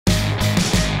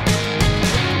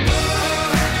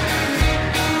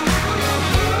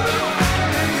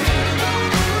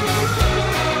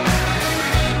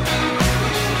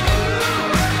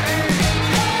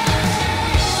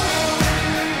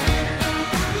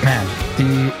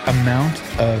The amount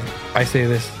of, I say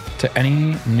this to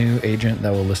any new agent that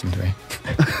will listen to me.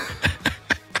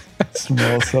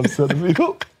 Small subset of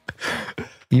people.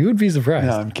 You would be surprised.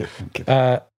 No, I'm kidding.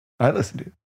 I listen to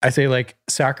you. I say, like,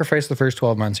 sacrifice the first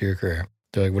 12 months of your career.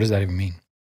 They're like, what does that even mean?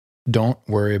 Don't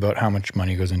worry about how much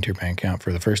money goes into your bank account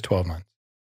for the first 12 months.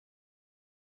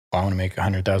 Well, I want to make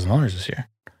 $100,000 this year.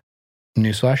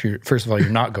 Newsflash, first of all,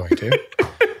 you're not going to.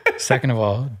 Second of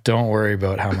all, don't worry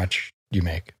about how much you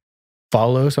make.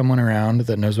 Follow someone around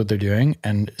that knows what they're doing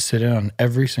and sit in on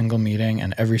every single meeting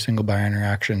and every single buyer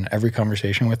interaction, every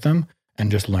conversation with them,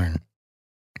 and just learn.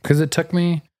 Because it took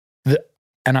me,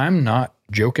 and I'm not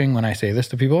joking when I say this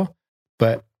to people,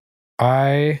 but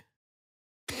I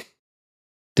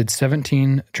did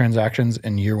 17 transactions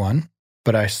in year one,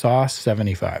 but I saw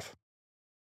 75.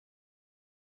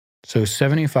 So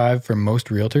 75 for most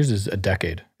realtors is a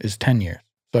decade, is 10 years.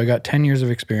 So I got 10 years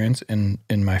of experience in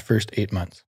my first 8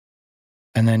 months.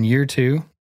 And then year two,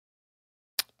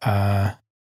 I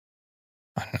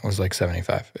don't know, it was like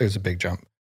 75. It was a big jump.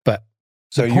 But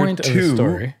so the point year of the two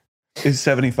story is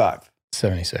 75.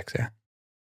 76, yeah.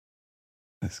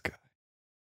 This guy.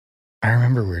 I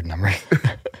remember weird numbers.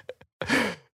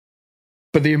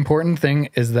 But the important thing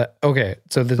is that, okay,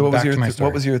 so what back to my story.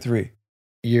 What was year three?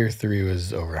 Year three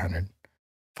was over 100.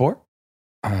 4?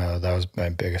 That was my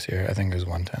biggest year. I think it was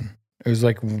 110. It was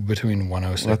like between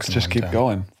 106 Let's and just 110. keep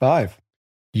going. 5.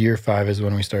 Year 5 is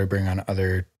when we started bringing on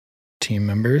other team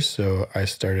members. So I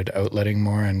started outletting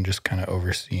more and just kind of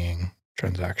overseeing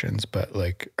transactions. But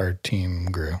like our team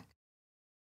grew.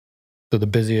 So the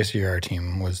busiest year our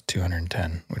team was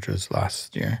 210, which was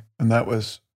last year. And that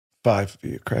was 5 of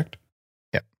you, correct?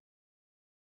 Yep.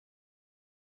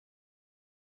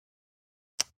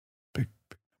 Big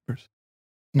numbers.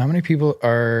 Not many people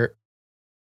are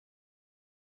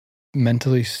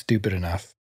mentally stupid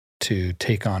enough to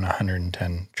take on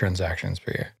 110 transactions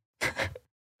per year.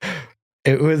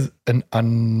 It was an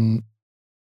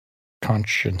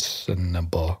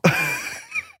unconscionable.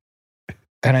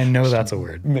 And I know that's a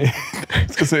word. I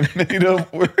was going to say made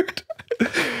up word.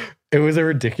 It was a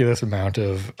ridiculous amount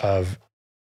of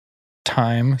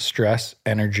time, stress,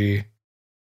 energy,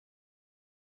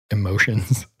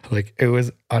 emotions. Like, it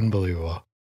was unbelievable.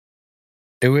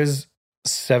 It was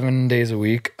 7 days a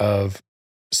week of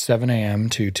 7 a.m.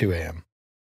 to 2 a.m.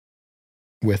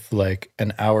 with like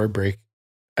an hour break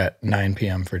at 9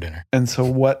 p.m. for dinner. And so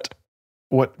what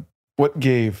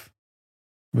gave?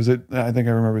 Was it, I think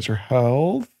I remember, it was your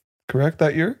health, correct,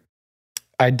 that year?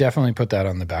 I definitely put that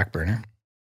on the back burner.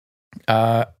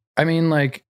 I mean,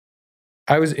 like,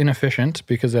 I was inefficient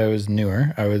because I was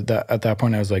newer. At that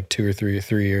point, I was like 2 or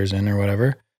 3 years in or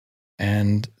whatever.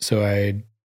 And so I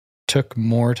took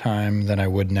more time than I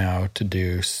would now to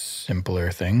do simpler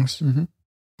things,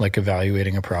 like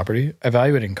evaluating a property.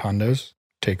 Evaluating condos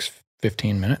takes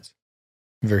 15 minutes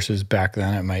versus back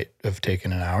then it might have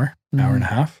taken an hour and a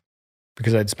half,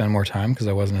 because I'd spend more time because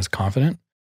I wasn't as confident,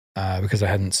 because I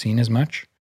hadn't seen as much.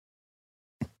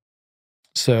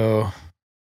 So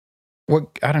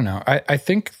I don't know. I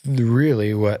think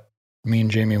really what me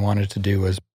and Jamie wanted to do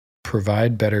was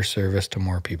provide better service to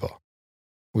more people.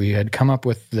 We had come up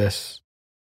with this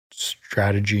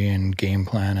strategy and game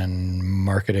plan and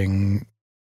marketing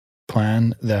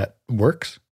plan that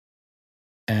works.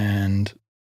 And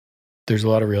there's a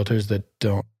lot of realtors that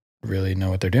don't really know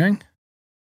what they're doing.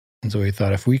 And so we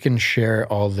thought, if we can share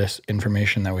all this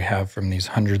information that we have from these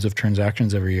hundreds of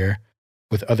transactions every year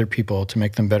with other people to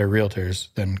make them better realtors,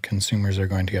 then consumers are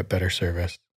going to get better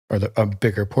service, or a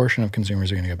bigger portion of consumers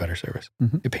are going to get better service.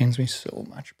 It pains me so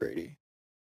much, Brady,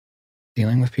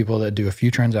 dealing with people that do a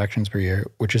few transactions per year,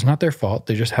 which is not their fault.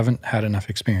 They just haven't had enough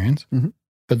experience,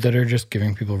 but that are just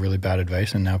giving people really bad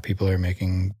advice. And now people are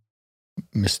making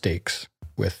mistakes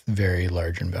with very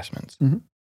large investments. And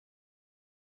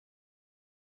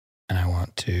I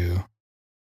want to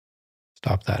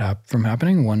stop that from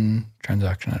happening, one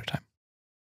transaction at a time,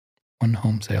 one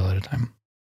home sale at a time,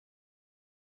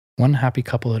 one happy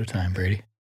couple at a time, Brady.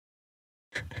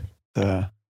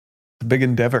 The big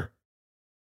endeavor.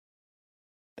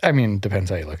 I mean, depends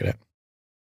how you look at it.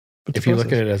 But if you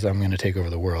look at it as I'm going to take over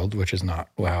the world, which is not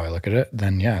how I look at it,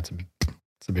 then yeah, it's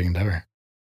a big endeavor.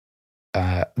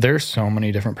 There's so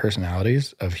many different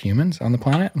personalities of humans on the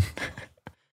planet.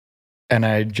 And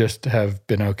I just have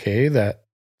been okay that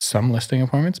some listing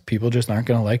appointments, people just aren't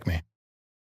going to like me.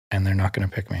 And they're not going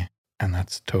to pick me. And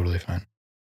that's totally fine.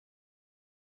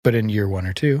 But in year 1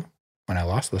 or 2, when I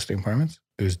lost listing appointments,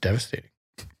 it was devastating.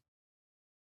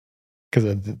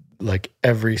 Because like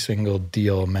every single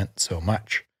deal meant so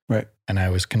much. Right. And I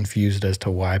was confused as to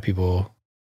why people,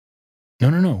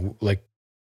 no. Like,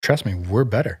 trust me, we're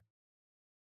better.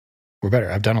 We're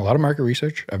better. I've done a lot of market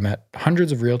research. I've met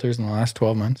hundreds of realtors in the last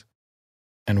 12 months,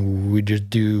 and we just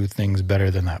do things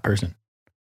better than that person.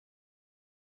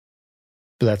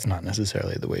 But that's not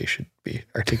necessarily the way you should be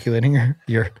articulating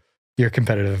your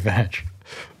competitive advantage.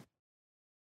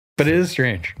 But it is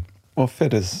strange. Well,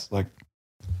 fit is like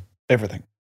everything.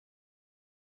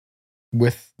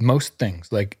 With most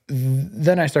things. Like,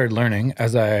 then I started learning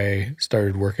as I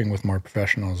started working with more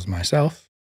professionals myself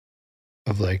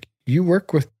of like, you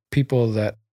work with people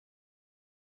that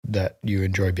you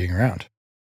enjoy being around.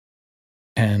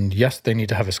 And yes, they need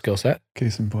to have a skill set.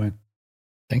 Case in point.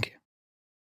 Thank you.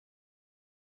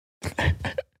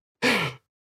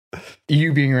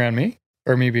 You being around me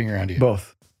or me being around you?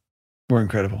 Both. We're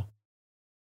incredible.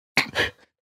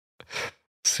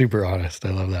 Super honest.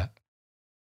 I love that.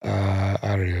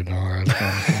 I don't even know where I was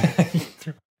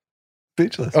going.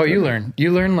 Speechless. Oh, you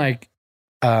learn like,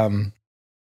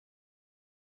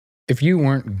 if you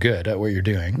weren't good at what you're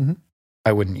doing,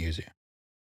 I wouldn't use you.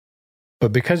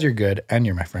 But because you're good and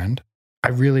you're my friend, I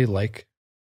really like,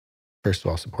 first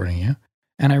of all, supporting you.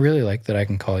 And I really like that I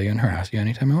can call you and harass you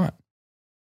anytime I want.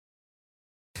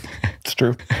 It's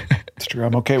true. It's true.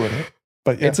 I'm okay with it.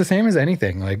 But yeah. It's the same as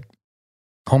anything, like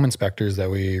home inspectors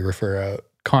that we refer out,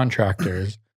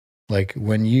 contractors. Like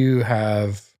when you're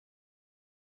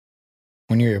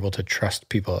able to trust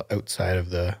people outside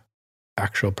of the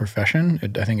actual profession,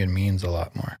 I think it means a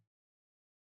lot more.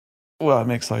 Well, it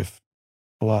makes life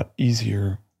a lot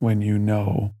easier when you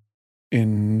know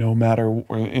in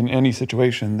any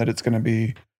situation that it's going to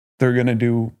be, they're going to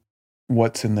do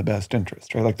what's in the best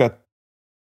interest, right? Like that.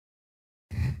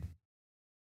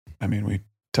 I mean, we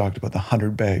talked about the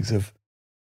 100 bags of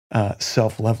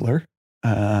self-leveler.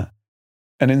 And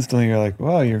instantly you're like,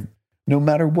 well, no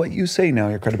matter what you say now,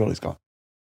 your credibility's gone.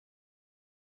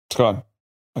 It's gone.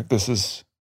 Like, this is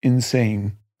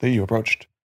insane that you approached.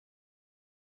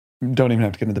 Don't even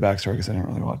have to get into the backstory because I don't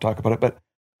really want to talk about it. But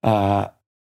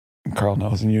Carl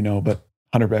knows and you know, but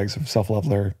 100 bags of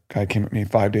self-leveler, guy came at me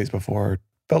 5 days before,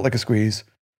 felt like a squeeze.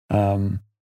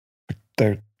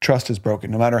 Their trust is broken,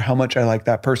 no matter how much I like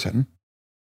that person.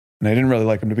 And I didn't really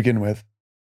like him to begin with.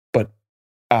 But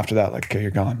after that, like, okay,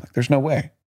 you're gone. Like, there's no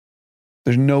way.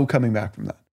 There's no coming back from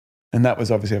that. And that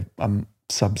was obviously a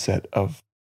subset of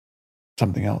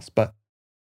something else. But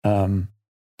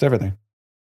it's everything.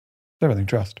 It's everything.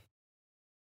 Trust.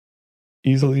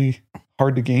 Easily,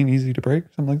 hard to gain, easy to break.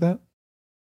 Something like that.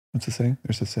 What's the saying?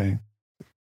 There's a saying.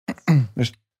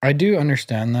 I do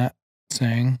understand that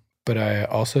saying, but I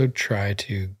also try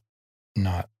to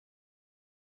not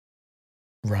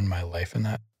run my life in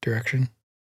that direction.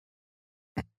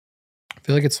 I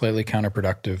feel like it's slightly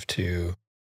counterproductive to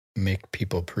make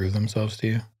people prove themselves to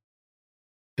you. I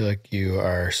feel like you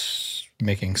are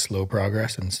making slow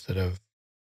progress instead of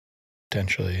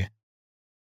potentially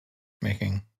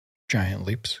making giant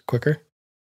leaps quicker.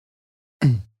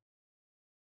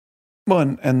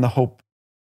 Well, and the hope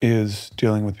is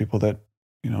dealing with people that,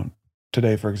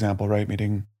 today, for example, right,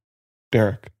 meeting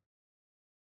Derek,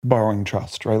 borrowing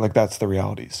trust, right? Like, that's the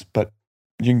realities. But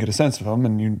you can get a sense of him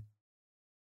and you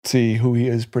see who he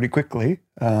is pretty quickly.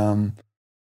 But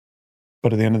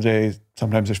at the end of the day,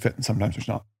 sometimes there's fit and sometimes there's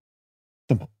not.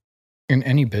 Simple. In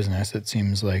any business, it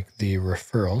seems like the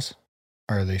referrals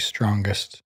are the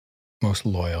strongest, most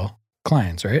loyal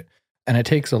clients, right? And it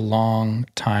takes a long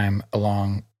time, a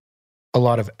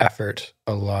lot of effort,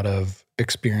 a lot of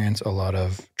experience, a lot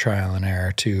of trial and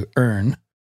error to earn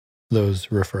those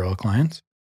referral clients.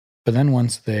 But then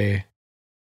once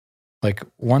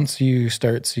you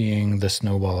start seeing the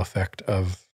snowball effect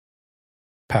of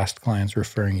past clients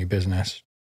referring you business,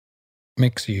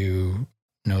 makes you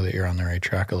know that you're on the right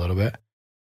track a little bit.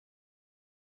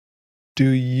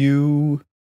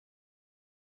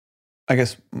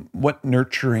 What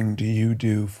nurturing do you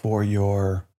do for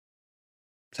your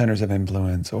centers of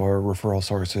influence or referral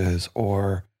sources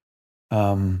or,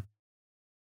 do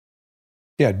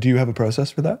you have a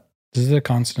process for that? This is a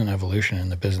constant evolution in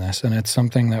the business, and it's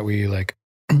something that we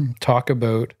talk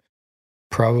about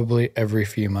probably every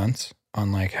few months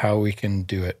on how we can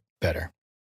do it better.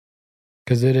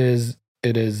 Because it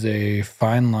is a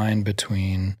fine line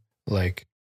between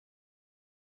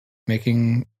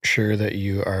making sure that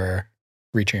you are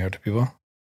reaching out to people,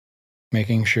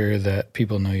 making sure that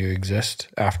people know you exist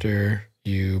after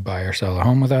you buy or sell a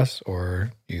home with us,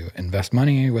 or you invest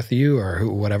money with you, or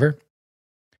whatever.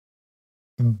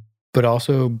 But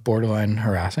also borderline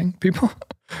harassing people.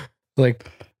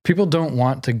 People don't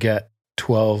want to get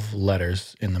 12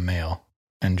 letters in the mail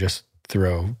and just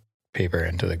throw paper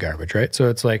into the garbage, right? So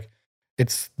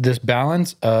it's this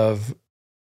balance of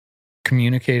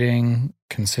communicating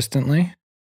consistently.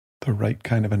 The right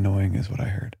kind of annoying is what I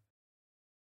heard.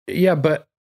 Yeah, but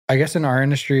I guess in our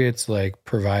industry, it's like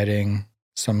providing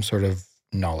some sort of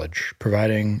knowledge,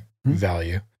 providing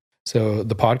value. So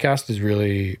the podcast is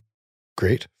really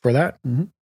great for that.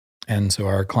 And so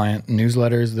our client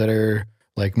newsletters that are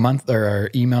like or our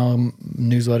email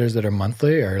newsletters that are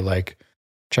monthly are like,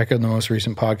 check out the most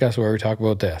recent podcast where we talk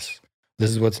about this. This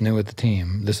is what's new with the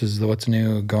team. This is what's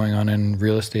new going on in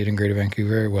real estate in Greater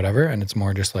Vancouver, whatever. And it's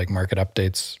more just like market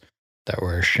updates that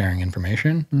we're sharing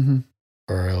information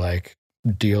or like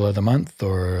deal of the month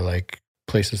or like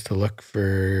places to look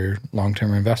for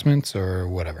long-term investments or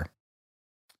whatever.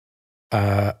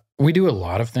 We do a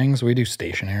lot of things. We do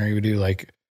stationery. We do like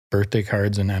birthday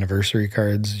cards and anniversary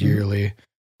cards yearly.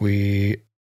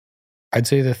 I'd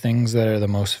say the things that are the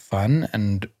most fun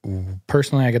and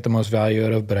personally I get the most value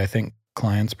out of, but I think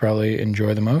clients probably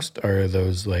enjoy the most are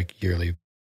those like yearly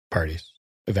parties,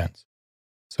 events.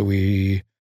 So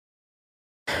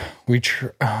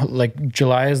like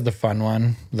July is the fun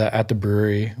one that at the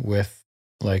brewery with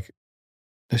like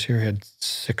this year we had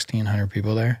 1,600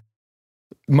 people there.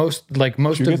 Most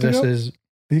of this is.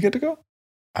 Did you get to go?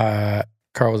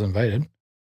 Carl was invited.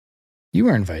 You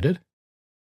were invited.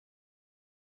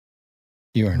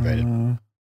 You were invited.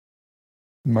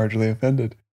 Marginally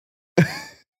offended.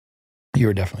 You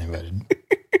were definitely invited.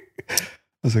 I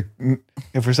was like,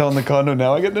 if we're selling the condo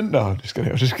now, I get to. No, I'm just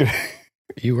kidding.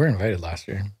 You were invited last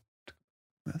year.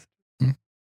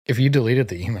 If you deleted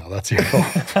the email, that's your fault.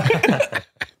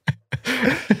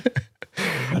 I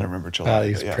don't remember July.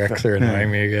 These pricks are annoying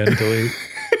me again. Delete.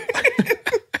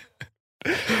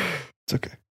 It's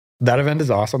okay. That event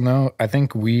is awesome, though. I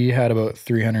think we had about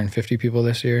 350 people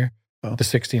this year. The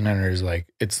 1,600 is like,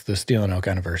 it's the Steel and Oak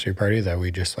anniversary party that we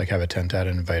just like have a tent at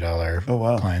and invite all our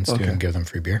clients to and give them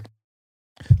free beer.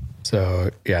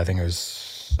 So yeah, I think it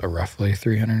was roughly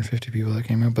 350 people that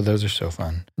came out, but those are so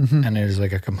fun. And it is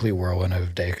like a complete whirlwind of a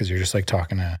day because you're just like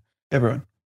talking to everyone.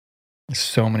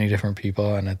 So many different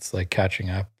people and it's like catching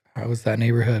up. How was that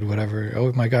neighborhood? Whatever.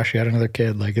 Oh my gosh, you had another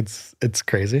kid. Like it's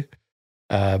crazy.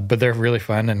 But they're really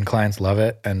fun and clients love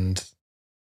it. And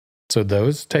so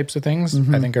those types of things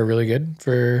I think are really good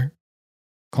for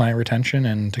client retention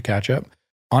and to catch up.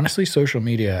 Honestly, social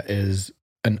media is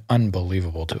an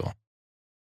unbelievable tool,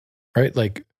 right?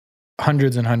 Like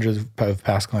hundreds and hundreds of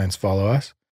past clients follow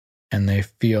us and they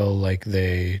feel like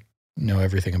they know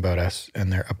everything about us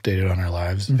and they're updated on our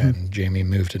lives. And Jamie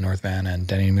moved to North Van and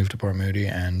Denny moved to Port Moody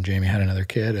and Jamie had another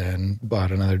kid and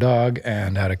bought another dog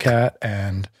and had a cat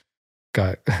and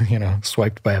got,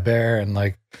 swiped by a bear and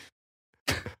like,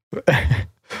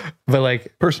 but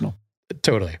like personal.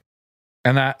 Totally.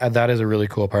 And that is a really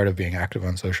cool part of being active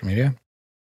on social media.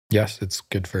 Yes, it's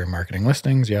good for marketing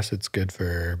listings. Yes, it's good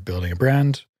for building a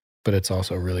brand, but it's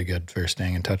also really good for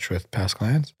staying in touch with past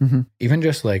clients. Even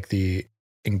just like the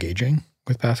engaging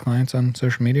with past clients on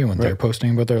social media when they're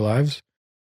posting about their lives,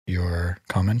 you're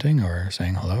commenting or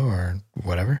saying hello or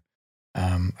whatever.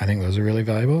 I think those are really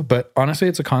valuable. But honestly,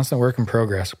 it's a constant work in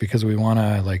progress because we want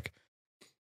to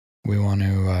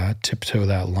tiptoe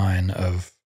that line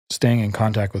of staying in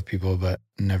contact with people, but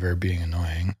never being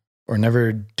annoying or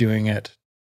never doing it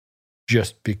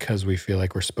just because we feel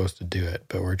like we're supposed to do it,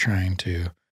 but we're trying to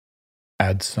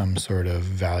add some sort of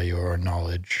value or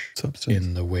knowledge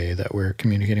in the way that we're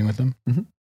communicating with them.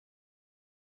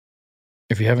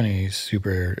 If you have any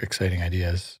super exciting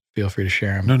ideas, feel free to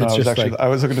share them. No, I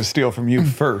was looking to steal from you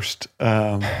first.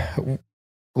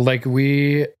 Like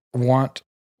we want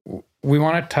to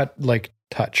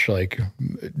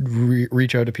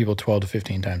reach out to people 12 to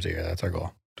 15 times a year. That's our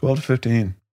goal. 12 to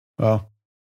 15. Wow.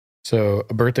 So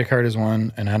a birthday card is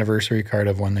one, an anniversary card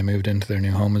of when they moved into their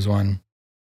new home is one.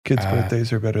 Kids'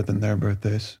 birthdays are better than their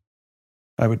birthdays.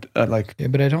 Yeah, but I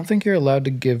don't think you're allowed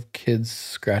to give kids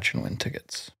scratch and win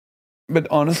tickets. But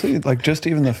honestly, like just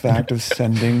even the fact of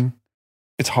sending,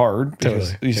 it's hard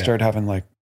because you start having like,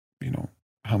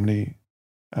 how many,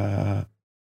 I'm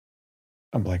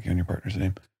blanking on your partner's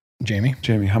name. Jamie,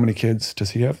 how many kids does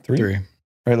he have? 3? 3.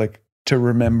 Right? Like to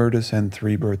remember to send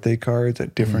 3 birthday cards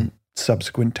at different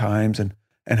subsequent times and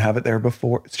have it there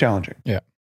before, it's challenging. Yeah.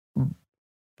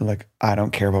 Like, I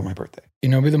don't care about my birthday.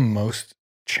 The most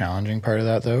challenging part of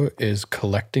that though is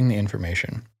collecting the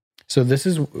information. So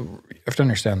you have to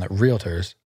understand that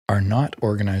realtors are not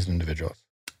organized individuals.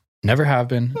 Never have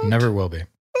been, never will be.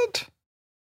 What?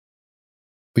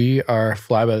 We are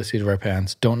fly by the seat of our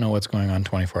pants, don't know what's going on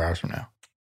 24 hours from now.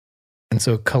 And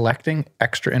so collecting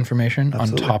extra information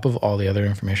on top of all the other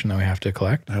information that we have to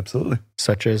collect, absolutely,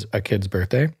 such as a kid's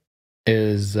birthday,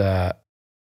 is a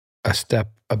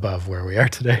step above where we are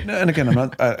today. And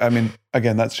again, I mean,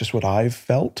 again, that's just what I've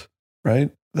felt,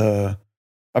 right? A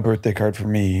birthday card for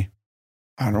me,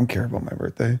 I don't care about my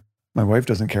birthday. My wife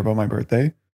doesn't care about my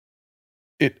birthday.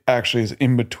 It actually is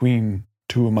in between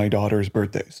two of my daughter's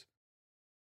birthdays.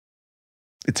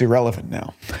 It's irrelevant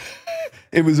now.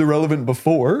 It was irrelevant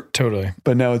before. Totally.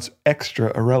 But now it's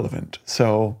extra irrelevant.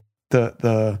 So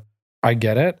I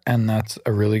get it, and that's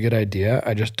a really good idea.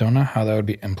 I just don't know how that would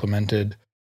be implemented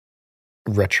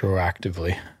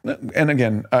retroactively. And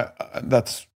again,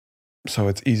 so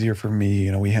it's easier for me.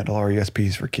 You know, we handle our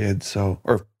ESPs for kids,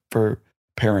 or for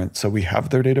parents, so we have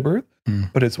their date of birth.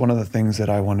 But it's one of the things that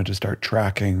I wanted to start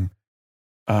tracking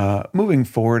moving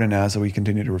forward, and as we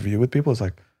continue to review with people, is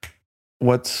like,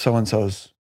 what's so and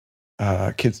so's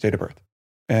kid's date of birth?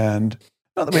 And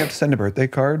not that we have to send a birthday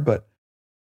card, but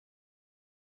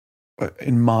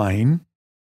in mine,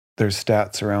 there's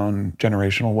stats around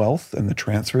generational wealth and the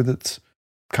transfer that's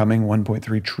coming,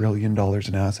 $1.3 trillion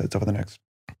in assets over the next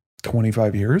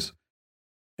 25 years,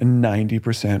 and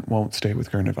 90% won't stay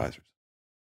with current advisors.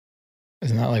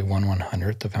 Isn't that like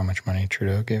 1/100th of how much money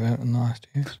Trudeau gave out in the last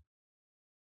 2 years?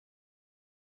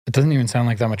 It doesn't even sound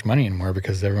like that much money anymore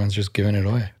because everyone's just giving it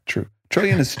away. True.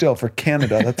 Trillion is still, for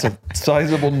Canada, that's a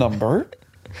sizable number.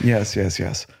 Yes.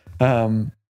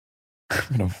 I'm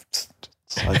going to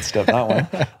sidestep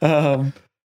that one.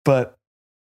 But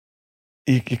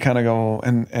you kind of go,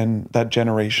 and that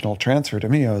generational transfer, to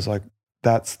me, I was like,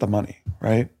 that's the money,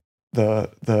 right?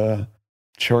 The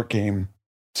short game,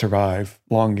 survive,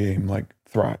 long game, like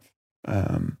thrive.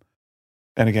 And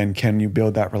again, can you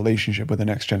build that relationship with the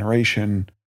next generation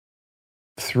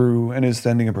through, and is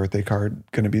sending a birthday card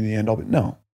going to be the end all? But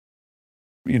no,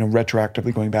 you know,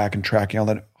 retroactively going back and tracking all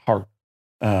that hard.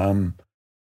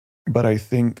 But I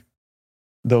think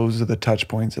those are the touch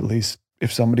points. At least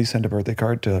if somebody sent a birthday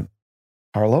card to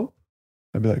Harlow,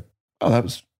 I'd be like, oh,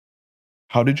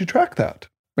 how did you track that?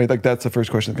 Right? Like, that's the first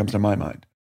question that comes to my mind.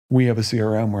 We have a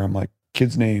CRM where I'm like,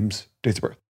 kids' names, dates of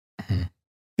birth. Mm-hmm.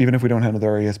 Even if we don't handle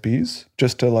their ESPs,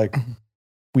 just to like,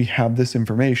 we have this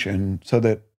information so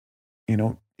that, you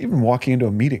know, even walking into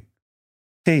a meeting,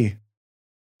 hey,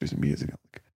 there's a meeting,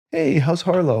 like, hey, how's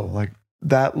Harlow? Like,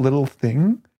 that little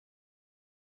thing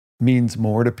means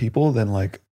more to people than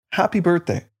like, happy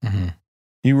birthday. Mm-hmm.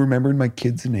 You remembered my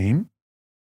kid's name?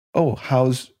 Oh,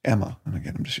 how's Emma? And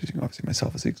again, I'm just using obviously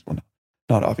myself as the example. Well,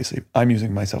 not obviously, I'm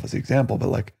using myself as the example, but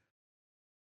like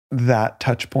that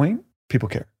touch point, people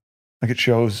care. Like, it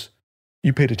shows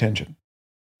you paid attention.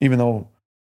 Even though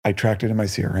I tracked it in my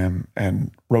CRM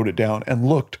and wrote it down and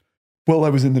looked while I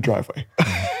was in the driveway.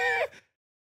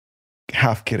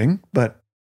 Half kidding, but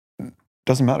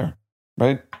doesn't matter,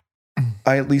 right?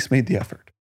 I at least made the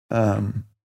effort.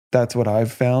 That's what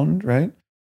I've found, right?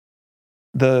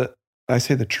 I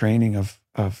say the training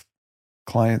of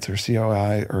clients or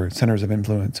COI or centers of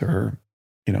influence or,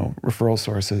 you know, referral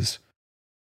sources.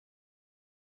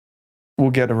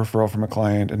 We'll get a referral from a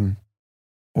client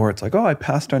or it's like, oh, I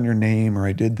passed on your name or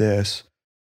I did this.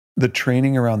 The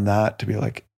training around that to be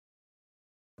like,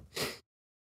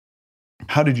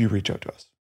 how did you reach out to us?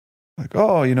 Like,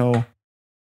 oh, you know,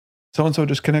 so-and-so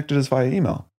just connected us via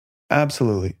email.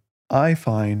 Absolutely. I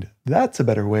find that's a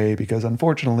better way because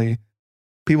unfortunately,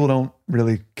 people don't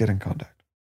really get in contact.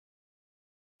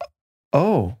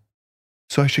 Oh,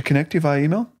 so I should connect you via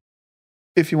email?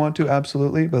 If you want to,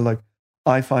 absolutely. But like,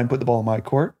 I find put the ball in my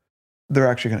court, they're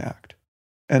actually going to act.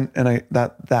 And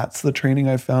that's the training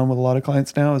I've found with a lot of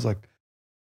clients now is like,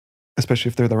 especially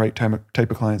if they're the right type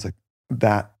of clients, like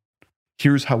that,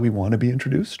 here's how we want to be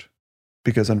introduced.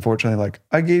 Because unfortunately, like,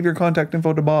 I gave your contact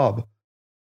info to Bob.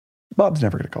 Bob's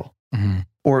never going to call. Mm-hmm.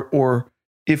 Or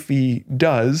if he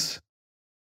does,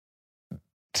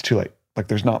 it's too late. Like,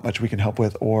 there's not much we can help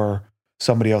with, or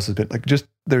somebody else has been like, just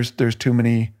there's too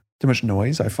much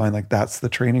noise. I find like that's the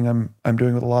training I'm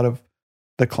doing with a lot of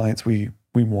the clients we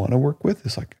want to work with.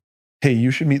 It's like, hey,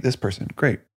 you should meet this person.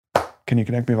 Great. Can you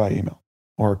connect me via email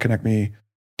or connect me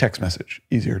text message?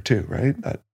 Easier too, right?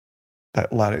 That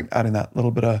adding that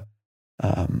little bit of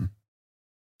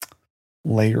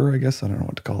layer, I guess. I don't know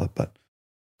what to call it, but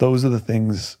those are the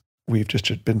things we've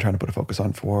just been trying to put a focus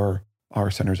on for our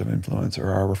centers of influence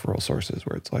or our referral sources,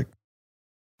 where it's like,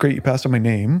 great, you passed on my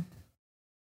name.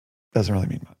 Doesn't really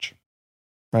mean much,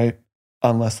 right?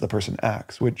 Unless the person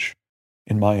acts, which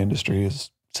in my industry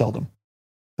is seldom.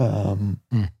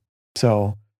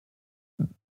 So,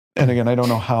 and again, I don't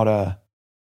know how to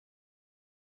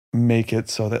make it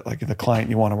so that like the client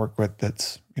you want to work with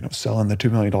that's, you know, selling the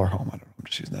 $2 million home, I don't know, I'm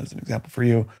just using that as an example for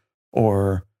you,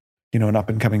 or, you know, an up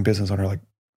and coming business owner, like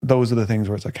those are the things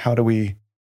where it's like, how do we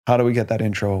get that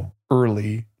intro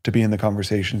early to be in the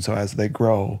conversation. So as they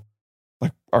grow,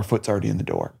 like our foot's already in the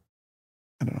door.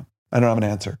 I don't know. I don't have an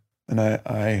answer. And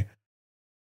I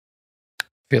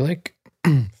feel like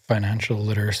financial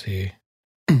literacy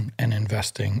and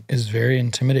investing is very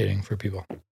intimidating for people.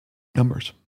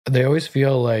 Numbers. They always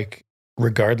feel like,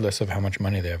 regardless of how much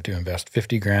money they have to invest,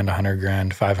 50 grand, 100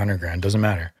 grand, 500 grand, doesn't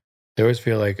matter. They always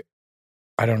feel like,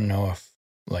 I don't know if,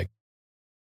 like,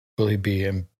 will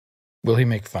he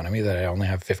make fun of me that I only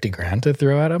have 50 grand to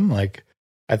throw at him? Like,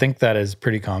 I think that is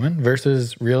pretty common.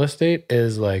 Versus real estate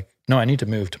is like, no, I need to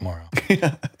move tomorrow.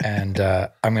 Yeah. And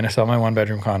I'm going to sell my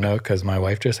 1-bedroom condo because my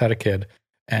wife just had a kid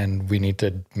and we need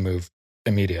to move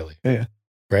immediately. Yeah.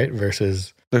 Right?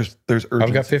 Versus there's urgency.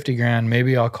 I've got 50 grand.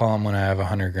 Maybe I'll call him when I have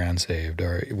 100 grand saved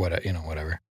or what,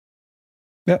 whatever.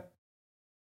 Yeah.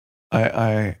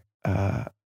 I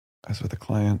was with a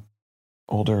client,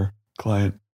 older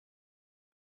client.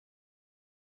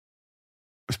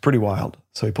 It was pretty wild.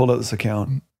 So he pulled out this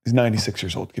account. He's 96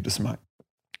 years old. Keep this in mind.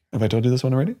 Have I told you this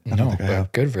one already? I don't think I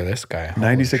have. Good for this guy.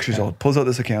 96 years old. Pulls out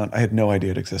this account. I had no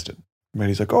idea it existed. But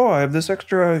he's like, oh, I have this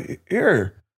extra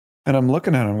here. And I'm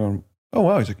looking at him going, oh,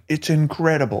 wow. He's like, it's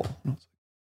incredible. And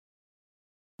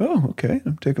I was like, oh, okay.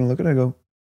 I'm taking a look at it. I go,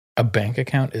 a bank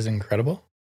account is incredible?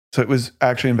 So it was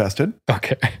actually invested.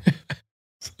 Okay.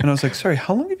 And I was like, sorry,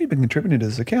 how long have you been contributing to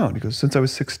this account? He goes, since I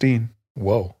was 16.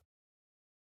 Whoa.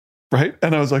 Right?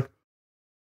 And I was like,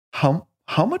 how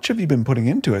much have you been putting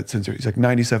into it since? He's like,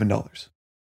 $97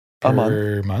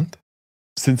 a month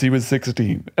since he was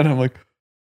 16. And I'm like,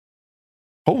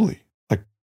 holy, like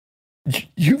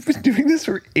you've been doing this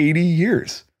for 80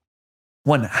 years.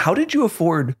 One, how did you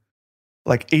afford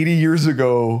like 80 years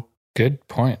ago? Good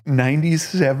point.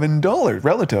 $97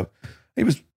 relative. He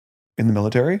was in the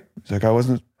military. He's like, I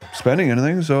wasn't spending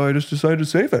anything, so I just decided to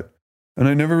save it. And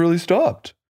I never really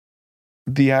stopped.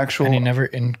 And he never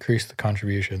increased the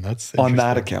contribution. That's on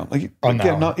that account. Like,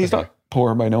 again, he's not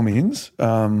poor by no means.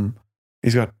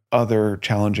 He's got other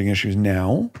challenging issues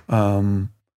now. But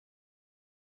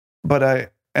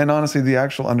honestly, the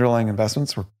actual underlying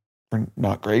investments were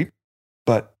not great.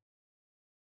 But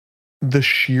the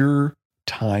sheer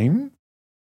time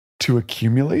to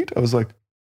accumulate, I was like,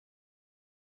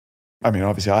 I mean,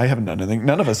 obviously I haven't done anything.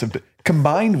 None of us have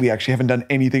combined. We actually haven't done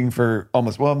anything for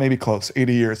almost, well, maybe close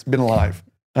 80 years, been alive.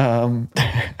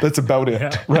 That's about it.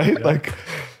 Yeah. Right. Yeah. Like,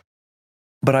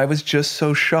 but I was just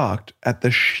so shocked at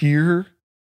the sheer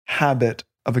habit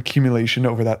of accumulation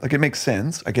over that. Like, it makes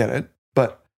sense. I get it,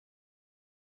 but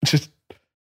just,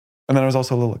 and then I was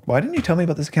also a little like, why didn't you tell me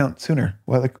about this account sooner?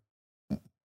 Why, like,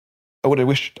 I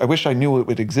wish I knew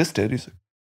it existed. He's like,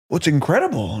 well, it's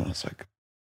incredible. And I was like,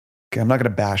 okay, I'm not going to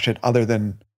bash it other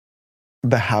than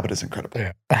the habit is incredible.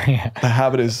 Yeah. Yeah. The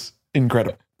habit is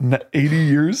incredible. 80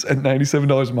 years at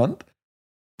 $97 a month.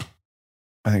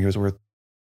 I think it was worth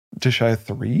just shy of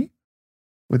 3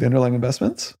 with the underlying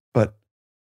investments, but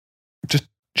just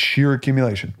sheer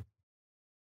accumulation.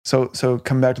 So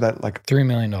come back to that, like $3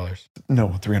 million.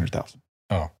 No, 300,000.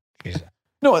 Oh, Jesus.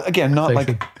 No, again, not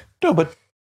like no, but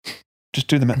just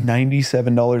do them at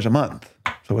 $97 a month.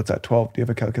 So what's that? 12? Do you have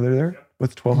a calculator there?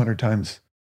 What's 1,200 times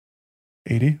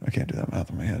 80? I can't do that math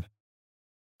in my head.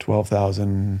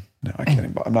 12,000. No, I can't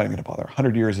even. I'm not even going to bother.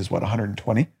 100 years is what?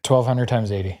 120. 1,200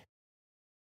 times 80.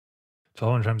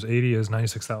 1,200 times 80 is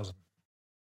 96,000.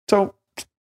 So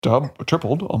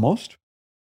tripled almost,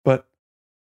 but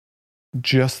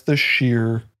just the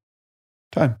sheer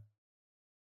time.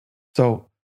 So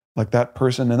like that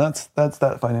person, and that's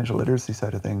that financial literacy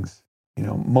side of things. You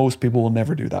know, most people will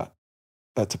never do that.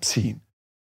 That's obscene.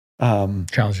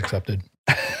 Challenge accepted.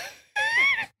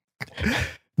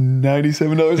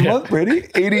 $97 a month, Brady.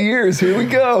 80 years. Here we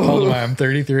go. Hold on, I'm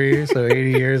 33, so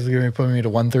 80 years is going to be putting me to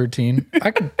 113.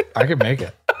 I could make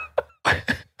it.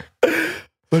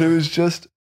 But it was just,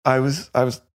 I was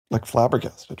like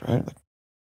flabbergasted, right? Like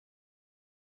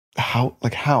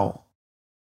how?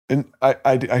 And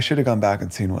I should have gone back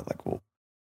and seen what, like, well,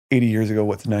 80 years ago,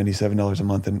 what's $97 a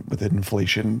month, and with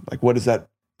inflation, like, what is that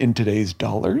in today's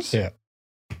dollars? Yeah.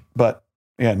 But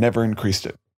yeah, never increased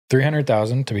it.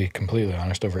 300,000, to be completely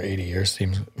honest, over 80 years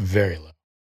seems very low.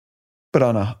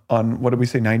 But on what did we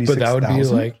say, 96,000? But that would be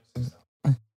like,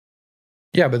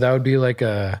 yeah, but that would be like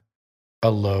a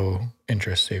low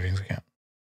interest savings account.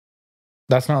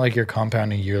 That's not like you're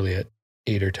compounding yearly at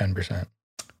 8 or 10%.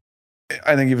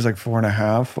 I think he was like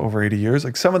 4.5 over 80 years.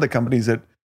 Like some of the companies that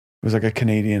it was like a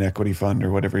Canadian equity fund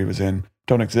or whatever he was in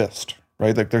don't exist,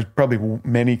 right? Like there's probably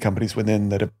many companies within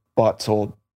that have bought,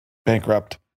 sold,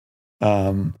 bankrupt.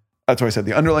 That's why I said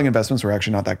the underlying investments were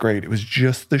actually not that great. It was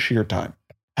just the sheer time,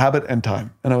 habit and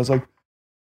time. And I was like,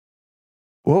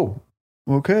 whoa,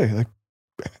 okay. Like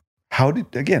how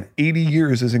did, again, 80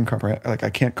 years is incomprehensible. Like,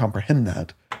 I can't comprehend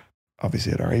that,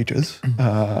 obviously, at our ages.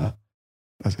 As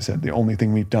I said, the only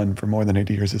thing we've done for more than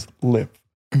 80 years is live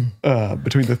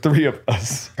between the three of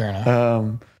us. Fair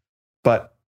enough.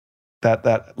 But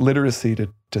that literacy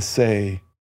to say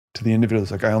to the individual,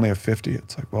 it's like, I only have 50.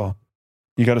 It's like, well,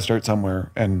 you got to start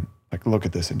somewhere and like, look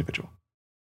at this individual.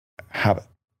 Have it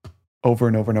over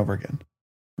and over and over again.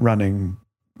 Running,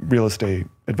 real estate,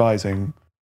 advising,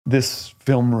 this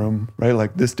film room, right?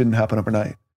 Like, this didn't happen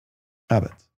overnight.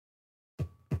 Habits.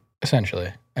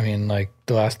 Essentially. I mean, like,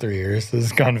 the last 3 years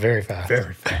has gone very fast.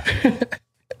 Very fast.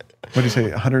 What did you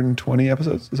say? 120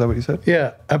 episodes? Is that what you said?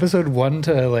 Yeah. Episode 1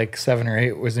 to like 7 or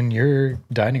 8 was in your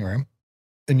dining room,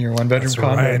 in your 1-bedroom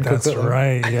condo. Right. That's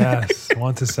right. Yes.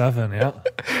 1 to 7. Yeah.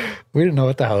 We didn't know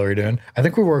what the hell we were doing. I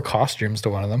think we wore costumes to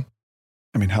one of them.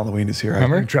 I mean, Halloween is here.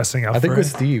 Remember? Dressing up I think for it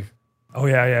was it. Steve. Oh,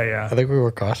 yeah. I think we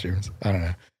wore costumes. I don't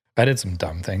know. I did some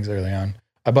dumb things early on.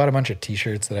 I bought a bunch of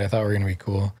t-shirts that I thought were going to be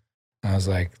cool. And I was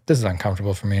like, this is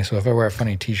uncomfortable for me. So if I wear a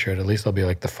funny t-shirt, at least I'll be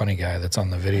like the funny guy that's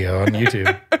on the video on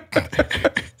YouTube.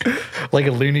 Like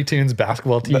a Looney Tunes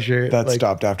basketball t-shirt. That like,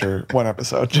 stopped after one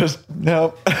episode. Just,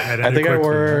 nope. I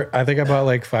think I bought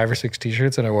like 5 or 6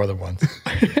 t-shirts and I wore them once.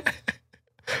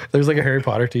 There was like a Harry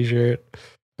Potter t-shirt.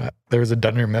 There was a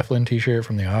Dunder Mifflin t-shirt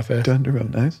from The Office. Dunder,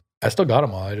 nice. I still got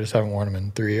them all. I just haven't worn them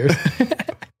in 3 years.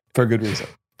 For a good reason.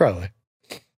 Probably.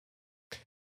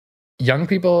 Young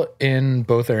people in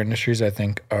both our industries, I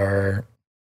think, are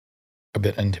a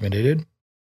bit intimidated.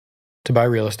 To buy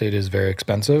real estate is very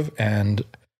expensive. And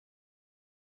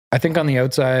I think on the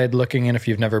outside, looking in, if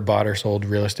you've never bought or sold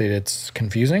real estate, it's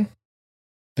confusing.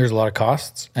 There's a lot of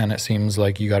costs, and it seems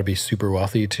like you got to be super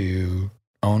wealthy to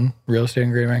own real estate in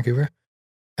Greater Vancouver.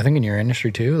 I think in your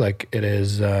industry too, like it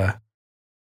is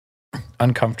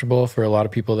uncomfortable for a lot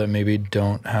of people that maybe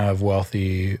don't have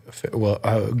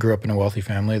grew up in a wealthy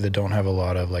family that don't have a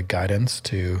lot of like guidance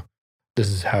to this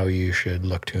is how you should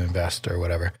look to invest or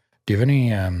whatever. Do you have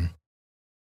any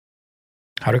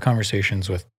how do conversations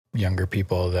with younger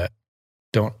people that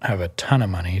don't have a ton of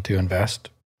money to invest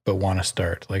but want to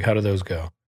start, like how do those go?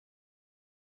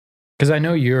 Because I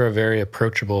know you're a very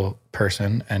approachable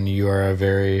person and you are a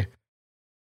very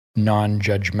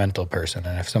non-judgmental person.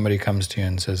 And if somebody comes to you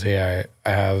and says, hey, I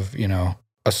have,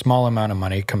 a small amount of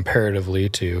money comparatively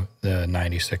to the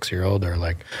 96-year-old or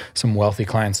like some wealthy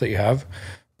clients that you have,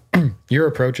 your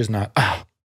approach is not,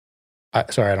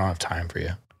 sorry, I don't have time for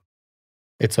you.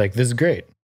 It's like, this is great.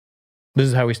 This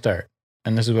is how we start.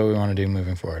 And this is what we want to do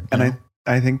moving forward. And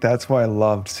I think that's why I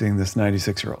loved seeing this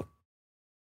 96-year-old.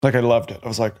 Like, I loved it. I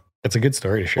was like, it's a good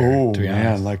story to share, oh, to be man,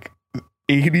 honest. like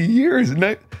 80 years,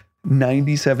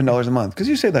 $97 a month. Because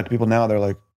you say that to people now, they're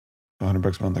like,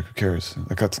 $100 a month, like, who cares?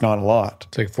 Like, that's not a lot.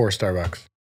 It's like 4 Starbucks.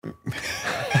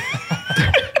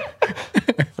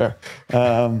 Fair.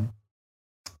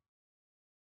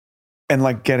 And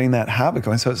like getting that habit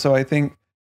going. So I think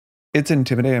it's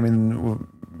intimidating. I mean,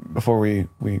 before we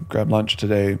grabbed lunch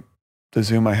today, the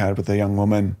Zoom I had with a young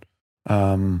woman,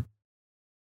 I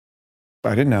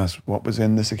didn't ask what was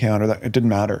in this account or that. It didn't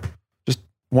matter. Just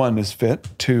 1 is fit.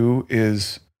 2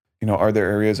 is, are there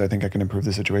areas I think I can improve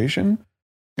the situation?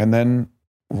 And then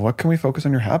what can we focus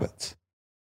on your habits?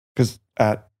 Because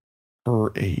at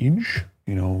her age,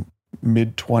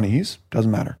 mid-20s, doesn't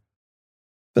matter.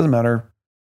 Doesn't matter.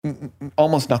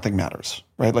 Almost nothing matters,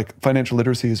 right? Like financial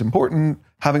literacy is important.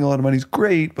 Having a lot of money is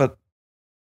great, but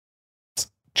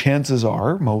chances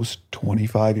are most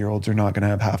 25-year-olds are not going to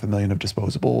have $500,000 of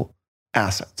disposable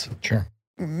assets. Sure.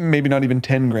 Maybe not even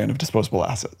 10 grand of disposable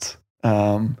assets.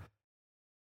 And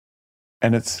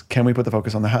it's, can we put the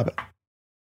focus on the habit?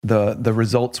 The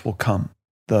results will come.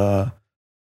 And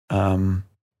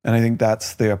I think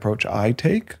that's the approach I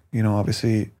take.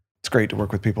 Obviously it's great to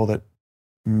work with people that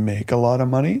make a lot of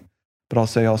money, but I'll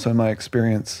say also in my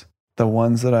experience, the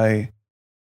ones that I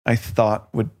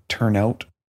thought would turn out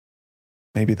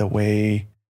maybe the way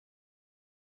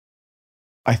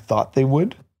I thought they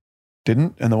would,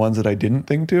 didn't. And the ones that I didn't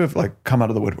think to have like come out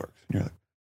of the woodwork. And you're like,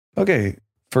 okay,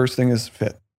 first thing is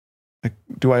fit. Like,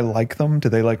 do I like them? Do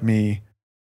they like me?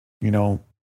 Number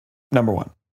 1.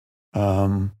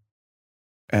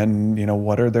 And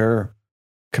what are their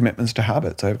commitments to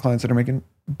habits? I have clients that are making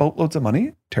boatloads of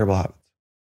money, terrible habits.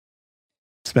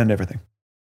 Spend everything.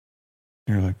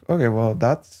 And you're like, okay, well,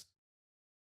 that's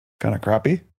kind of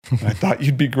crappy. I thought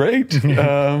you'd be great.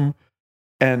 And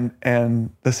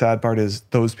the sad part is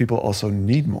those people also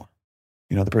need more.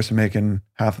 The person making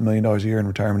 $500,000 a year in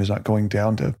retirement is not going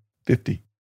down to 50.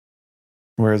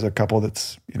 Whereas a couple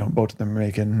that's, both of them are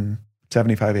making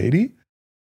 75, 80,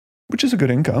 which is a good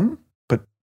income, but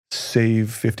save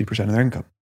 50% of their income.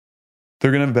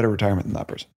 they're going to have a better retirement than that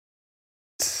person.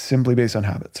 Simply based on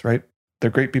habits, right?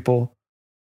 They're great people.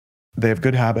 They have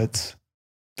good habits.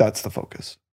 That's the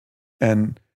focus.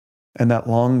 And that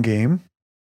long game,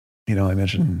 I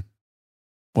mentioned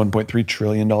 $1.3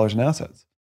 trillion in assets.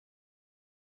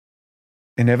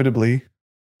 Inevitably,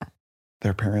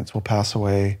 their parents will pass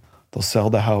away. They'll sell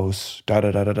the house,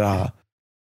 And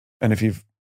if you've,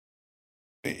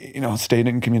 stayed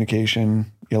in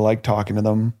communication, you like talking to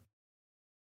them,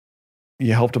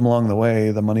 you helped them along the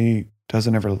way, the money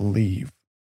doesn't ever leave,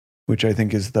 which I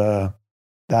think is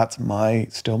that's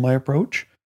still my approach.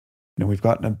 We've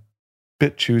gotten a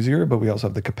bit choosier, but we also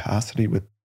have the capacity with,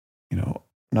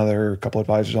 another couple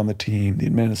advisors on the team, the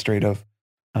administrative,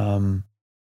 to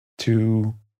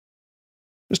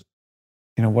just,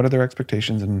 what are their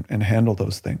expectations and handle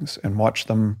those things and watch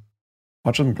them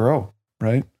grow,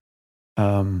 right?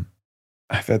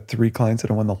 I've had 3 clients that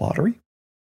have won the lottery.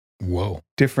 Whoa.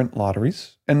 Different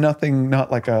lotteries, and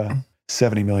not like a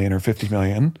 70 million or 50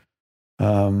 million.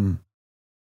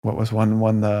 What was one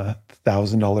won the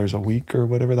 $1,000 a week or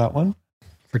whatever that one?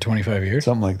 For 25 years?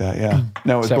 Something like that, yeah.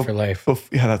 No, it was Set for life.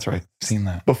 Yeah, that's right. Seen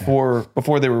that. Before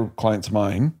they were clients of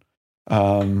mine.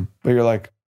 But you're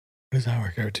like, what does that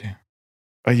work out to?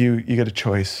 You get a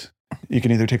choice. You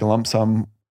can either take a lump sum.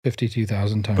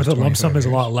 52,000 times. But the lump sum is a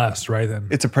years. lot less, right? Then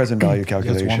It's a present value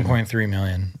calculation. It's 1.3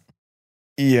 million.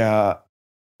 Yeah.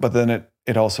 But then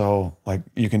it also, like,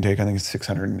 you can take, I think it's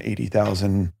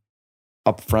 680,000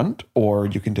 upfront, or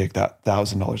you can take that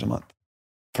 $1,000 a month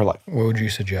for life. What would you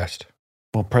suggest?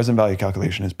 Well, present value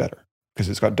calculation is better because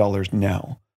it's got dollars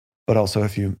now. But also,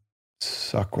 if you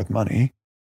suck with money,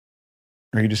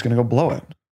 are you just going to go blow it?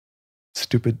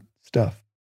 Stupid stuff.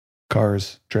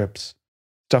 Cars, trips,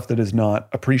 stuff that is not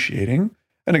appreciating.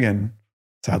 And again,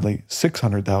 sadly,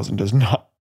 600,000 does not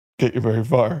get you very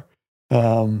far.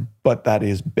 But that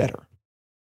is better.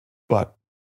 But,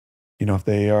 if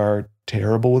they are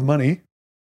terrible with money,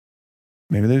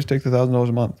 maybe they just take the $1,000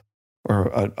 a month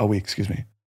or a week, excuse me.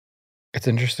 It's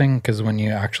interesting because when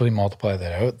you actually multiply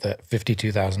that out, that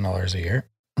 $52,000 a year,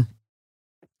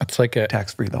 that's like a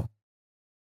Tax-free though.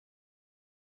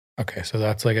 Okay, so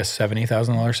that's like a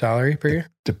 $70,000 salary per year?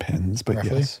 Depends, but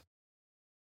Roughly? yes.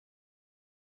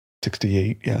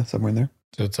 68, yeah, somewhere in there.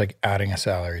 So it's like adding a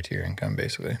salary to your income,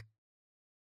 basically.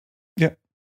 Yeah,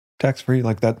 tax-free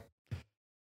like that.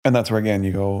 And that's where, again,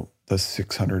 you go the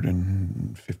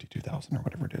 652,000 or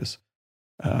whatever it is.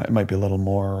 It might be a little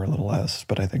more or a little less,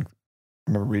 but I think I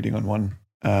remember reading on one.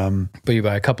 But you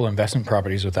buy a couple investment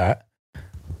properties with that,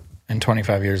 and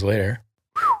 25 years later,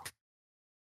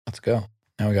 let's go.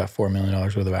 Now we got $4 million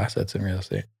worth of assets in real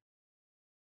estate.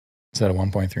 Instead of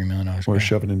 $1.3 million. Or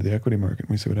shove it into the equity market and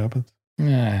we see what happens.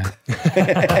 Yeah.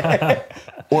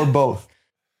 Or both.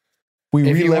 We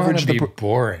If you want re-leverage to be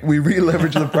boring. We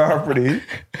re-leverage the property,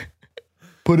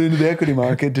 put it into the equity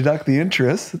market, deduct the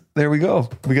interest. There we go.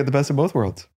 We get the best of both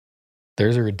worlds.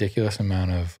 There's a ridiculous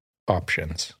amount of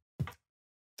options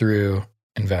through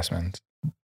investments.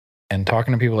 And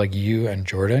talking to people like you and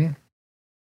Jordan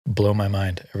blow my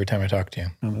mind every time I talk to you.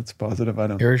 No, that's positive.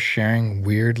 You're sharing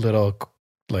weird little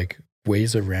like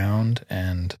ways around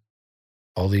and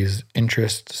all these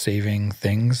interest saving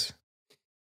things.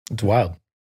 It's wild.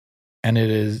 And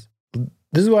this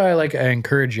is why I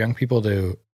encourage young people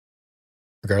to,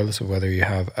 regardless of whether you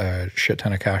have a shit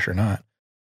ton of cash or not,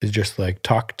 is just like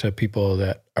talk to people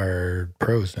that are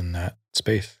pros in that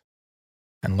space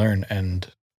and learn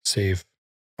and save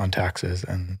on taxes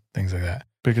and things like that.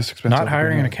 Biggest expense. Not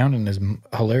hiring an accountant is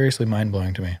hilariously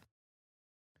mind-blowing to me.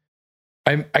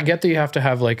 I get that you have to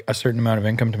have like a certain amount of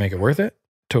income to make it worth it.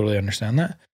 Totally understand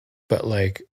that. But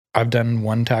like I've done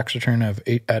one tax return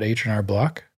at H&R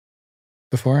Block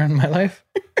before in my life.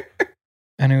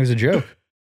 And it was a joke.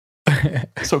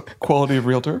 So quality of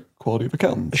realtor, quality of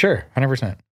accountant. Sure,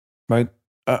 100%. Right?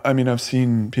 I mean, I've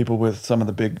seen people with some of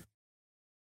the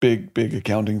big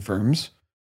accounting firms,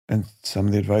 and some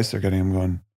of the advice they're getting, I'm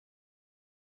going,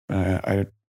 I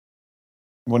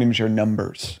won't even share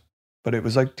numbers, but it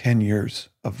was like 10 years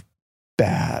of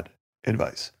bad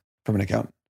advice from an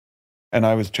accountant. And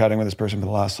I was chatting with this person for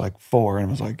the last 4 and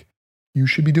was like, you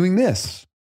should be doing this.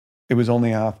 It was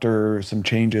only after some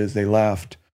changes they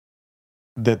left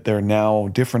that their now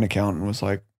different accountant was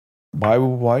like,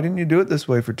 why didn't you do it this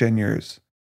way for 10 years?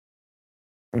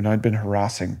 And I'd been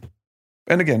harassing.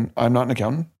 And again, I'm not an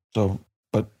accountant,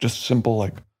 but just simple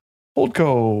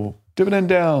holdco, dividend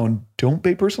down, don't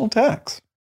pay personal tax,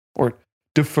 or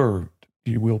defer.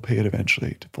 You will pay it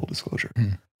eventually, to full disclosure.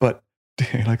 But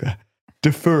like that,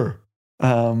 defer.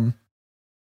 And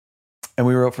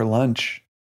we were out for lunch.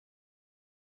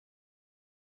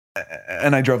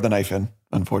 and I drove the knife in,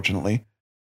 unfortunately.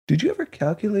 Did you ever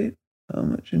calculate how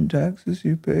much in taxes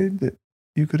you paid that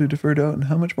you could have deferred out and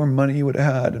how much more money you would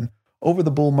have had? And over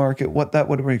the bull market, what that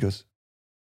would have been? He goes,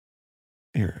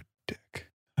 you're a dick.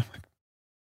 I'm like,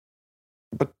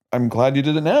 but I'm glad you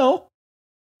did it now.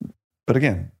 But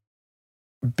again,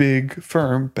 big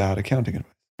firm, bad accounting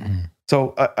advice. Mm.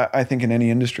 So I think in any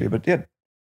industry, but yeah,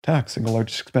 tax, single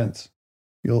largest expense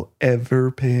you'll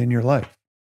ever pay in your life.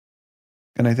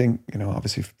 And I think,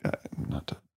 obviously, not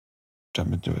to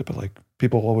jump into it, but like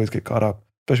people always get caught up,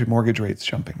 especially mortgage rates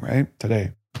jumping, right?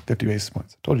 Today, 50 basis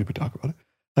points. I told you we'd talk about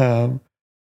it.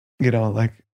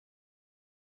 Like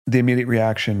the immediate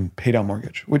reaction, pay down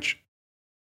mortgage, which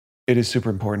it is super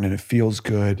important and it feels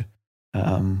good.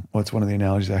 What's one of the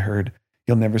analogies I heard?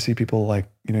 You'll never see people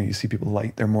you see people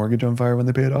light their mortgage on fire when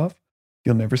they pay it off.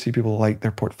 You'll never see people light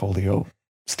their portfolio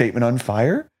statement on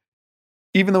fire,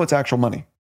 even though it's actual money,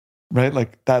 right?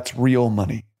 Like that's real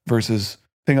money versus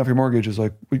paying off your mortgage is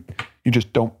like, you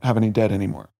just don't have any debt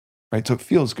anymore, right? So it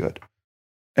feels good.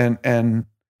 And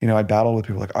I battle with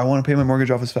people like, I want to pay my mortgage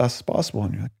off as fast as possible.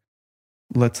 And you're like,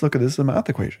 let's look at this as a math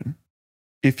equation.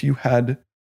 If you had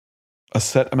a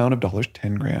set amount of dollars,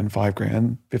 10 grand, 5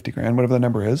 grand, 50 grand, whatever the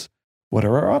number is, what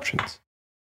are our options?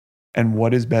 And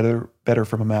what is better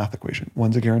from a math equation?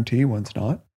 One's a guarantee, one's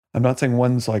not. I'm not saying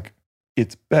one's like,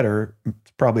 it's better.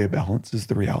 It's probably a balance is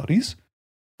the realities.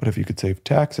 But if you could save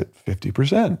tax at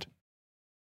 50%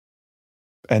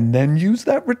 and then use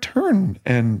that return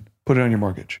and put it on your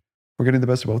mortgage, we're getting the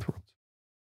best of both worlds.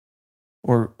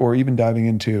 Or even diving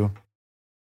into,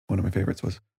 one of my favorites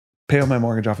was pay off my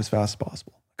mortgage off as fast as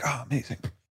possible. Like, oh, amazing.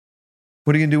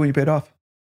 What are you going to do when you pay it off?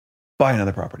 Buy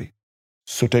another property.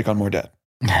 So take on more debt.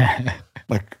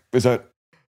 Like, is that,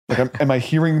 like, am I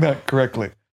hearing that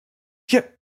correctly?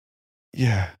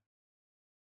 Yeah.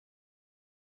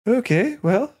 Okay,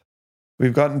 well,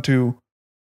 we've gotten to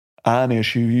an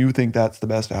issue. You think that's the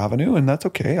best avenue, and that's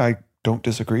okay. I don't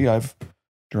disagree. I've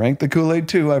drank the Kool-Aid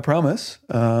too, I promise.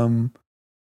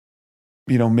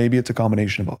 Maybe it's a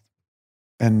combination of both.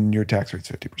 And your tax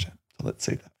rate's 50%. So let's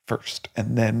say that first.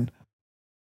 And then,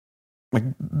 like,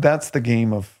 that's the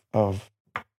game of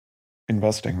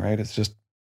investing, right? It's just,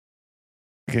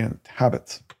 again,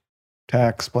 habits,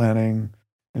 tax planning,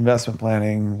 investment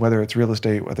planning, whether it's real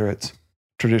estate, whether it's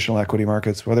traditional equity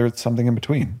markets, whether it's something in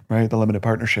between, right? The limited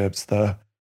partnerships, the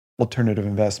alternative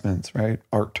investments, right?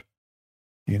 Art.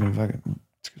 You can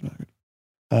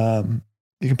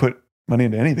put money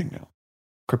into anything now.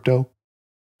 Crypto.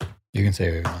 You can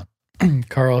say whatever you want.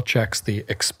 Carl checks the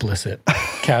explicit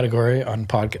category on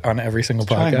every single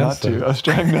podcast. I was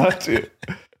trying not to.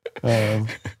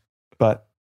 But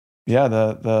yeah,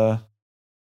 the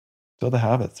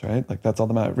habits, right? Like that's all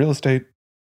that matters. Real estate,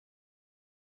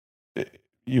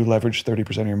 you leverage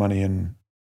 30% of your money and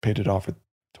paid it off for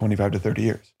 25 to 30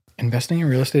 years. Investing in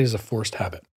real estate is a forced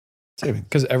habit. Savings.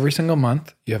 Because every single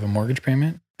month you have a mortgage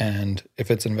payment. And if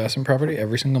it's investment property,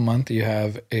 every single month you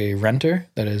have a renter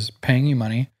that is paying you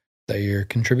money that you're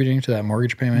contributing to that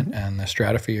mortgage payment and the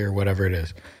strata fee or whatever it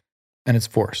is. And it's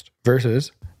forced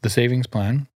versus the savings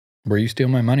plan where you steal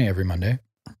my money every Monday.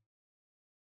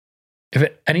 If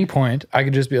at any point I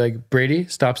could just be like, Brady,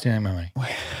 stop stealing my money.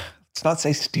 Let's not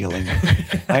say stealing.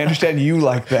 I understand you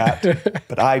like that,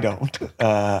 but I don't.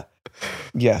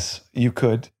 Yes, you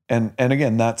could. And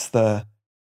again, that's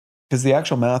because the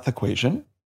actual math equation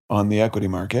on the equity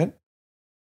market,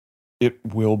 it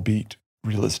will beat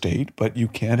real estate, but you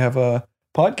can't have a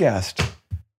podcast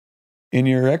in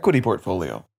your equity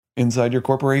portfolio inside your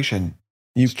corporation.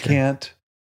 You can't,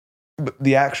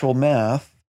 the actual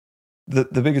math,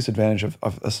 the biggest advantage of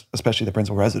especially the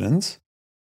principal residence,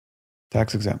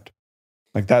 tax exempt.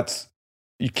 Like that's,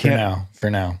 you can't. For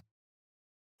now.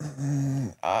 We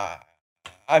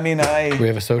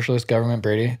have a socialist government,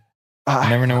 Brady. You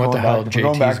never know what the hell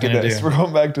JT is going to do. We're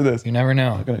going back to this. You never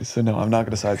know. No, I'm not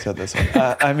going to sidestep this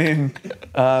one.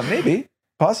 Maybe,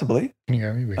 possibly.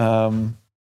 Maybe.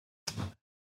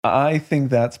 I think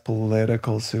that's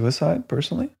political suicide,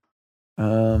 personally.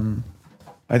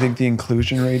 I think the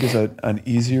inclusion rate is an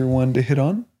easier one to hit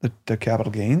on, the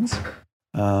capital gains.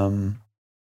 But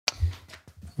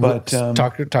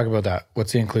talk about that.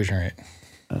 What's the inclusion rate?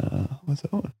 What's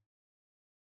that one?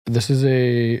 This is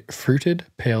a fruited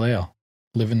pale ale.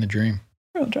 Living the dream.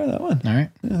 I'll try that one. All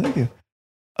right. Yeah, thank you.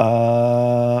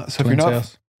 So Twin if you're not,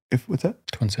 sales. what's that?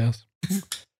 Twin sales. So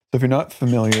if you're not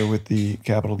familiar with the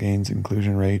capital gains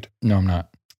inclusion rate, No, I'm not.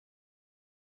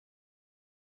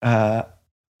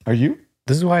 are you?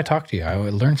 This is why I talk to you. I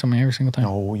learn something every single time.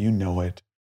 No, you know it.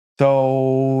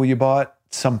 So you bought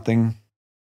something,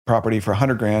 property for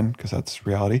 100 grand, because that's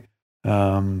reality.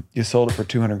 You sold it for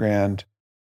 200 grand.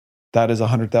 That is a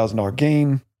 $100,000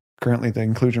 gain. Currently, the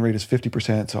inclusion rate is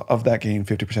 50%. So of that gain,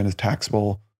 50% is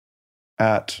taxable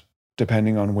at,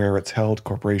 depending on where it's held,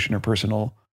 corporation or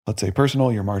personal. Let's say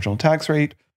personal, your marginal tax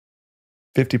rate,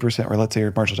 50%, or let's say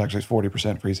your marginal tax rate is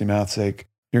 40% for easy math's sake,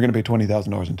 you're going to pay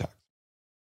 $20,000 in tax.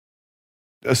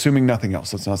 Assuming nothing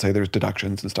else. Let's not say there's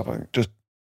deductions and stuff like that. Just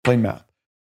plain math.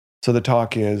 So the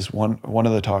talk is, one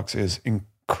of the talks is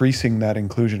increasing that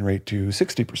inclusion rate to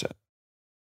 60%.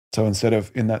 So instead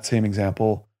of, in that same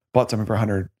example, bought something for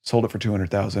 100, sold it for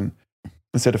 200,000,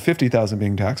 instead of 50,000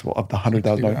 being taxable, of the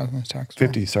 100,000,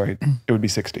 50, sorry, it would be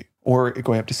 60, or it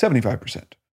going up to 75%.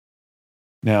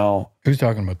 Now, who's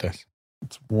talking about this?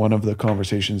 It's one of the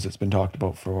conversations that's been talked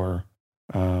about for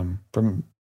from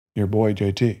your boy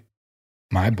JT.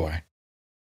 My boy.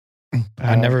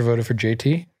 I never voted for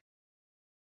JT,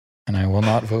 and I will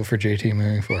not vote for JT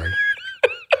moving forward.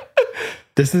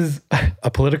 This is a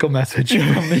political message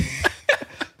from me.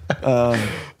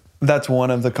 That's one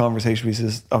of the conversation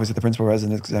pieces. Obviously, the principal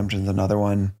residence exemption is another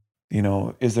one. You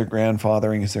know, is there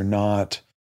grandfathering? Is there not?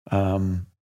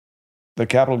 The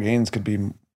capital gains could be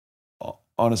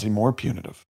honestly more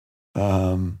punitive,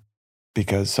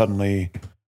 because suddenly,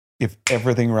 if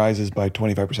everything rises by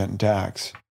 25% in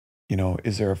tax, you know,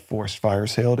 is there a forced fire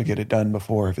sale to get it done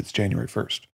before, if it's January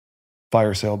 1st?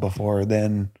 Fire sale before,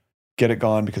 then get it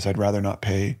gone because I'd rather not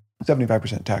pay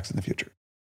 75% tax in the future.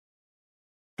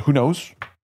 Who knows?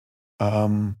 You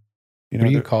know,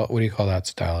 what do you call that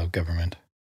style of government?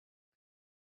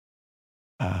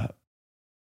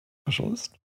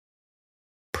 Socialist?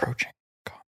 Approaching.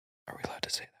 Are we allowed to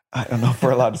say that? I don't know if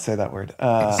we're allowed to say that word.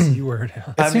 C-word.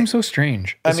 It seems so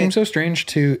strange. It seems so strange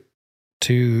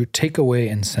to take away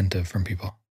incentive from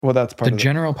people. Well, that's part of the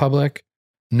general public.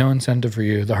 No incentive for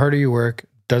you. The harder you work,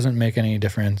 doesn't make any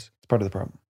difference. It's part of the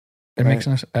problem. It makes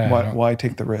no sense. Why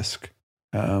take the risk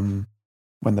when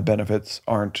the benefits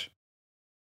aren't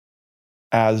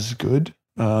as good?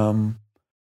 And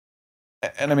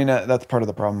I mean, that's part of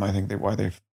the problem. I think why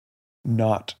they've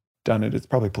not done it. It's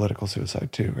probably political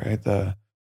suicide too, right? The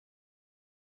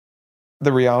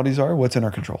realities are what's in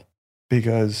our control,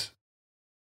 because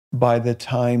by the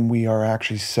time we are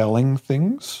actually selling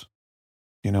things,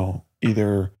 you know,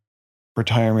 either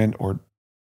retirement or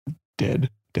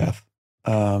death,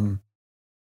 the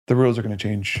rules are going to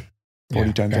change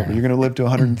 40 times over. You're going to live to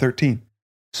 113.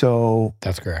 So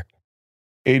that's correct.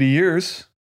 80 years,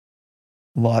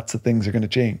 lots of things are going to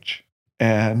change.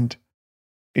 And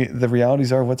the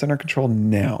realities are what's in our control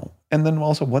now. And then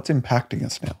also what's impacting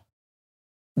us now.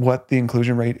 What the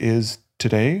inclusion rate is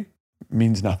today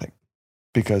means nothing.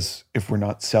 Because if we're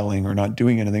not selling or not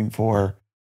doing anything for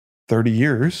 30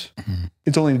 years,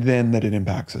 it's only then that it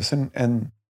impacts us.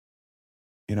 And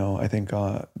you know, I think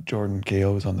Jordan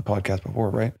Ko was on the podcast before,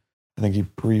 right? I think he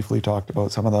briefly talked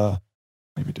about some of the,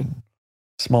 maybe didn't,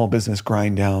 small business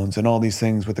grind downs and all these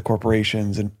things with the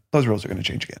corporations, and those rules are going to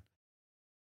change again.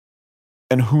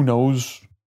 And who knows,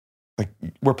 like,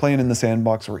 we're playing in the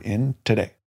sandbox we're in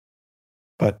today.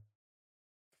 But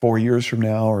 4 years from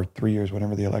now, or 3 years,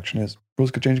 whenever the election is,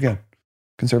 rules could change again.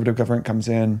 Conservative government comes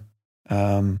in.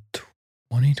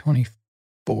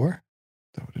 2024? Is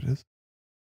that what it is?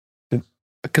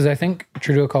 Because I think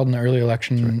Trudeau called an early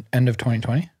election end of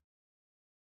 2020.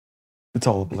 It's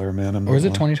all a blur, man. Or is it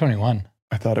 2021?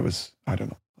 I thought it was, I don't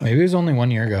know. Maybe it was only 1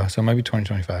 year ago, so it might be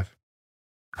 2025.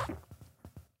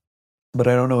 But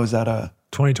I don't know, is that a...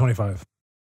 2025.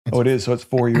 It is. So it's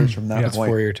 4 years from that point. It's a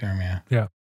 4-year term, yeah. Yeah.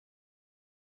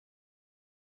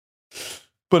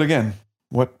 But again,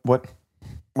 what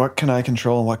can I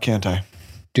control and what can't I?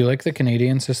 Do you like the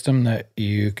Canadian system that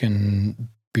you can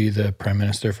be the prime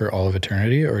minister for all of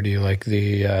eternity, or do you like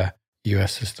the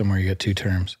US system where you get 2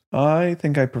 terms? I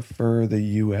think I prefer the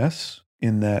US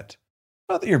in that,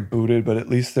 not that you're booted, but at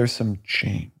least there's some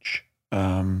change.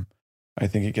 I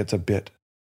think it gets a bit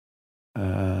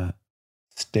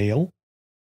stale.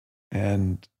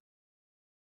 And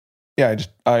yeah,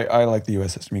 I like the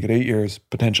US system. You get 8 years,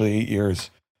 potentially 8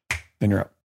 years, then you're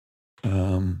up.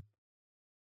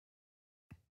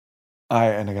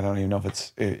 I don't even know if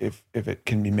it's if it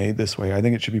can be made this way. I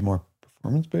think it should be more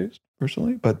performance based,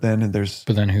 personally. But then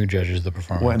who judges the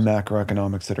performance? When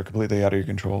macroeconomics that are completely out of your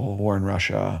control, war in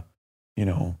Russia, you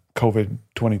know, COVID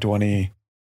 2020.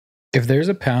 If there's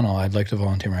a panel, I'd like to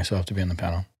volunteer myself to be on the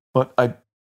panel. But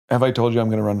have I told you I'm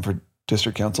going to run for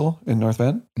district council in North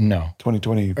Van? No.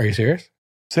 2020. Are you serious?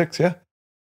 6, yeah.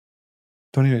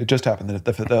 It just happened,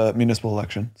 the municipal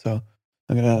election. So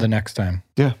I'm gonna the next time.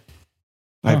 Yeah.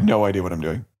 I have no idea what I'm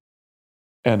doing.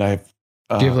 And I've...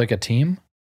 Do you have like a team?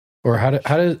 Or how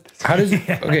does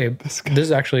Yeah. okay, this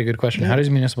is actually a good question. How does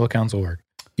municipal council work?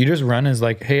 You just run as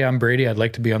like, hey, I'm Brady, I'd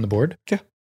like to be on the board? Yeah.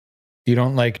 You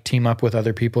don't like team up with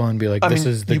other people and be like, this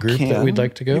is the group that we'd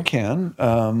like to go? You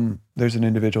can. There's an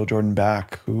individual, Jordan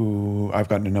Back, who I've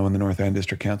gotten to know in the North End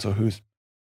District Council, who's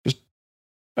just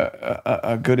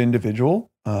a good individual.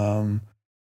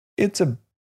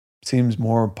 Seems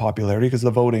more popularity because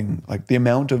the voting, like the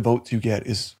amount of votes you get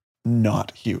is not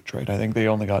huge, right? I think they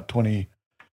only got 20.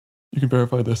 You can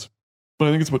verify this, but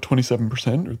I think it's about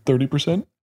 27% or 30%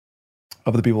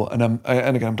 of the people. And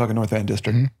again, I'm talking North End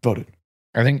District voted.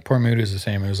 I think Port Moody is the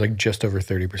same. It was like just over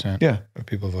 30% of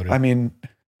people voted. I mean,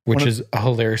 which is a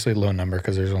hilariously low number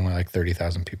because there's only like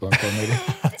 30,000 people in Port Moody.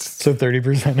 So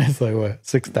 30% is like what,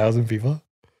 6,000 people?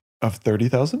 Of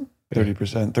 30,000?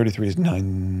 30%, 33 is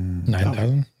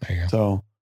 9,000. There you go. So,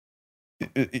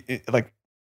 like,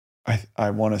 I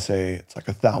want to say it's like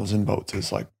 1,000 votes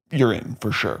is like, you're in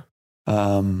for sure.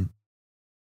 But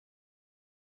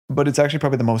it's actually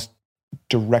probably the most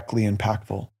directly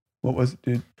impactful. What was it,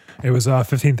 dude? It was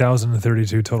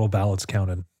 15,032 total ballots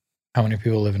counted. How many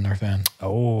people live in North End?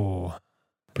 Oh,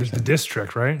 the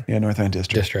district, right? Yeah, North End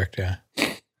District. District, yeah.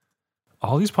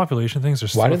 All these population things are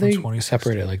still Why do from they 2016.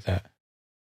 separate it like that?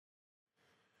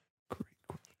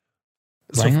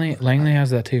 Langley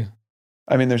has that too.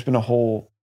 I mean, there's been a whole,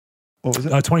 what was it?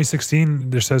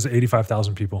 2016, there says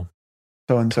 85,000 people.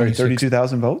 So, I'm sorry,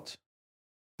 32,000 votes?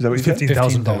 Is that what you said?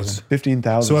 15,000 votes.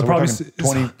 15,000. So So it we're probably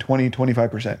talking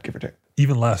 25%, give or take.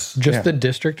 Even less. Just the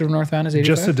district of North End is 85?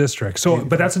 Just the district. So,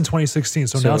 but that's in 2016.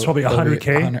 So now it's probably it'll be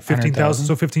 100K, 15,000.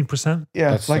 So 15%.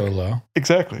 Yeah, That's like, so low.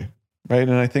 exactly. Right.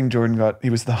 And I think Jordan he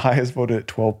was the highest voted at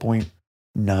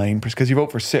 12.9%, because you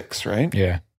vote for 6, right?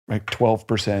 Yeah. Like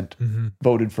 12%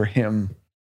 voted for him.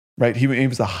 Right. He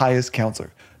was the highest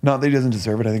counselor. Not that he doesn't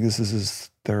deserve it. I think this is his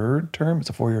 3rd term. It's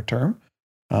a 4-year term.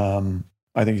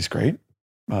 I think he's great.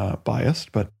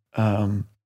 Biased, but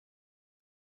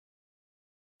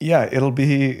yeah, it'll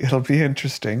be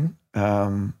interesting.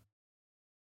 I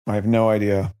have no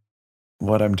idea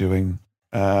what I'm doing.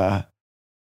 But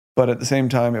at the same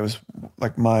time, it was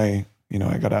like I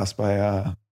got asked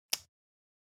by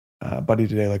a buddy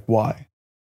today, like, why?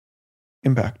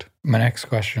 Impact. My next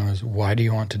question was, why do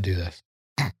you want to do this?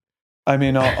 I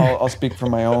mean, I'll speak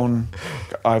from my own.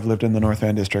 I've lived in the North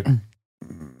End District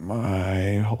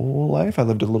my whole life. I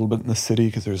lived a little bit in the city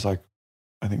because there's like,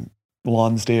 I think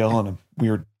Lonsdale and a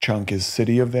weird chunk is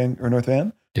city of North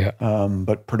End. Yeah.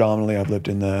 But predominantly I've lived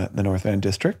in the North End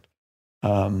District.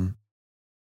 And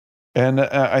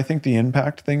I think the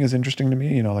impact thing is interesting to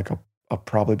me. You know, like I'll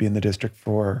probably be in the district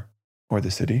or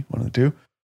the city, one of the two,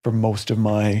 for most of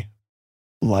my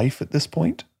life at this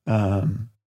point. And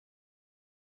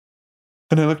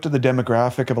I looked at the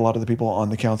demographic of a lot of the people on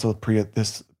the council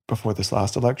before this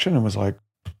last election and was like,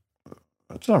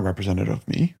 that's not representative of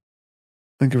me. I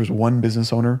think there was one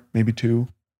business owner, maybe 2.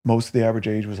 Most of the average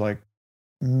age was like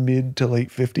mid to late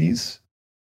 50s.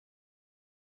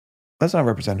 That's not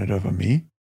representative of me,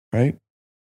 right?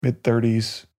 Mid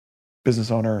 30s,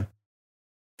 business owner,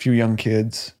 few young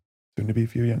kids, soon to be a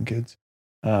few young kids.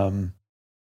 Let's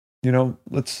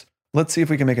see if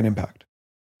we can make an impact.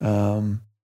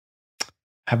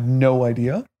 Have no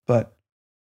idea, but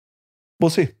we'll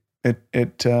see.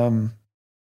 It could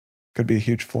be a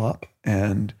huge flop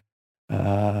and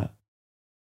real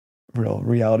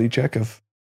reality check of,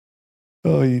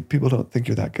 people don't think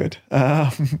you're that good.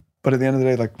 But at the end of the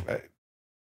day, like,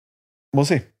 we'll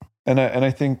see. And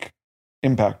I think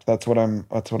impact. That's what I'm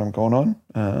going on.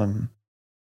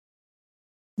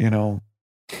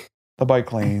 The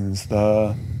bike lanes.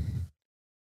 The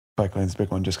bike lane's a big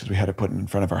one just because we had it put in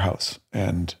front of our house,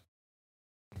 and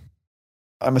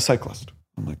I'm a cyclist.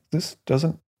 I'm like, this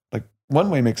doesn't, like, one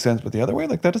way makes sense, but the other way,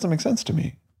 like, that doesn't make sense to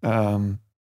me. And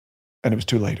it was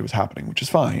too late. It was happening, which is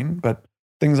fine. But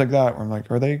things like that, where I'm like,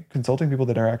 are they consulting people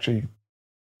that are actually,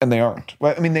 and they aren't.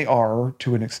 Well, I mean, they are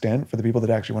to an extent for the people that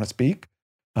actually want to speak.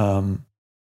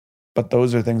 But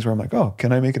those are things where I'm like, oh,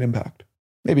 can I make an impact?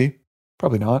 Maybe,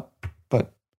 probably not.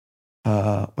 But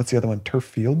what's the other one? Turf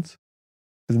fields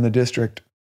is in the district.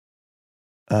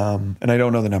 And I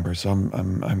don't know the numbers, so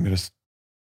I'm going to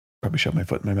probably shove my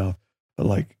foot in my mouth. But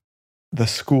like the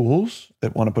schools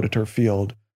that want to put a turf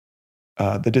field,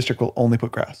 the district will only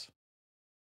put grass.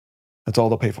 That's all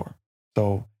they'll pay for.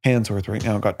 So Handsworth right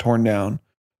now got torn down.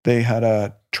 They had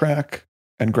a track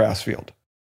and grass field.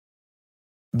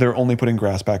 They're only putting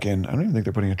grass back in. I don't even think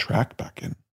they're putting a track back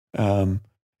in.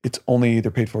 It's only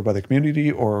either paid for by the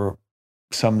community or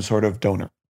some sort of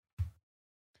donor.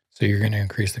 So you're going to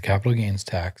increase the capital gains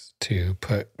tax to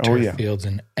put turf fields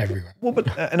in everywhere. Well,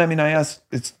 but, and I mean, I asked,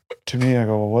 it's to me, I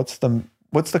go, well,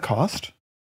 what's the cost?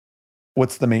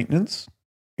 What's the maintenance?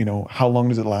 How long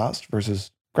does it last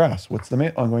versus grass? What's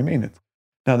the ongoing maintenance?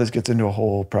 Now this gets into a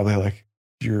whole probably like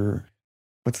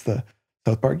what's the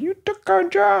South Park? You took our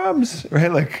jobs,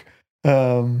 right? Like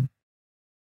that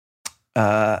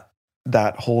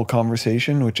whole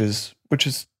conversation, which is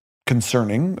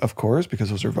concerning, of course, because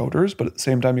those are voters. But at the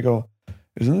same time, you go,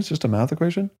 isn't this just a math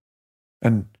equation?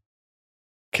 And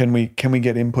can we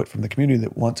get input from the community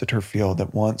that wants a turf field,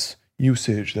 that wants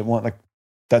usage,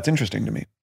 that's interesting to me. I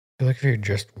feel like if you're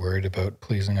just worried about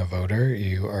pleasing a voter,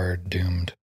 you are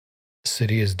doomed. The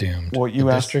city is doomed. Well, the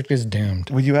district is doomed.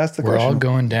 Well, you asked the We're question. all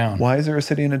going down. Why is there a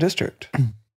city in a district?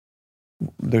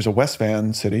 There's a West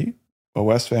Van city, a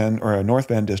West Van or a North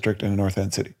Van district, and a North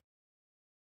Van city.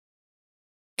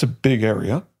 It's a big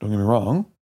area, don't get me wrong.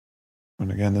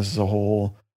 And again, this is a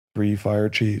whole 3 fire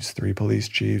chiefs, 3 police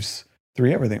chiefs,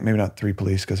 3 everything. Maybe not 3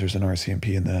 police because there's an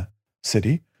RCMP in the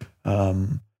city.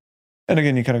 And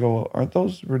again, you kind of go, well, aren't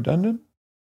those redundant?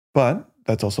 But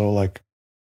that's also like,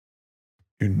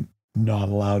 you're not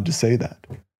allowed to say that.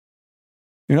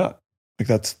 You're not. Like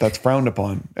that's frowned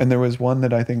upon. And there was one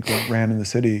that I think that ran in the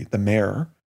city, the mayor.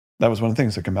 That was one of the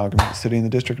things, like amalgamate the city and the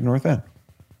district of North End.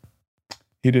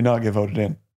 He did not get voted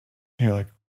in. And you're like,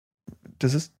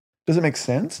 does it make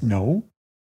sense? No.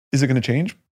 Is it going to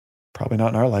change? Probably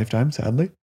not in our lifetime,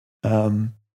 sadly.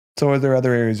 So are there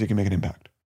other areas you can make an impact?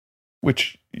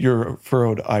 Which your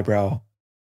furrowed eyebrow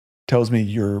tells me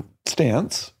your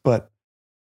stance, but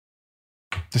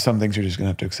there's some things you're just going to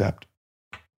have to accept.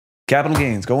 Capital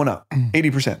gains going up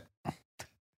 80%.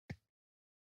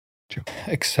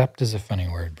 Accept is a funny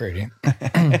word, Brady.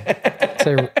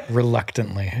 Say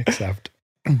reluctantly accept.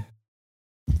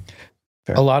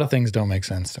 Fair. A lot of things don't make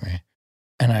sense to me.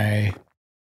 And I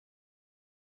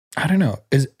don't know.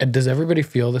 Does everybody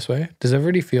feel this way? Does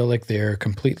everybody feel like they're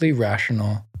completely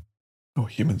rational? Oh,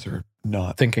 humans are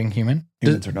not. Thinking human?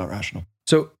 Humans are not rational.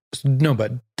 So, no,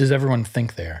 but does everyone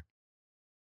think they are?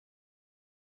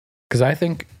 Because I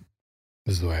think,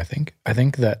 this is the way I think. I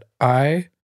think that I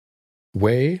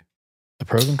weigh the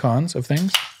pros and cons of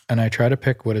things and I try to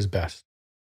pick what is best.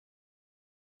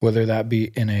 Whether that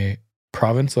be in a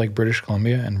province like British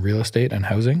Columbia and real estate and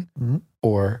housing, mm-hmm.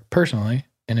 or personally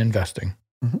in investing.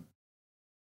 Mm-hmm.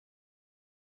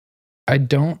 I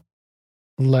don't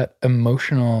let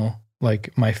emotional,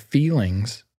 like my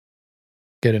feelings,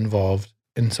 get involved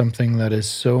in something that is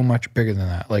so much bigger than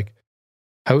that. Like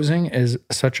housing is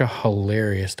such a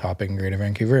hilarious topic in Greater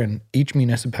Vancouver, and each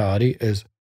municipality is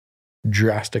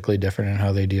drastically different in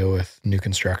how they deal with new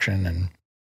construction. And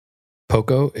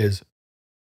Poco is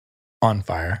on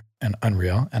fire and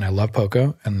unreal. And I love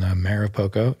Poco, and the mayor of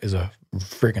Poco is a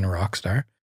freaking rock star.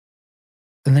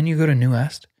 And then you go to New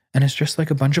Est, and it's just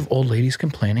like a bunch of old ladies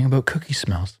complaining about cookie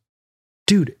smells.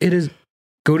 Dude, it is,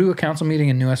 go to a council meeting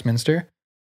in New Westminster,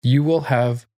 you will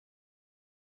have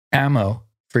ammo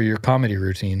for your comedy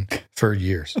routine for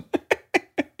years.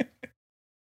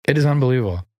 It is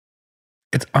unbelievable.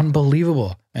 It's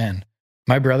unbelievable, man.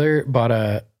 My brother bought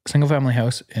a single family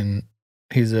house in,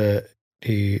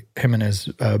 him and his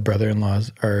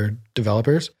brother-in-laws are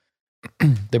developers.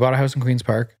 They bought a house in Queen's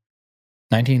Park,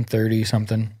 1930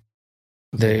 something.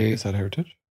 Is that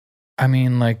heritage? I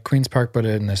mean, like Queen's Park put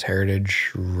it in this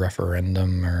heritage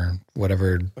referendum or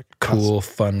whatever cool,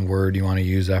 fun word you want to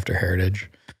use after heritage.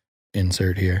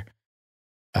 Insert here.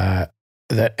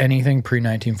 That anything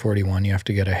pre-1941, you have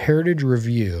to get a heritage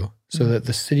review so that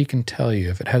the city can tell you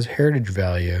if it has heritage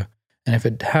value. And if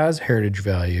it has heritage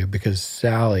value because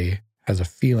Sally has a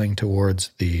feeling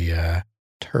towards the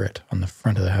turret on the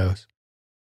front of the house,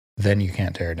 then you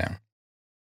can't tear it down.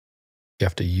 You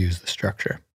have to use the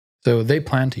structure. So they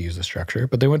planned to use the structure,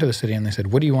 but they went to the city and they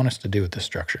said, what do you want us to do with this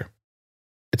structure?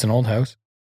 It's an old house.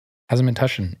 Hasn't been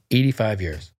touched in 85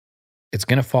 years. It's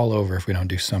going to fall over if we don't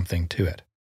do something to it.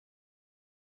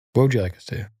 What would you like us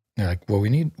to do? They're like, well,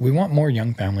 we want more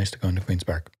young families to go into Queen's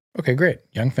Park. Okay, great.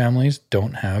 Young families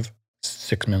don't have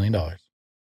 $6 million.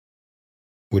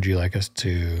 Would you like us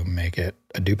to make it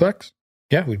a duplex?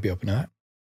 Yeah, we'd be open to that.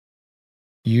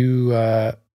 You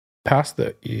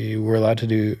were allowed to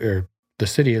do, or the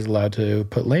city is allowed to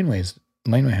put laneway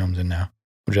homes in now.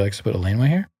 Would you like us to put a laneway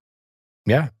here?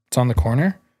 Yeah, it's on the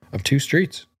corner of 2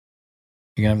 streets.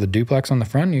 You can have the duplex on the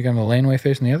front, you can have the laneway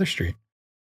facing the other street.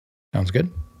 Sounds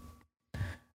good.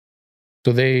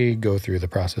 So they go through the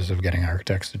process of getting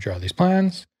architects to draw these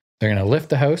plans. They're going to lift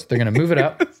the house. They're going to move it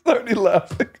up. It's already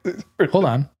laughing. Hold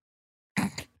on.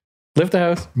 Lift the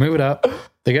house, move it up.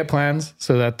 They get plans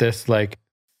so that this like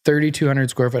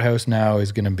 3,200 square foot house now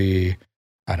is going to be,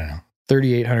 I don't know,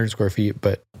 3,800 square feet,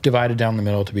 but divided down the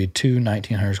middle to be two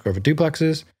 1,900 square foot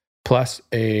duplexes plus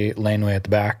a laneway at the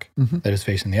back that is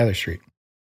facing the other street.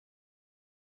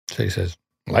 So he says,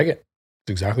 like it.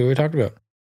 It's exactly what we talked about.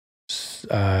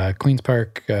 Queen's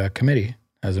Park committee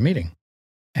has a meeting,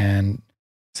 and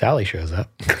Sally shows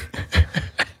up.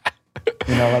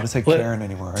 You're not allowed to say Karen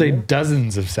anymore. Say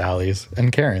dozens of Sallys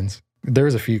and Karens. There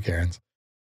was a few Karens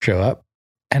show up,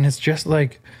 and it's just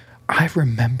like, I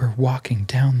remember walking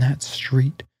down that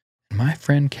street, and my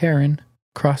friend Karen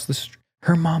across the street,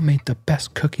 her mom made the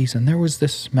best cookies, and there was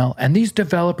this smell, and these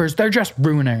developers, they're just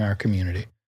ruining our community.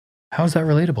 How is that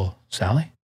relatable,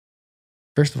 Sally?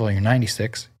 First of all, you're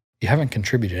 96. You haven't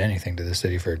contributed anything to the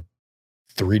city for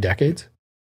 3 decades.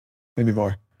 Maybe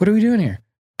more. What are we doing here?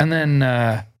 And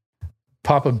then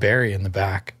Papa Barry in the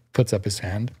back puts up his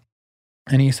hand,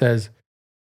 and he says,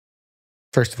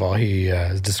 first of all, he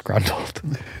is disgruntled,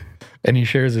 and he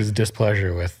shares his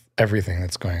displeasure with everything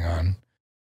that's going on.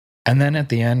 And then at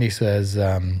the end, he says,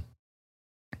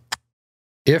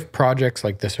 if projects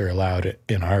like this are allowed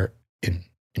in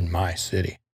my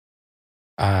city,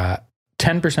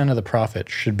 10% of the profit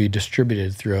should be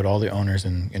distributed throughout all the owners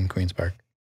in Queen's Park.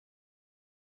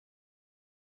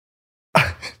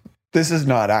 This is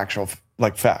not actual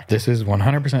fact. This is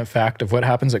 100% fact of what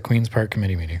happens at Queen's Park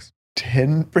committee meetings.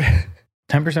 10%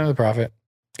 of the profit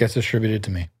gets distributed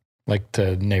to me, like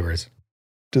to neighbors.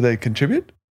 Do they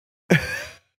contribute?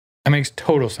 That makes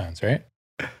total sense, right?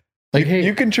 Like, hey,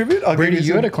 you contribute? Brady,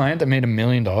 you had a client that made $1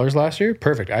 million last year?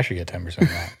 Perfect. I should get 10% of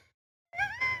that.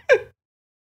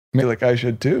 I feel like I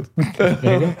should too.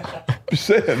 Just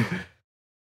saying.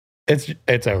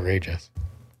 It's outrageous.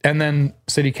 And then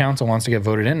city council wants to get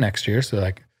voted in next year. So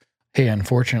like, hey,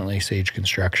 unfortunately, Sage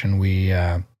Construction, we,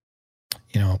 yeah,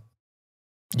 you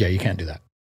can't do that.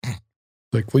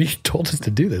 Like, well, you told us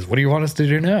to do this. What do you want us to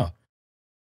do now?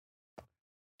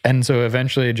 And so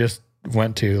eventually it just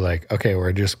went to like, okay,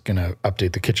 we're just going to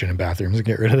update the kitchen and bathrooms and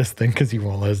get rid of this thing because you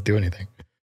won't let us do anything.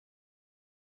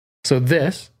 So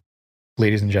this,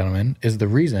 ladies and gentlemen, is the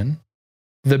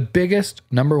biggest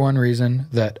number one reason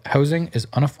that housing is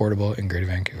unaffordable in Greater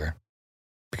Vancouver.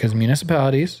 Because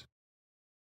municipalities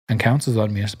and councils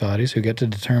on municipalities who get to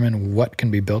determine what can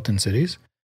be built in cities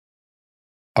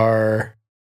are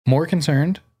more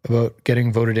concerned about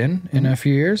getting voted in a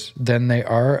few years than they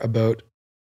are about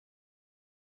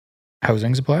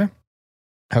housing supply,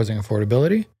 housing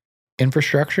affordability,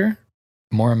 infrastructure,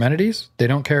 more amenities. They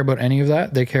don't care about any of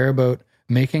that. They care about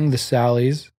making the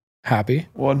Sallys happy.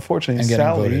 Well, unfortunately, and getting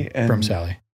Sally voted and from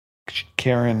Sally.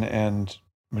 Karen and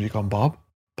what do you call him? Bob?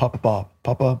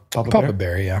 Papa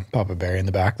Barry, yeah. Papa Barry in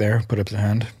the back there, put up his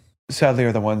hand. Sadly,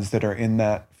 are the ones that are in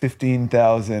that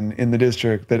 15,000 in the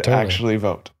district that actually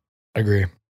vote. Agree.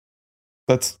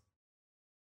 That's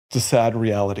the sad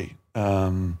reality.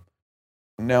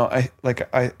 Now, I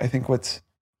think what's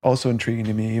also intriguing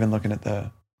to me, even looking at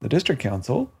the district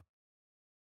council,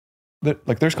 that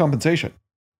like there's compensation.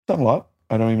 It's not a lot.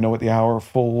 I don't even know what the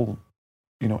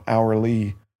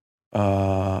hourly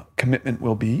commitment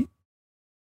will be.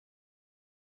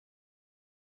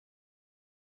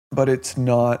 But it's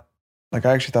not like,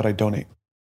 I actually thought I'd donate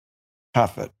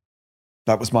half of it.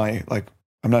 That was my,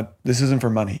 this isn't for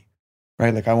money,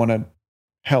 right? Like I want to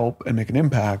help and make an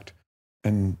impact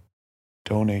and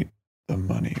donate the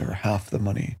money or half the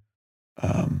money.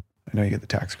 I know you get the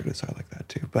tax credit, so I like that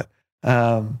too. But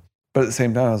at the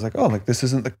same time, I was like, oh, like this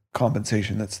isn't the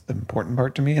compensation that's the important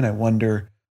part to me. And I wonder,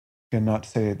 and not to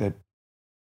say that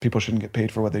people shouldn't get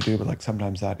paid for what they do, but like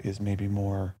sometimes that is maybe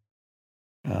more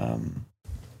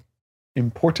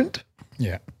important.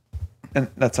 Yeah. And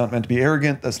that's not meant to be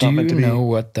arrogant. That's not meant to be. Do you know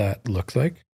what that looks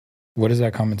like? What does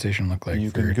that compensation look like? You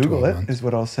for can Google 12 it, months? is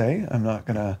what I'll say. I'm not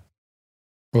going to.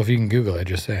 Well, if you can Google it,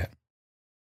 just say it.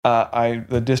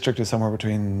 The district is somewhere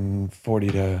between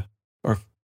 $45,000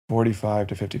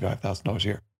 to $55,000 a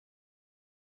year.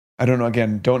 I don't know.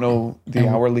 Again, don't know the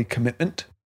hourly commitment.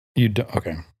 You don't.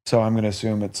 Okay. So I'm going to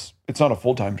assume it's not a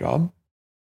full-time job.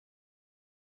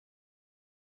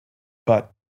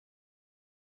 But,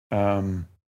 I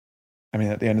mean,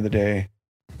 at the end of the day,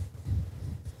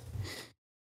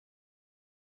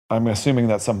 I'm assuming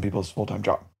that's some people's full-time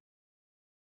job.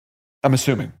 I'm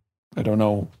assuming. I don't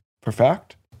know for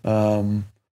fact. At the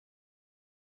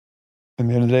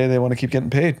end of the day, they want to keep getting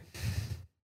paid.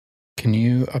 Can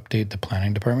you update the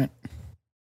planning department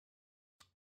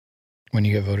when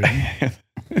you get voted in?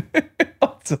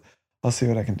 I'll see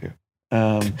what I can do.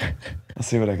 I'll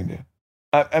see what I can do.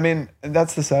 I mean,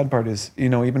 that's the sad part is,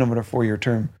 even over a 4-year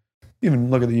term,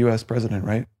 even look at the U.S. president,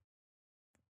 right?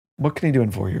 What can he do in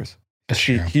 4 years?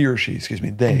 He or she,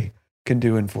 they can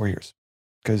do in 4 years.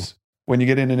 Because when you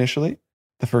get in initially,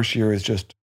 The first year is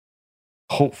just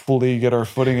hopefully get our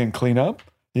footing and clean up.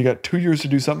 You got 2 years to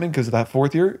do something because that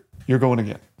fourth year, you're going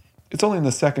again. It's only in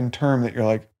the second term that you're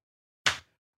like,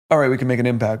 all right, we can make an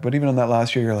impact. But even on that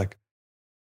last year, you're like,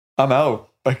 I'm out.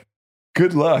 Like,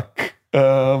 good luck.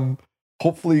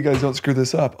 Hopefully you guys don't screw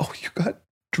this up. Oh, you got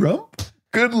Trump?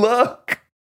 Good luck.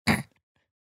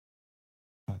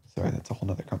 Sorry, that's a whole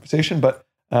nother conversation. But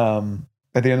at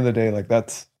the end of the day, like,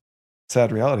 that's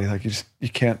sad reality. Like, you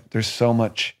can't, there's so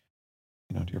much,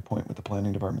 to your point with the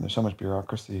planning department, there's so much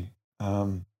bureaucracy. Are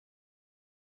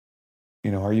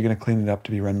you going to clean it up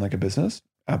to be run like a business?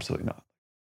 Absolutely not.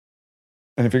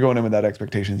 And if you're going in with that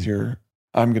expectations,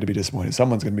 I'm going to be disappointed.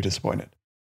 Someone's going to be disappointed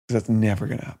because that's never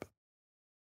going to happen.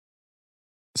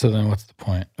 So then what's the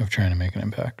point of trying to make an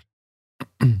impact?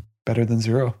 Better than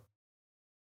zero.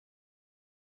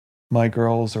 My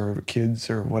girls or kids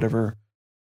or whatever,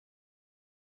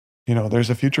 there's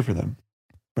a future for them,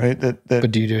 right?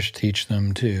 But do you just teach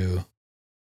them to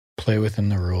play within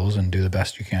the rules and do the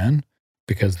best you can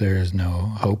because there is no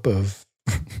hope of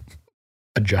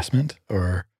adjustment,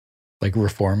 or like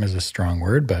reform is a strong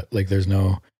word, but like there's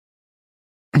no,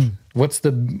 what's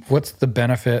the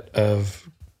benefit of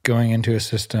going into a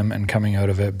system and coming out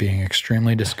of it being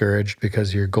extremely discouraged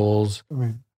because your goals,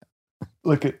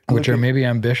 which are maybe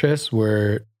ambitious,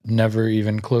 were never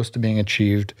even close to being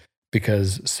achieved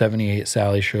because 78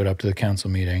 Sally showed up to the council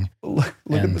meeting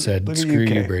and said, screw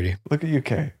you, Brady. Look at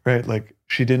UK, right? Like,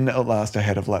 she didn't outlast a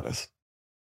head of lettuce.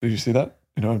 Did you see that?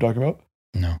 You know what I'm talking about?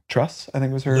 No. Truss, I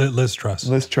think was her. Liz Truss.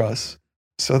 Liz Truss.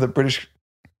 So the British,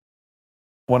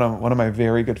 one of my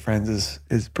very good friends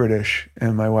is British,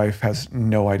 and my wife has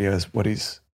no idea what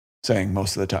he's saying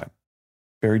most of the time.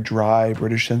 Very dry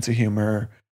British sense of humor.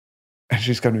 And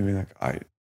she's coming to me like, I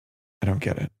don't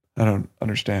get it. I don't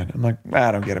understand. I'm like,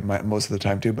 I don't get it most of the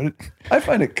time too, but I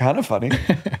find it kind of funny.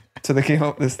 So they came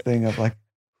up with this thing of like,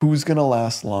 who's going to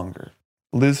last longer?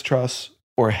 Liz Truss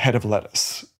or head of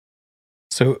lettuce?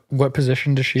 So what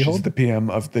position does she hold? She's the PM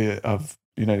of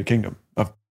United Kingdom.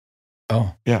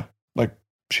 Yeah. Like,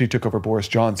 she took over Boris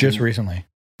Johnson. Just recently.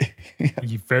 Yeah.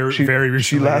 Very recently.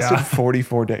 She lasted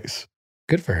 44 days.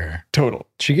 Good for her. Total.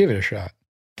 She gave it a shot.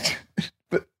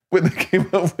 But when they came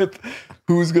up with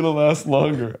who's going to last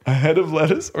longer, a head of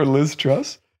lettuce or Liz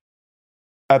Truss,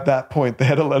 at that point, the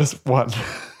head of lettuce won.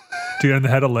 Dude, and the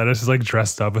head of lettuce is like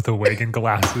dressed up with a wig and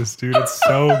glasses, dude. It's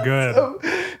so good.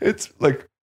 It's like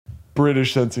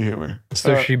British sense of humor.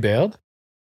 So she bailed?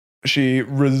 She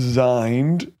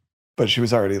resigned, but she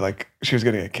was already she was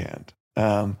getting it canned.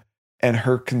 And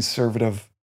her conservative,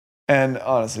 and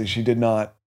honestly, she did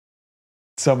not,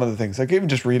 some of the things, like even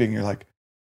just reading, you're like,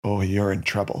 oh, you're in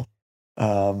trouble.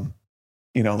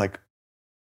 Like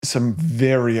some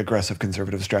very aggressive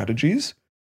conservative strategies,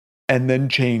 and then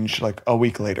change like a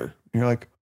week later. You're like,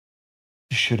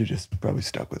 you should have just probably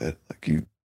stuck with it. Like, you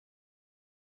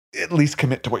at least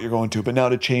commit to what you're going to, but now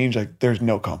to change, like, there's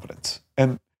no confidence.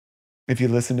 And if you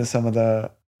listen to some of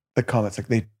the comments, like,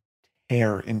 they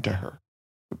tear into her.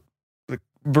 Like,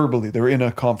 verbally, they're in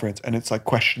a conference and it's like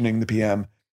questioning the PM,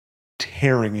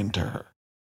 tearing into her.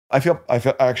 I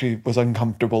actually was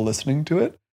uncomfortable listening to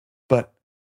it, but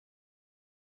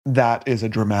that is a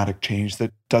dramatic change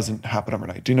that doesn't happen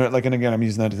overnight. Do you know, like, and again, I'm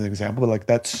using that as an example, but like,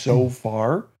 that's so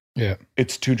far,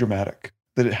 it's too dramatic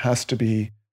that it has to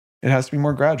be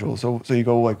more gradual. So you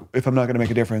go, like, if I'm not going to make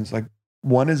a difference, like,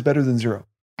 1 is better than 0.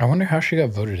 I wonder how she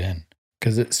got voted in,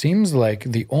 because it seems like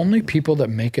the only people that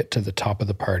make it to the top of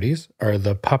the parties are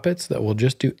the puppets that will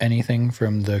just do anything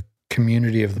from the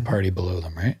community of the party below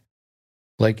them, right?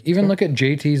 Like, even look at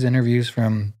JT's interviews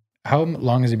from, how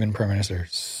long has he been Prime Minister?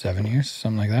 7 years?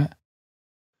 Something like that?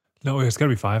 No, it's got to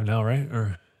be 5 now, right?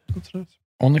 Or That's nice.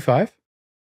 Only 5?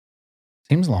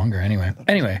 Seems longer anyway.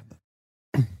 Anyway,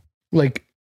 like,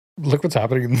 look what's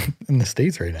happening in the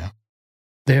States right now.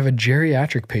 They have a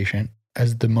geriatric patient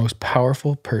as the most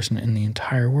powerful person in the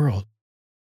entire world.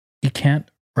 He can't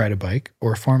ride a bike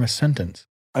or form a sentence.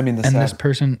 I mean, this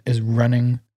person is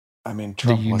running Trump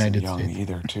the United wasn't young States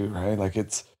either, too, right? Like,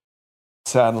 it's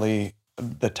sadly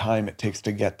the time it takes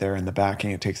to get there and the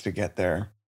backing it takes to get there.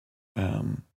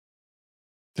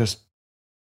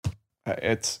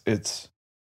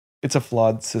 It's a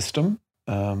flawed system.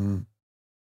 And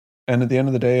at the end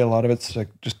of the day, a lot of it's like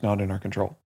just not in our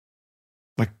control.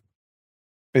 Like,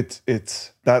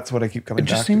 that's what I keep coming back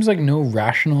to. It just seems like no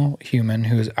rational human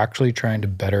who is actually trying to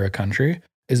better a country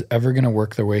is ever going to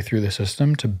work their way through the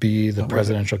system to be the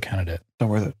presidential candidate. Not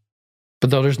worth it. But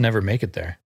they'll just never make it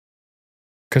there.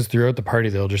 Because throughout the party,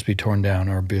 they'll just be torn down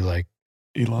or be like...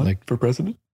 Elon for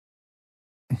president?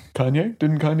 Kanye?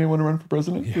 Didn't Kanye want to run for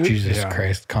president? Yeah. too? Jesus Yeah.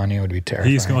 Christ, Kanye would be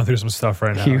terrifying. He's going through some stuff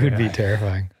right now. He would yeah. be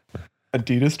terrifying.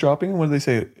 Adidas dropping? What did they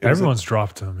say? It was Everyone's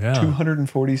dropped him. Yeah.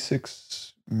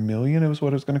 246 million. It was what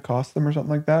it was going to cost them or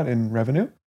something like that in revenue.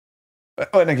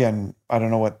 And again, I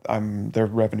don't know what their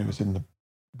revenue is in the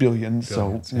billions,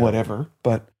 Billions, so yeah. whatever.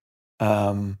 But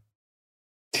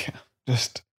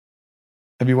just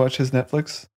have you watched his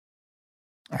Netflix?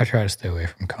 I try to stay away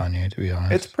from Kanye, to be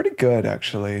honest. It's pretty good,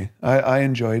 actually. I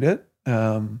enjoyed it.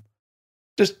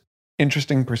 Just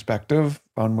interesting perspective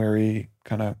on where he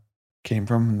kind of came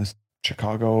from in this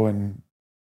Chicago and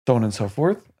so on and so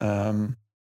forth.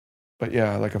 But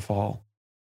yeah, like a fall,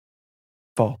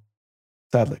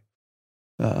 sadly.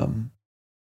 And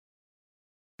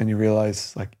you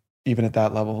realize, like, even at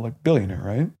that level, like billionaire,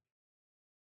 right?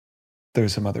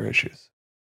 There's some other issues.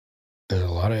 There's a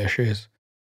lot of issues.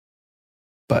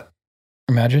 But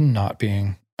imagine not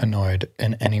being annoyed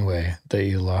in any way that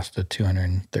you lost a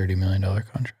 $230 million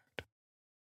contract.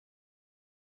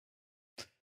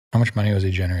 How much money was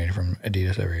he generating from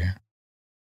Adidas every year?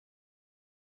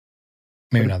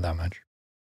 Maybe not that much.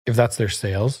 If that's their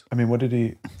sales, I mean, what did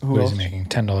he? Who what else? is he making?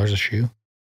 $10 a shoe?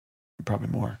 Probably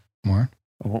more. More?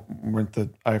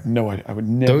 I have no idea. I would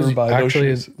never buy those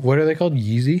shoes. What are they called?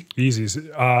 Yeezy?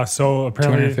 Yeezys. So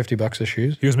apparently $250 a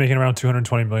shoes? he was making around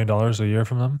 $220 million a year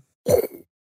from them.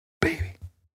 Baby.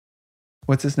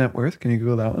 What's his net worth? Can you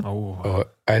Google that one? Oh,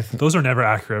 Oh, those are never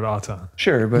accurate, Alta.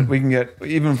 Sure, but we can get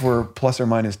even for plus or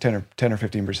minus 10 or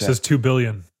 15%. It says $2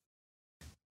 billion.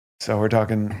 So we're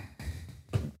talking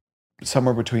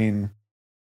somewhere between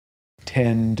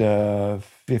 10 to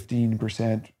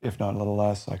 15%, if not a little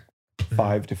less, like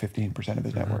 5 to 15% of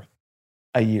his net worth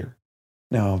a year.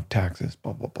 Now taxes,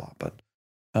 blah blah blah. But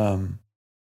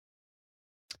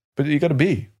you got to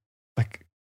be like.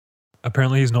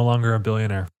 Apparently, he's no longer a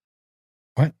billionaire.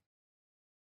 What?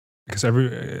 Because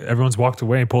everyone's walked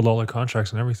away and pulled all their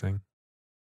contracts and everything,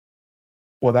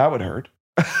 Well, that would hurt.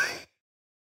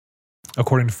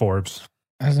 according to Forbes.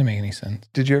 that doesn't make any sense.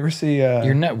 Did you ever see?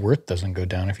 Your net worth doesn't go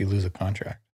down if you lose a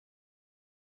contract.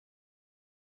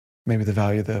 Maybe the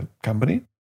value of the company,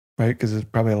 right? Because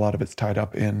probably a lot of it's tied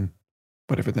up in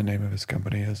whatever the name of his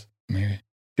company is. Maybe.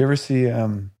 You ever see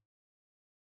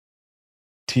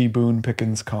T. Boone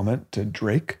Pickens' comment to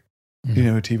Drake? Do you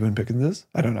know who T. Boone Pickens is?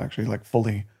 I don't actually like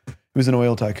fully. He was an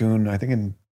oil tycoon, I think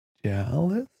in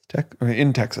Dallas,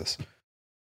 in Texas.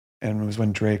 And it was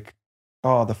when Drake,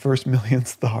 the first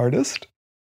million's the hardest.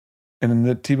 And then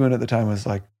the T. Boone at the time was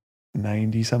like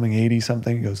 90 something, 80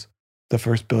 something. He goes, the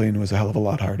first billion was a hell of a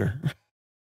lot harder.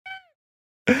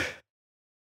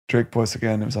 Drake posts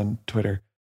again, it was on Twitter.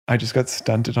 I just got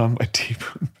stunted on by T.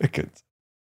 Boone Pickens.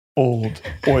 Old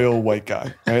oil white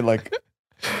guy, right? Like,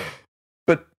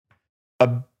 but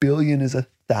 $1 billion is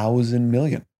 1,000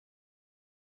 million.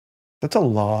 That's a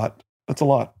lot. That's a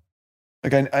lot.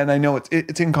 Like, I know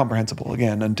it's incomprehensible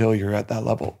again until you're at that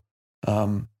level.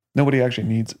 Nobody actually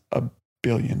needs $1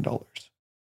 billion.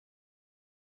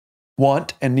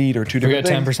 Want and need are two If we got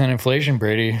different things. 10% inflation,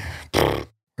 Brady, we're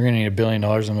going to need $1 billion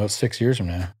in about 6 years from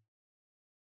now.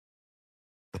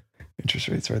 Interest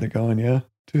rates are they going? Yeah,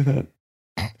 do that.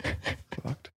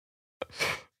 Fucked.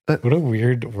 What a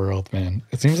weird world, man.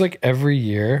 It seems like every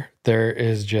year there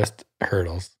is just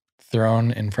hurdles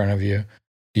thrown in front of you.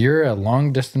 You're a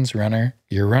long distance runner.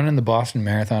 You're running the Boston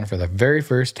Marathon for the very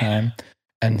first time.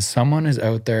 And someone is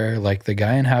out there like the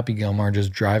guy in Happy Gilmore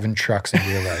just driving trucks into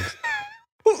your legs.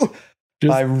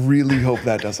 I really hope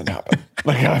that doesn't happen.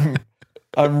 Like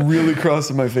I'm really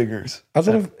crossing my fingers.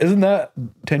 Isn't that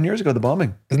 10 years ago, the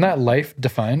bombing. Isn't that life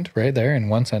defined right there in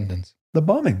one sentence? The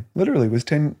bombing literally was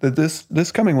 10.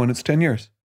 This coming one, it's 10 years.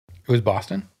 It was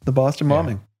Boston? The Boston Yeah.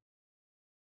 bombing.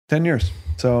 10 years.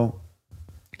 So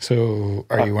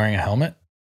are you wearing a helmet?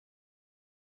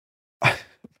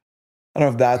 I don't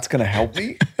know if that's going to help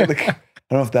me. Like, I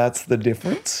don't know if that's the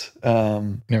difference.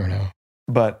 Never know.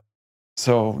 But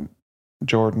so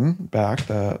Jordan, back,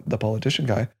 the politician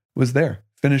guy, was there.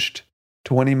 Finished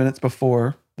 20 minutes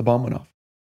before the bomb went off.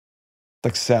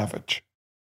 Like savage.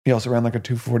 He also ran like a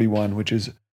 2:41, which is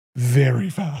very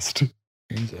fast.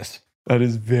 Jesus. That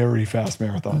is very fast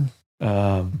marathon.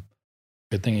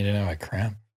 Good thing you didn't have a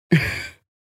cramp.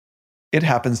 It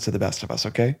happens to the best of us,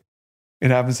 okay?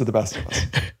 It happens to the best of us.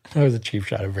 That was a cheap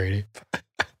shot of Brady.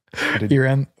 did- You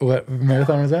ran, what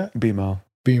marathon was that? BMO.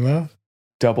 BMO?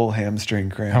 Double hamstring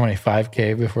cramp. How many?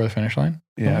 5K before the finish line?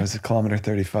 Yeah, it was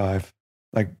 1:35.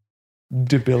 Like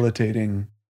debilitating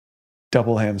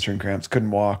double hamstring cramps.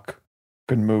 Couldn't walk,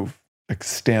 couldn't move, like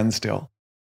stand still.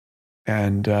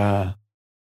 And I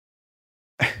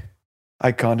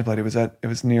contemplated, it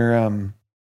was near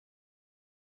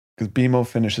because BMO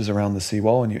finishes around the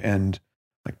seawall and you end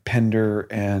like Pender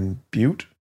and Butte.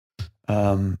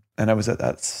 And I was at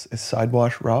that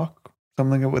Sidewash Rock,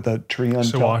 something with a tree on top.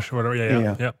 Sawash, whatever.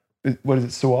 Yeah. What is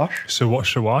it, Sawash?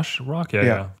 Sawash Rock?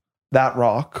 Yeah. That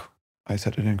rock. I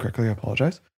said it incorrectly. I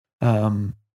apologize.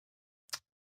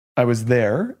 I was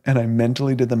there and I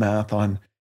mentally did the math on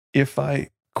if I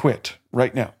quit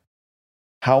right now,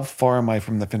 how far am I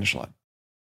from the finish line?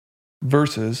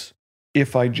 Versus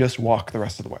if I just walk the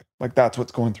rest of the way. Like that's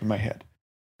what's going through my head.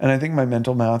 And I think my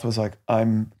mental math was like,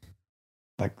 I'm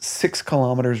like 6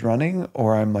 kilometers running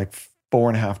or I'm like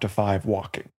 4.5 to 5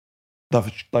 walking.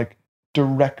 Like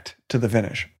direct to the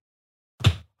finish.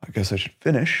 I guess I should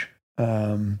finish.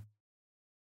 There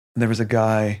was a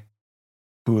guy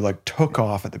who like took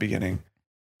off at the beginning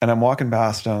and I'm walking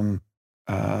past him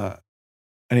and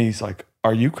he's like,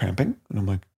 are you cramping? And I'm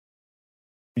like,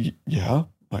 yeah.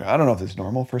 Like, I don't know if this is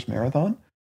normal, first marathon. And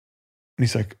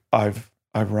he's like, I've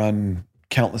run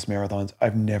countless marathons.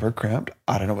 I've never cramped.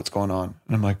 I don't know what's going on.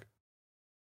 And I'm like,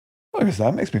 well, I guess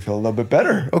that makes me feel a little bit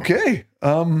better. Okay.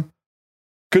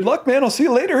 Good luck, man. I'll see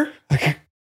you later. And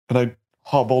I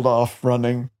hobbled off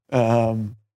running.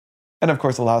 And of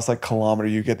course, the last like kilometer,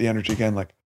 you get the energy again,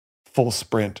 like full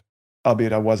sprint,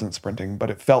 albeit I wasn't sprinting, but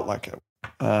it felt like it.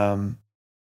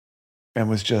 And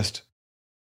was just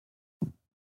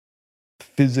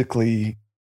physically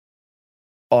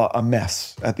a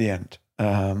mess at the end,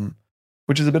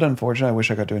 which is a bit unfortunate. I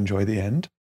wish I got to enjoy the end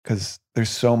because there's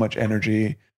so much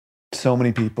energy, so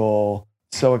many people,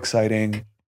 so exciting,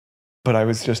 but I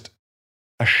was just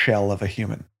a shell of a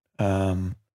human.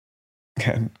 And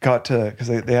got to, because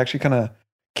they actually kind of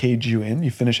cage you in.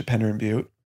 You finish at Pender and Butte,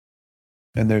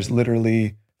 and there's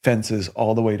literally fences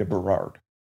all the way to Burrard.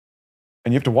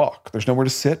 And you have to walk. There's nowhere to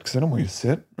sit because they don't want you to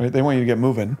sit, right? They want you to get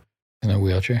moving. No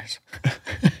wheelchairs.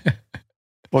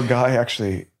 Well, guy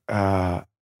actually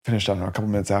finished, I don't know, a couple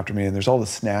minutes after me, and there's all the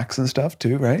snacks and stuff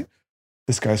too, right?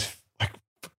 This guy's like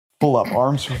full up,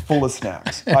 arms full of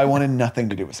snacks. I wanted nothing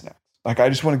to do with snacks. Like, I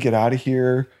just want to get out of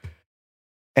here.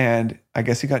 And I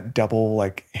guess he got double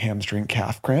like hamstring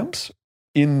calf cramps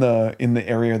in the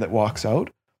area that walks out.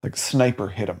 Like sniper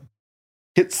hit him.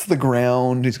 Hits the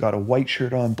ground. He's got a white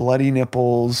shirt on, bloody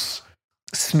nipples,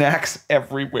 snacks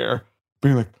everywhere.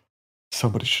 Being like,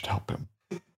 somebody should help him.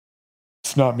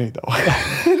 It's not me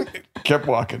though. Kept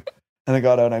walking. And I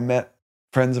got out. I met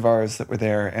friends of ours that were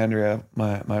there. Andrea,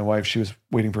 my wife, she was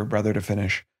waiting for her brother to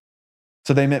finish.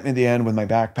 So they met me at the end with my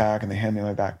backpack and they hand me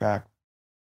my backpack.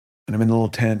 And I'm in the little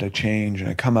tent, I change, and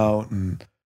I come out and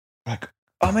like,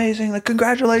 amazing, like,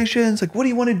 congratulations, like, what do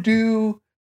you want to do?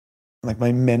 Like,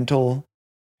 my mental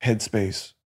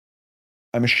headspace,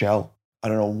 I'm a shell. I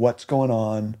don't know what's going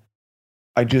on.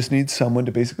 I just need someone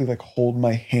to basically like hold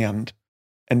my hand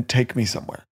and take me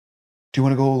somewhere. Do you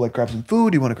want to go like grab some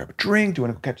food? Do you want to grab a drink? Do you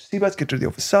want to go catch a sea bus, get to the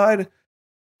other side? You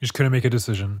just couldn't make a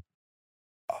decision.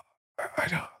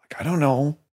 I don't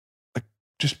know. Like,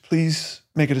 just please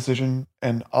make a decision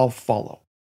and I'll follow.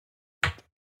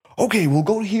 Okay, we'll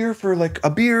go here for like a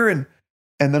beer and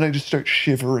then I just start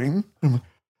shivering.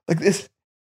 Like this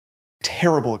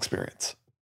terrible experience.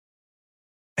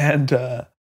 And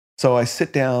so I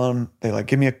sit down, they like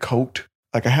give me a coat.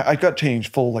 Like I got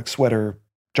changed, full like sweater,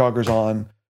 joggers on.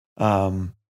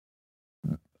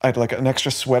 I had like an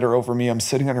extra sweater over me. I'm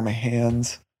sitting under my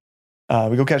hands.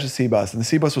 We go catch a sea bus, and the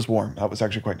sea bus was warm. That was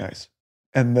actually quite nice.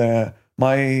 And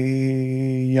my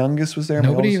youngest was there.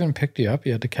 Nobody even picked you up.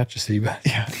 You had to catch a sea bus.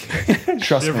 Yeah.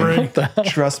 Trust me. What the hell?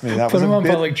 Trust me. That Put was him a on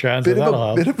public transit.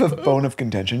 bit of a bone of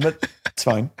contention, but it's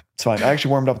fine. It's fine. I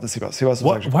actually warmed up at the sea bus. Sea bus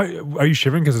was Why are you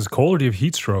shivering because it's cold, or do you have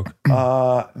heat stroke?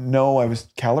 No, I was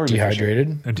calorie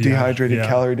dehydrated. Dehydrated, Yeah.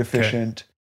 calorie deficient.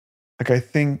 Okay. Like I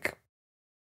think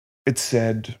it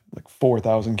said like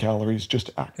 4,000 calories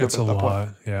just active. It's a lot.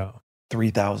 Yeah.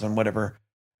 3,000, whatever.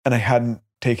 And I hadn't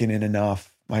taken in enough.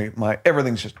 My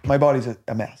everything's just, my body's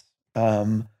a mess.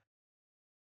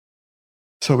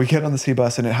 So we get on the sea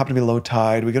bus and it happened to be low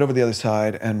tide. We get over the other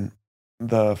side and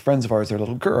the friends of ours, their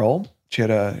little girl, she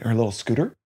had her little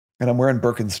scooter and I'm wearing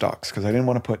Birkenstocks because I didn't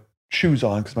want to put shoes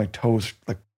on because my toes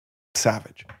like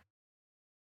savage.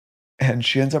 And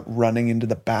she ends up running into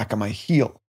the back of my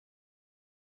heel.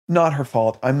 Not her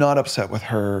fault. I'm not upset with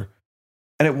her.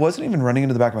 And it wasn't even running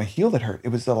into the back of my heel that hurt. It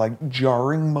was the like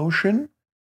jarring motion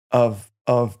of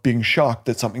being shocked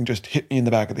that something just hit me in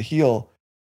the back of the heel.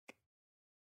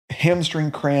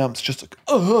 Hamstring cramps, just like,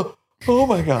 oh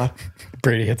my God.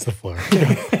 Brady hits the floor.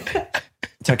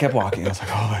 So I kept walking. I was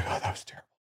like, oh my God, that was terrible.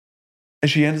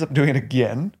 And she ends up doing it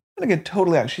again. And again,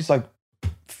 totally out. She's like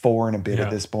 4 and a bit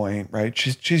at this point, right?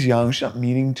 She's young. She's not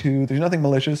meaning to. There's nothing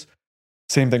malicious.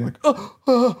 Same thing,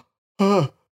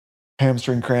 like,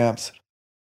 hamstring cramps.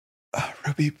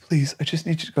 Ruby, please, I just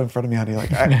need you to go in front of me, honey.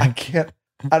 Like, I can't,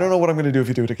 I don't know what I'm going to do if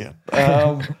you do it again.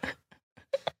 And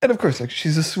of course, like,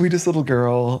 she's the sweetest little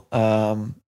girl.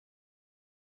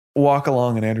 Walk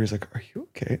along, and Andrew's like, "Are you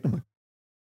okay?" I'm like,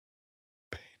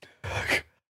 "Pain."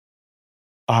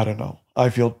 I don't know. I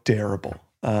feel terrible.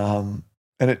 And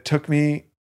it took me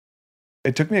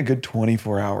a good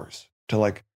 24 hours to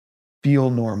like feel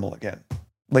normal again.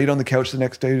 Laid on the couch the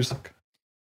next day, just like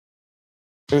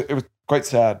it was quite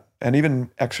sad. And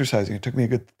even exercising, it took me a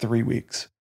good 3 weeks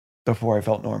before I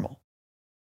felt normal.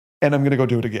 And I'm gonna go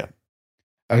do it again.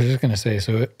 I was just gonna say,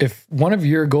 so if one of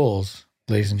your goals,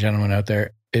 ladies and gentlemen out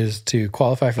there, is to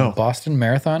qualify for the Boston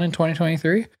Marathon in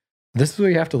 2023, this is what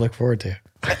you have to look forward to.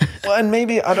 Well, and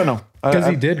maybe, I don't know. Because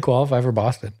he did qualify for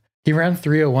Boston. He ran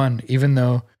 3:01, even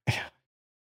though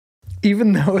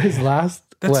his last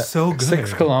so good.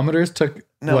 6 kilometers took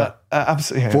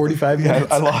absolutely 45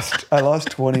 minutes. I lost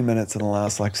 20 minutes in the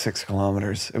last like 6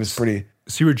 kilometers. It was pretty.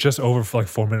 So you were just over for like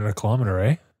 4 minutes a kilometer,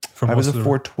 right? I was at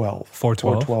 4:12.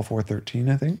 4:12? 4:13,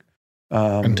 I think.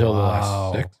 Until the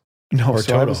last 6. No, or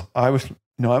so total. I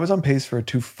was on pace for a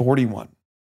 2:41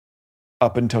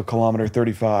 up until kilometer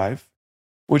 35,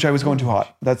 which I was going too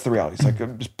hot. That's the reality. It's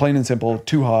like just plain and simple,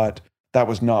 too hot. That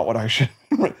was not what I should.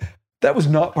 That was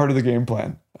not part of the game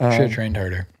plan. Should have trained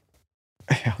harder.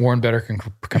 Yeah. Worn better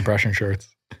compression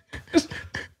shorts.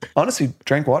 Honestly,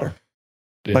 drank water.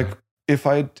 Yeah. Like if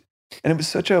and it was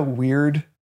such a weird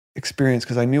experience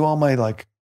because I knew all my like,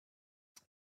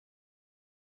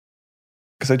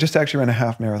 because I just actually ran a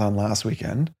half marathon last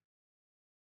weekend,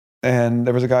 and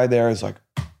there was a guy there who's like,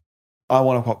 I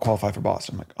want to qualify for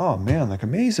Boston. I'm like, oh man, like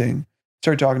amazing.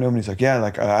 Started talking to him and he's like, yeah,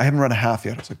 like I haven't run a half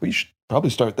yet. I was like, well, you should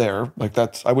probably start there. Like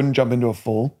I wouldn't jump into a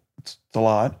full. It's a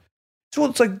lot. So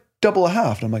it's like double a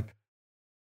half. And I'm like,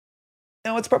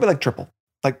 no, it's probably like triple,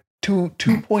 like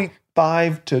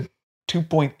 2.5 to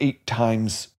 2.8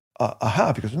 times a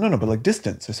half. He goes, no, but like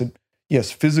distance. I said, yes,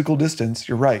 physical distance.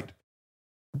 You're right.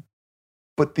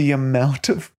 But the amount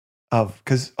of,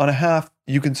 because on a half,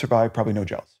 you can survive probably no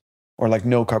gels or like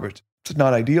no carbs. It's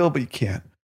not ideal, but you can.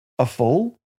 A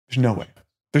full, there's no way.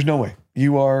 There's no way.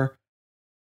 You're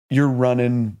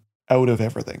running out of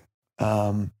everything.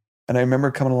 And I remember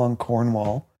coming along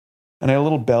Cornwall, and I had a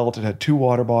little belt. It had 2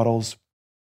 water bottles,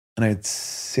 and I had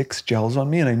 6 gels on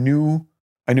me. And I knew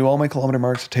all my kilometer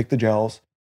marks to take the gels.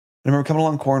 I remember coming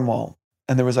along Cornwall,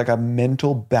 and there was like a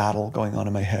mental battle going on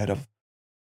in my head of,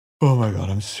 oh my God,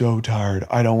 I'm so tired.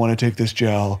 I don't want to take this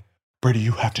gel. Brady,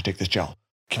 you have to take this gel.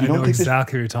 I know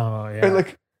exactly what you're talking about. Yeah.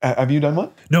 Like, have you done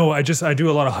one? No, I do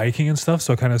a lot of hiking and stuff,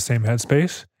 so kind of same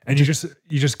headspace. And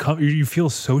you feel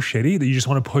so shitty that you just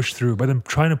want to push through. But then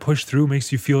trying to push through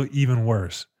makes you feel even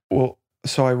worse. Well,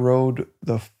 so I rode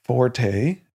the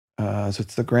Forte. So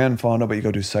it's the Grand Fonda, but you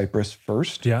go to Cyprus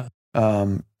first. Yeah.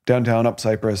 Downtown, up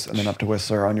Cyprus, and then up to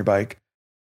Whistler on your bike.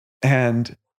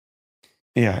 And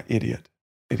yeah, idiot.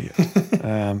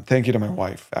 Thank you to my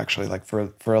wife, actually, like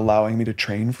for allowing me to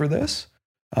train for this.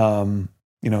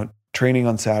 Training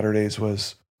on Saturdays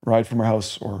was ride from our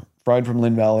house or ride from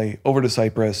Lynn Valley over to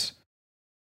Cyprus,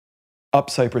 up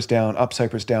Cyprus down, up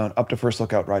to First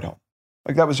Lookout, ride home.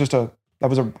 Like that was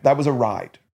a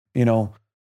ride,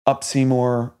 up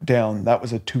Seymour, down. That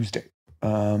was a Tuesday.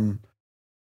 So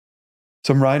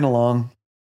I'm riding along,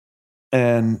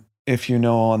 and if you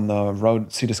know on the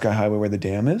road, Sea to Sky Highway where the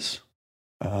dam is,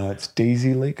 it's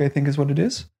Daisy Lake, I think is what it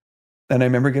is. And I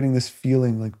remember getting this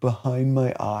feeling like behind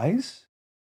my eyes,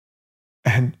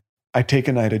 and I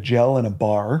had a gel and a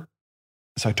bar.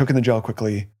 So I took in the gel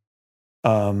quickly,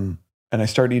 and I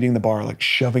started eating the bar, like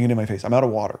shoving it in my face. I'm out of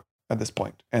water at this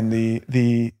point, and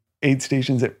the aid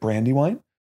station's at Brandywine.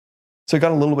 So I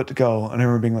got a little bit to go, and I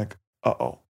remember being like,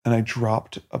 uh-oh. And I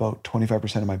dropped about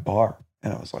 25% of my bar,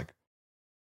 and I was like,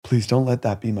 please don't let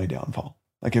that be my downfall.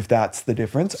 Like if that's the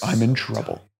difference, I'm in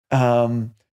trouble.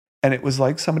 And it was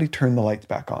like somebody turned the lights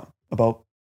back on about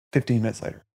 15 minutes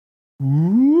later.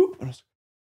 And I was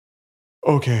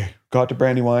like, okay, got to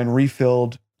Brandywine,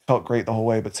 refilled, felt great the whole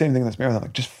way. But same thing in this marathon,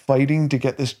 like just fighting to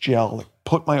get this gel, like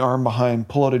put my arm behind,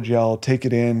 pull out a gel, take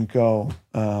it in, go.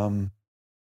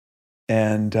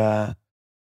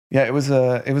 Yeah, it was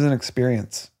an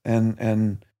experience,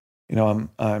 and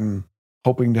I'm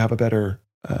hoping to have a better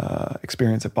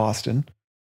experience at Boston.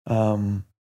 But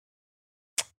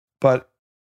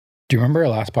do you remember our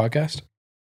last podcast?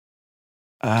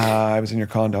 I was in your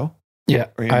condo. Yeah,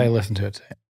 I listened to it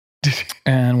today.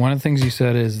 And one of the things you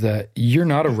said is that you're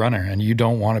not a runner and you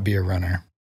don't want to be a runner.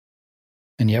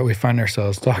 And yet we find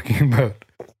ourselves talking about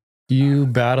you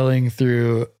battling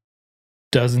through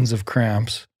dozens of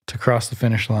cramps to cross the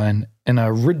finish line in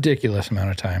a ridiculous amount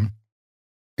of time.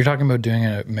 You're talking about doing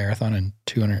a marathon in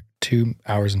 2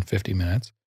 hours and 50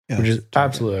 minutes, which is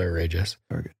absolutely outrageous.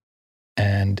 Target.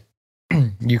 And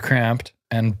you cramped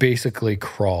and basically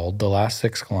crawled the last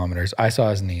 6 kilometers. I saw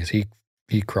his knees.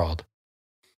 He crawled.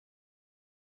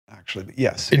 Actually,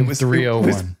 yes. In it was 3:01. It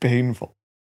was painful.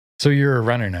 So you're a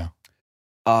runner now.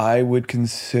 I would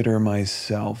consider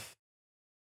myself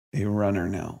a runner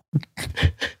now.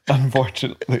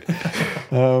 Unfortunately.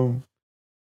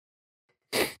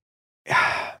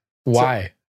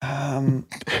 Why? So,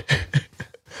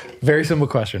 very simple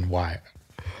question. Why?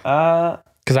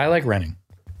 Because I like running.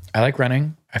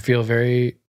 I feel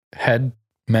very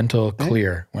mental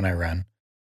clear when I run.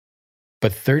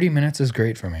 But 30 minutes is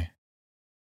great for me.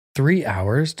 3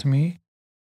 hours to me,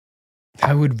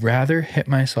 I would rather hit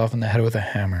myself in the head with a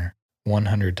hammer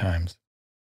 100 times.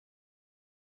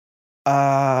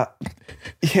 Yeah,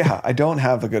 I don't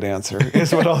have a good answer,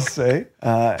 is what I'll say.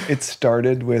 It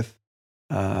started with,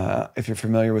 if you're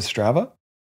familiar with Strava. Are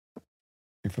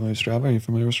you familiar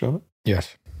with Strava?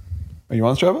 Yes. Are you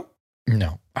on Strava?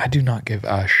 No, I do not give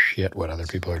a shit what other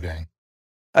people are doing.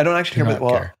 I don't actually Do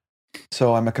not care.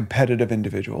 So I'm a competitive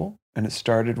individual, and it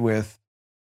started with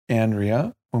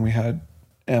Andrea when we had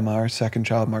Emma, our second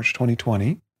child, March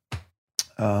 2020.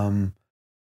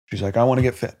 She's like, I want to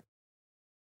get fit.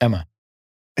 Emma.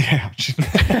 Yeah, she's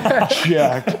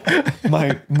jacked.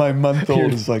 My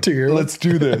month-old is like, let's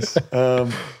do this.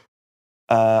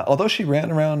 Although she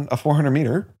ran around a 400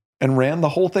 meter and ran the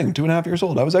whole thing, 2.5 years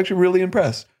old. I was actually really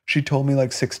impressed. She told me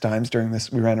like 6 times during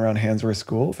this, we ran around Handsworth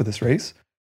School for this race.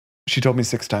 She told me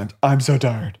 6 times, I'm so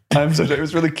tired. It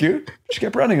was really cute. She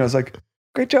kept running. I was like,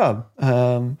 great job.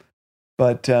 Were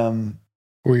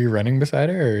you running beside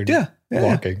her or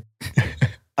walking?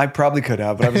 I probably could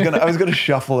have, but I was gonna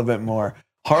shuffle a bit more.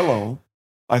 Harlow,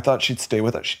 I thought she'd stay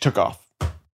with us. She took off.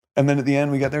 And then at the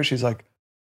end we get there, she's like,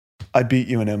 I beat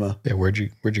you and Emma. Yeah, where'd you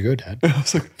go, Dad? I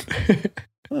was like,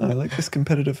 oh, I like this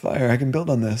competitive fire. I can build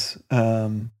on this.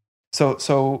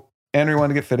 So Andrea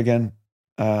wanted to get fit again.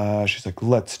 She's like,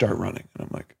 let's start running. And I'm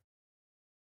like,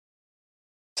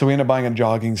 so we end up buying a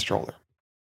jogging stroller.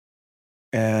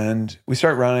 And we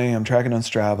start running. I'm tracking on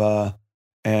Strava.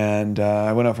 And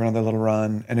I went out for another little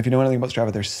run. And if you know anything about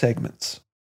Strava, there's segments.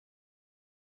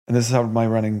 And this is how my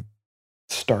running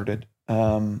started.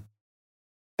 And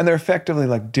they're effectively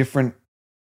like different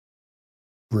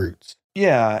routes.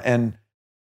 Yeah. And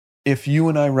if you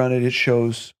and I run it, it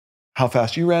shows how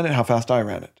fast you ran it, how fast I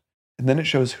ran it. And then it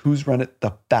shows who's run it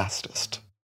the fastest.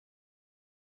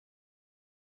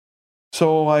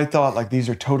 So I thought like these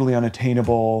are totally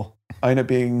unattainable. I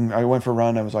went for a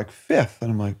run. I was like 5th.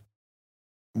 And I'm like,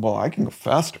 well, I can go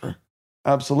faster.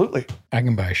 Absolutely. I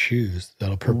can buy shoes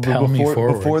that'll propel me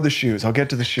forward. Before the shoes. I'll get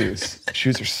to the shoes.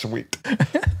 Shoes are sweet.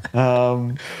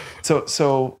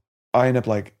 So I end up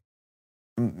like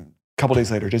a couple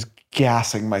days later just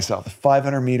gassing myself.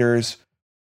 500 meters.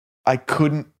 I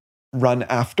couldn't run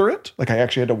after it. Like I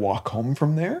actually had to walk home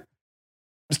from there.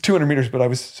 It was 200 meters, but I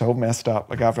was so messed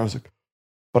up. Like after I was like,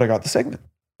 but I got the segment.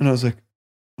 And I was like,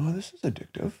 oh, this is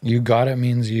addictive. You got it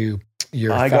means you're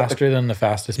faster than the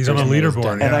fastest. He's on a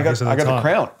leaderboard. And I got the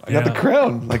crown. I got the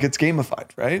crown. Like it's gamified,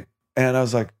 right? And I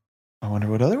was like, I wonder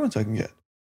what other ones I can get.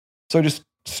 So I just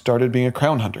started being a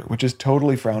crown hunter, which is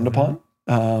totally frowned upon.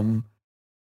 And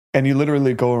you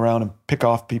literally go around and pick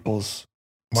off people's.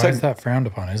 Why is that frowned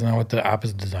upon? Isn't that what the app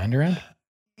is designed around?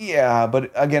 Yeah, but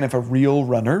again, if a real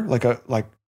runner, because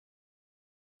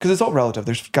it's all relative.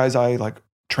 There's guys I like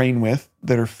train with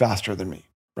that are faster than me,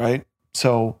 right?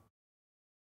 So,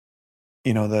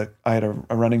 you know, I had a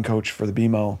running coach for the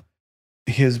BMO.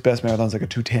 His best marathon's like a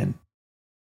 2:10.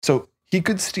 So he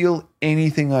could steal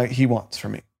anything he wants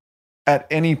from me at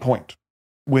any point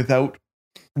without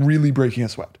really breaking a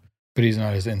sweat. But he's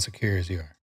not as insecure as you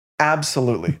are.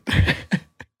 Absolutely.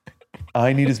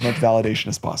 I need as much validation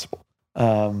as possible.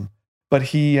 But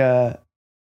he, so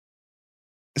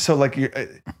like,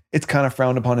 it's kind of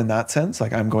frowned upon in that sense.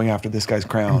 Like I'm going after this guy's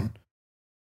crown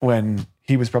when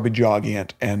he was probably jogging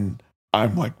it and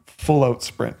I'm like full out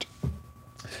sprint.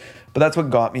 But that's what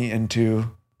got me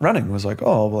into running was like,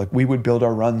 oh, like we would build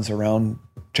our runs around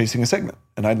chasing a segment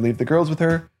and I'd leave the girls with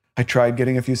her. I tried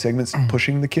getting a few segments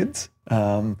pushing the kids,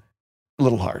 a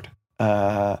little hard.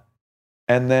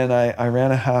 And then I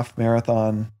ran a half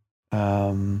marathon,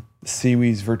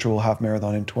 Seaweed's virtual half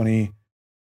marathon in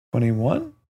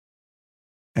 2021,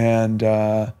 and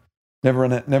never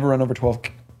run over 12.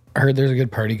 I heard there's a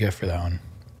good party gift for that one.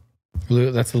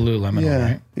 That's the Lululemon one,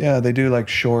 right? Yeah, they do like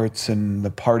shorts, and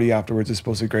the party afterwards is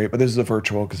supposed to be great. But this is a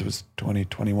virtual because it was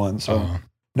 2021, so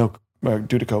no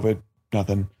due to COVID,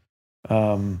 nothing.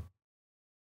 And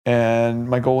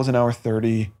my goal was an hour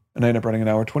 30, and I ended up running an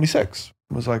hour 26.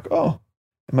 I was like, oh.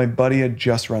 And my buddy had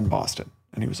just run Boston,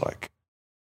 and he was like,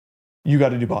 you got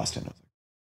to do Boston. I was like,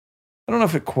 I don't know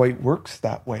if it quite works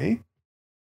that way.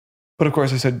 But of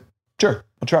course I said, sure,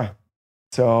 I'll try.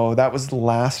 So that was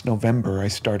last November I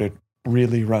started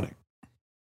really running.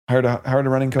 Hired a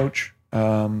running coach,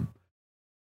 followed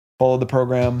the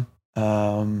program,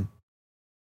 and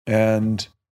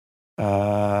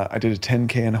I did a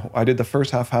 10K, and I did the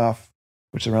first half,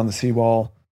 which is around the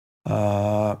seawall.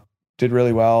 Did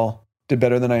really well, did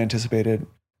better than I anticipated.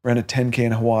 Ran a 10K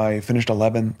in Hawaii, finished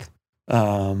 11th,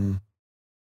 and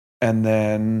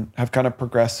then have kind of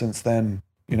progressed since then.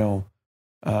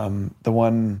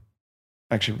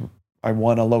 I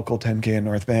won a local 10K in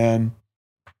North Van,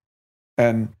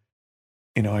 and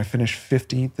I finished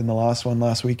 15th in the last one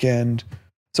last weekend.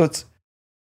 So it's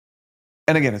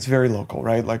very local,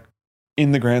 right? Like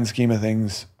in the grand scheme of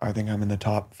things, I think I'm in the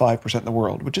top 5% in the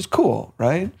world, which is cool,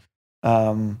 right?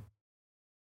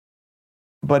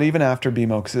 But even after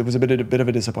BMO, because it was a bit of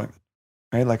a disappointment,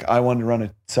 right? Like I wanted to run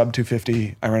a sub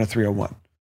 250, I ran a 301.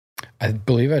 I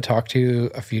believe I talked to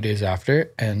you a few days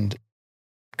after, and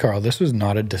Carl, this was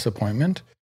not a disappointment.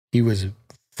 He was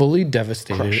fully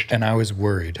devastated, Crushed. and I was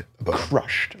worried about him.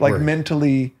 Crushed, like Worried.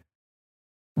 mentally.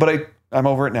 But I'm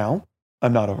over it now.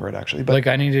 I'm not over it actually. But Like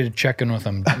I needed to check in with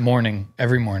him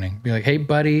every morning. Be like, hey,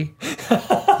 buddy,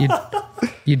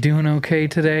 you doing okay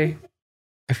today?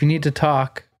 If you need to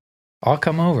talk, I'll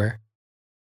come over.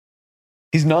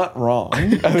 he's not wrong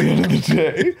at the end of the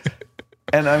day.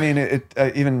 And I mean,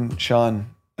 even Sean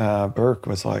Burke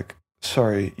was like,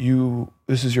 sorry,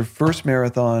 this is your first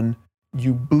marathon.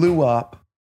 You blew up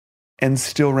and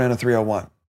still ran a 301. I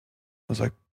was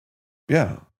like,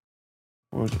 yeah.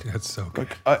 That's so good.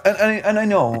 Like, and I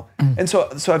know. And so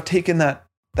I've taken that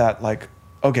like,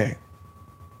 okay,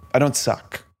 I don't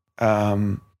suck.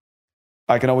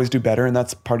 I can always do better. And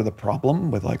that's part of the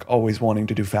problem with like always wanting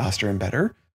to do faster and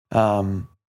better.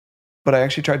 But I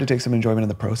actually tried to take some enjoyment in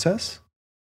the process.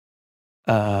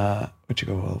 But you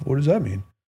go, well, what does that mean?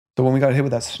 So when we got hit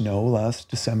with that snow last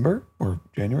December or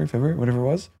January, February, whatever it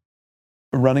was,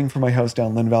 running from my house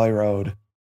down Lynn Valley Road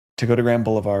to go to Grand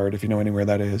Boulevard, if you know anywhere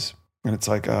that is, and it's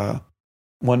like a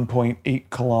 1.8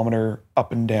 kilometer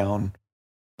up and down,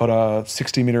 but a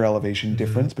 60 meter elevation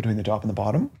difference between the top and the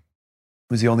bottom.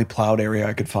 It was the only plowed area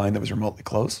I could find that was remotely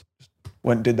close.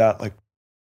 Went and did that like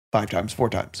 4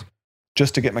 times,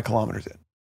 just to get my kilometers in.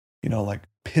 Like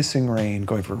pissing rain,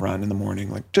 going for a run in the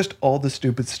morning, like just all the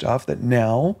stupid stuff that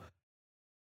now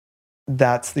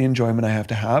that's the enjoyment I have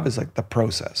to have is like the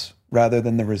process rather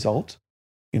than the result.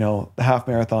 The half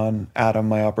marathon, Adam,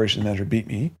 my operations manager, beat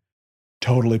me.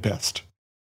 Totally pissed.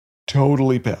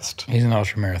 He's an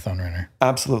ultra marathon runner.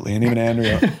 Absolutely. And even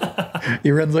Andrea.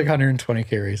 He runs like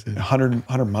 120K races.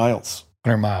 100 miles.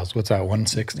 100 miles. What's that,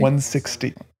 160?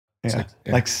 160. Yeah.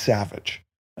 Like savage.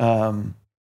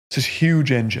 It's this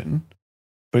huge engine,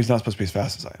 but he's not supposed to be as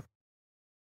fast as I am.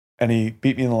 And he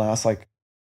beat me in the last like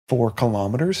 4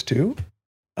 kilometers too.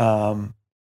 I'm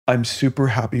super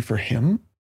happy for him.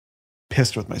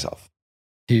 Pissed with myself.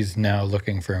 He's now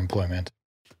looking for employment.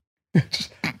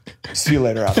 Just, see you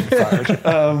later after you're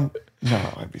fired.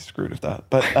 No, I'd be screwed with that.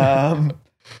 But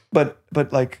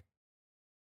like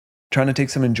trying to take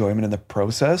some enjoyment in the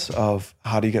process of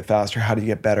how do you get faster, how do you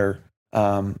get better,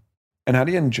 and how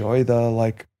do you enjoy the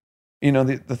like,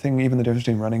 the thing, even the difference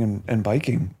between running and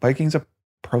biking. Biking's a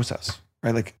process,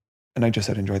 right? Like, and I just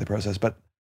said enjoy the process, but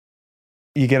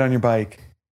you get on your bike,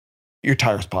 your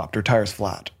tires popped or tires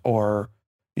flat, or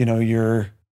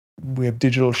we have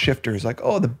digital shifters, like,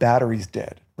 oh, the battery's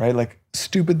dead, right? Like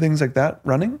stupid things like that,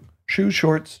 running, shoes,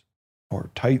 shorts, or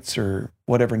tights or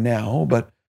whatever now, but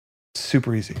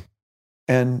super easy.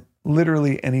 And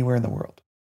literally anywhere in the world.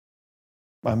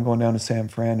 I'm going down to San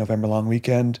Fran, November long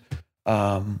weekend.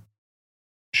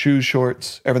 Shoes,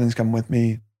 shorts, everything's coming with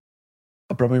me.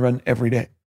 I'll probably run every day.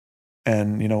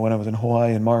 And, when I was in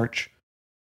Hawaii in March,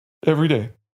 every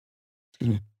day,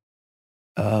 excuse me,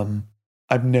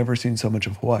 I've never seen so much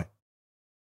of Hawaii.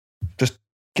 Just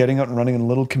getting out and running in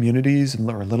little communities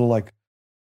or little like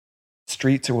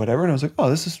streets or whatever. And I was like, oh,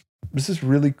 this is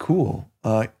really cool.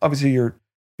 Obviously you're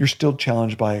still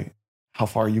challenged by how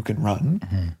far you can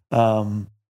run. Mm-hmm.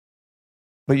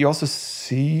 But you also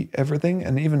see everything.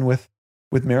 And even with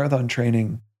marathon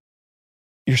training,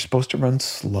 you're supposed to run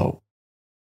slow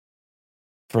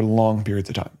for long periods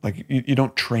of time. Like you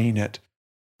don't train it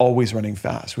always running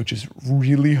fast, which is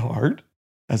really hard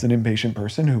as an impatient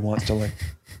person who wants to like,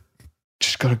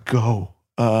 just gotta go.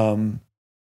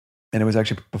 And it was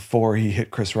actually before he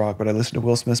hit Chris Rock, but I listened to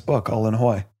Will Smith's book, All in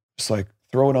Hawaii. Just like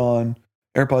throw it on,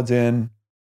 AirPods in,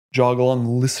 jog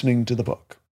along listening to the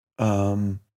book.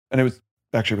 And it was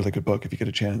actually a really good book if you get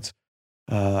a chance.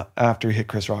 After he hit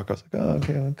Chris Rock, I was like, oh,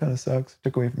 okay, that kind of sucks.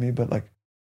 Took away from me, but like,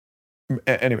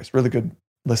 anyways, really good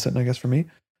listen, I guess, for me.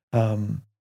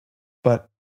 But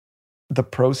the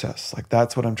process, like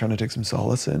that's what I'm trying to take some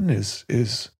solace in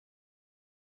is,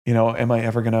 you know, am I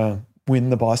ever going to win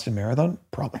the Boston Marathon?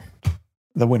 Probably.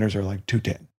 The winners are like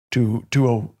 2:10,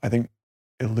 2:20. I think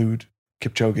Eliud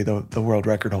Kipchoge, the world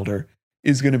record holder,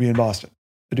 is going to be in Boston.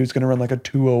 The dude's going to run like a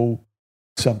 2:0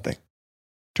 something,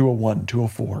 2:01,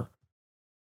 2:04.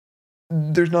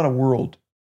 There's not a world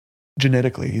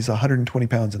genetically. He's 120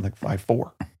 pounds and like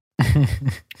 5'4",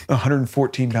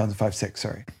 114 pounds and 5'6",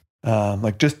 sorry.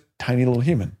 Like just tiny little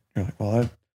human. You're like, well, I'm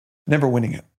never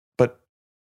winning it. But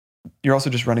you're also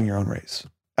just running your own race.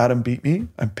 Adam beat me.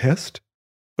 I'm pissed.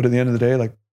 But at the end of the day,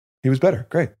 like he was better.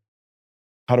 Great.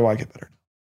 How do I get better?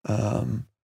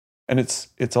 And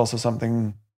it's also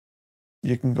something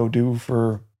you can go do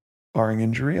for, barring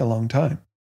injury, a long time.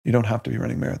 You don't have to be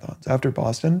running marathons. After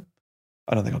Boston,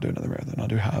 I don't think I'll do another marathon. I'll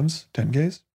do halves,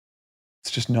 10Ks.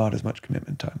 It's just not as much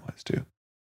commitment time-wise too,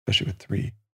 especially with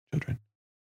 3 children.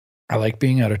 I like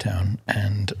being out of town,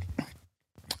 and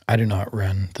I do not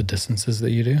run the distances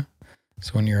that you do.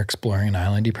 So when you're exploring an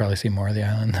island, you probably see more of the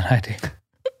island than I do.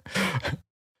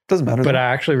 Doesn't matter. But though.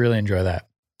 I actually really enjoy that.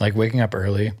 Like waking up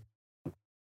early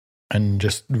and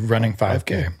just running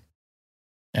 5K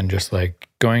and just like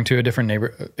going to a different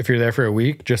neighbor. If you're there for a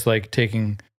week, just like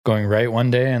going right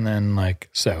one day and then like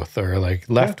south, or like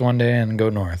left one day and go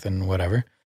north and whatever,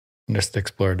 and just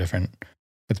explore different.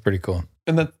 It's pretty cool.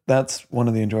 And that's one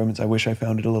of the enjoyments. I wish I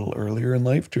found it a little earlier in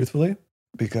life, truthfully,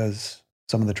 because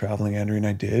some of the traveling Andrea and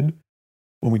I did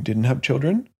when we didn't have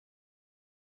children,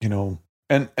 you know,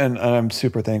 and I'm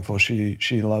super thankful.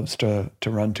 She loves to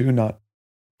run too, not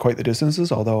quite the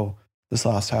distances, although this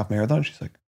last half marathon, she's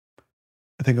like,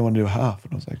 I think I want to do a half.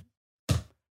 And I was like,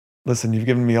 listen, you've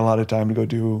given me a lot of time to go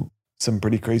do some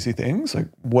pretty crazy things. Like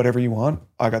whatever you want,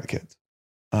 I got the kids.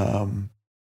 And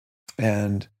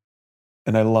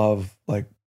I love like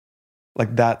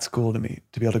that's cool to me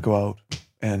to be able to go out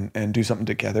and do something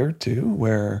together too,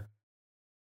 where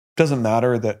it doesn't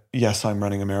matter that, yes, I'm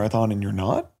running a marathon and you're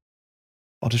not.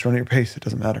 I'll just run at your pace. It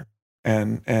doesn't matter.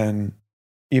 And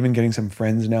even getting some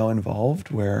friends now involved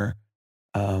where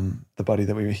the buddy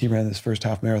that he ran this first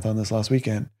half marathon this last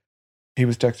weekend, he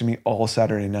was texting me all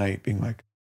Saturday night being like,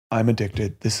 I'm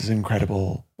addicted. This is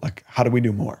incredible. Like, how do we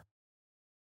do more?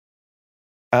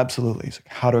 Absolutely. He's like,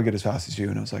 how do I get as fast as you?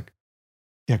 And I was like,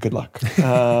 yeah, good luck.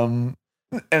 And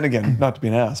again, not to be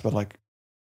an ass, but like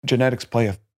genetics play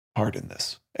a part in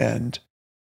this. And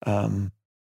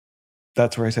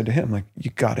that's where I said to him, like,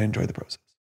 you got to enjoy the process.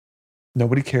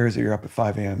 Nobody cares that you're up at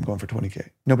 5 a.m. going for 20K.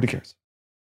 Nobody cares.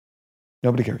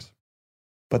 Nobody cares.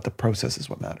 But the process is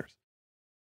what matters.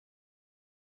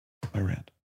 My rant.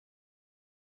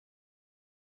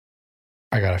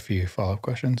 I got a few follow-up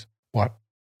questions.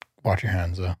 Watch your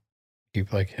hands though.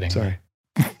 Keep like hitting Sorry.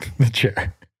 the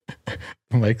chair.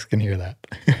 The mics can hear that.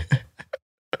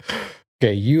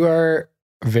 Okay, you are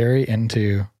very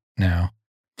into now.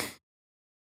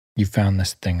 You found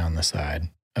this thing on the side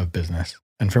of business.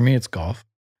 And for me, it's golf.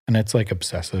 And it's like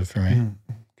obsessive for me.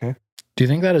 Okay. Do you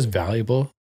think that is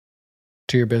valuable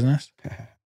to your business?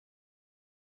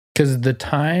 Because the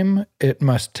time it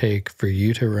must take for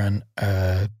you to run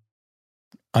a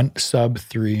sub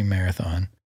 3 marathon,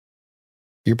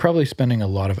 you're probably spending a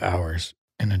lot of hours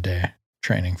in a day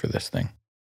training for this thing.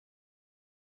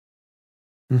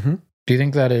 Mm-hmm. Do you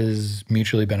think that is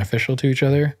mutually beneficial to each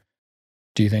other?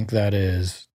 Do you think that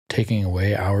is taking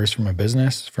away hours from a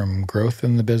business, from growth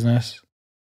in the business?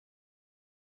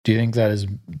 Do you think that is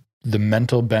the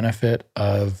mental benefit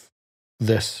of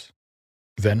this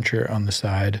venture on the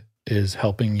side is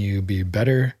helping you be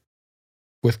better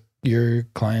with your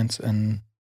clients and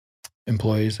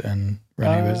employees and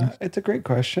running a business? It's a great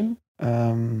question.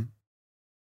 I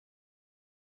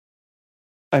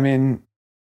mean,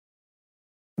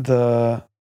 I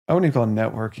wouldn't call it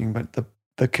networking, but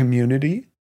the community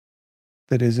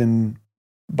that is in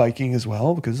biking as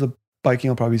well, because the biking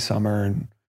will probably be summer and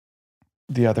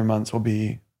the other months will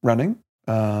be running.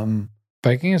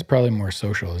 Biking is probably more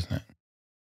social, isn't it?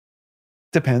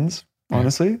 Depends,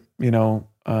 honestly. You know,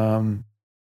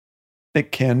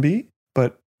 it can be,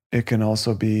 but it can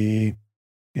also be,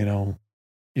 you know,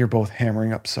 you're both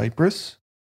hammering up Cypress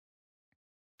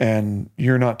and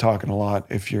you're not talking a lot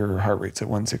if your heart rate's at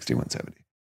 160, 170.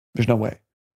 There's no way.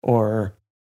 Or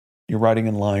you're riding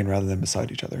in line rather than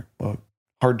beside each other. Well,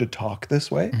 hard to talk this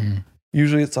way. Mhm.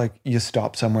 Usually it's like you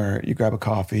stop somewhere, you grab a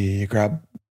coffee,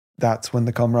 that's when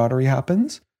the camaraderie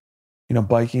happens.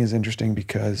 Biking is interesting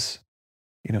because,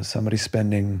 somebody's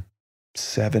spending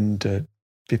 $7,000 to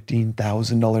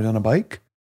 $15,000 on a bike.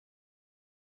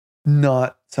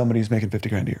 Not somebody who's making 50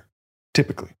 grand a year,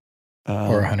 typically.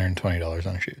 Or $120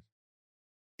 on shoes.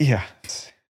 Yeah,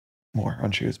 it's more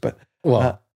on shoes, but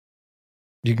Well,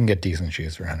 you can get decent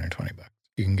shoes for $120.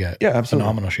 You can get absolutely.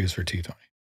 phenomenal shoes for $220.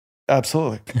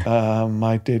 Absolutely.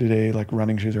 My day-to-day like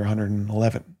running shoes are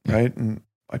 111, right? And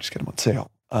I just get them on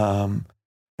sale. And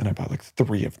I buy like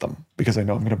 3 of them because I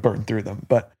know I'm going to burn through them.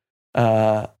 But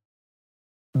the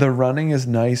running is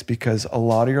nice because a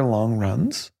lot of your long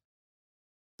runs,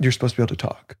 you're supposed to be able to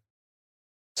talk.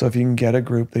 So if you can get a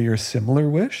group that you're similar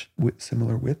with, you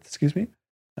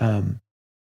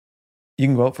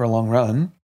can go out for a long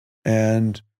run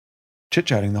and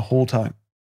chit-chatting the whole time.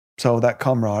 So that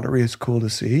camaraderie is cool to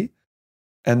see.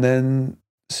 And then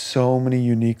so many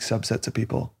unique subsets of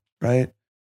people, right?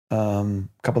 A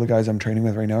couple of the guys I'm training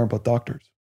with right now are both doctors.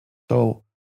 So,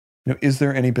 is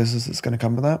there any business that's going to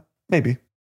come from that? Maybe.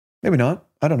 Maybe not.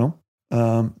 I don't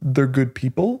know. They're good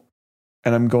people.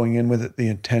 And I'm going in with the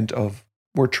intent of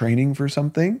we're training for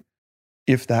something.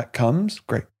 If that comes,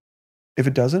 great. If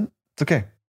it doesn't, it's okay.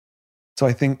 So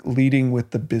I think leading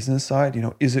with the business side,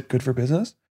 is it good for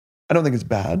business? I don't think it's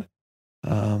bad.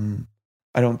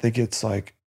 I don't think it's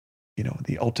like,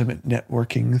 the ultimate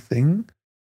networking thing.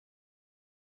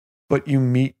 But you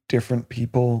meet different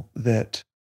people that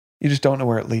you just don't know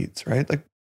where it leads, right? Like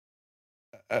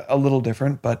a little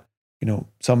different, but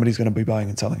somebody's going to be buying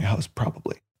and selling a house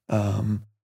probably. And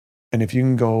if you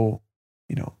can go,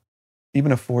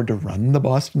 even afford to run the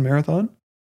Boston Marathon,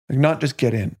 like not just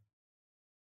get in.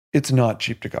 It's not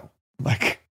cheap to go.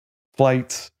 Like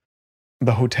flights,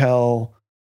 the hotel,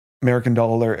 American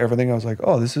dollar, everything. I was like,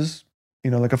 oh, this is,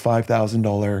 like a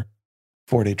 $5,000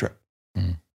 4-day trip.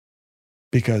 Mm.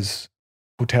 Because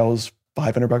hotels,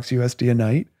 $500 USD a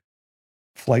night,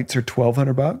 flights are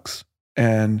 $1,200.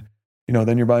 And,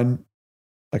 then you're buying,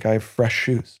 like I have fresh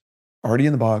shoes already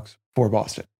in the box for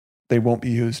Boston. They won't be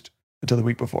used until the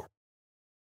week before.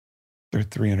 They're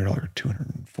 $300,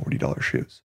 $240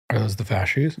 shoes. Are those the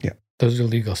fast shoes? Yeah. Those are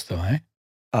legal still, eh?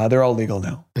 They're all legal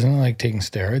now. Isn't it like taking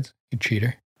steroids? You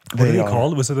cheater. What are they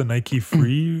called? Was it the Nike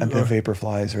Free? And the Vapor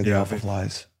Flies or the Alpha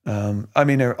Flies.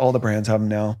 All the brands have them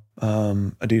now.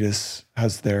 Adidas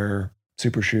has their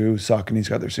super shoe. Saucony's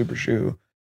got their super shoe.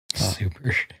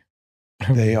 Super shoe.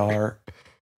 They are.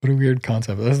 What a weird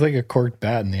concept. That's like a corked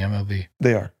bat in the MLB.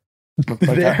 They are.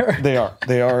 They are.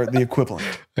 They are the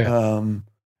equivalent. Yeah.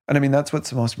 And that's what's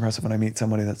the most impressive when I meet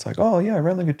somebody that's like, oh yeah, I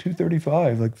ran like a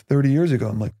 235 like 30 years ago.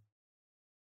 I'm like,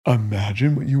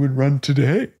 imagine what you would run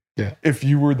today. Yeah. If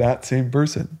you were that same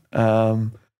person.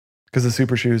 Because the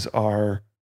super shoes are,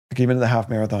 like even in the half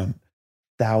marathon,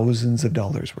 thousands of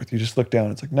dollars worth. You just look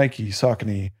down, it's like Nike,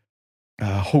 Saucony,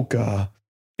 Hoka,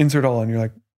 insert all, and you're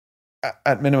like,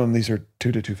 at minimum, these are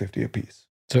 $200 to $250 a piece.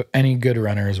 So any good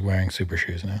runner is wearing super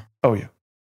shoes now. Oh yeah.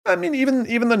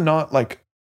 Even the not like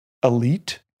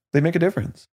elite, they make a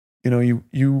difference. They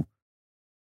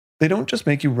don't just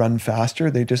make you run faster,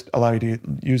 they just allow you to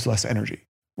use less energy,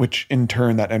 which in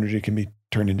turn, that energy can be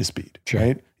turned into speed, Sure.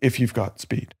 right? If you've got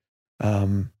speed.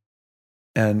 And,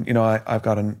 I've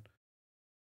got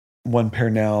one pair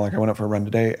now, like I went out for a run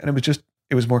today and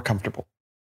it was more comfortable.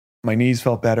 My knees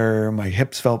felt better. My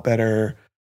hips felt better.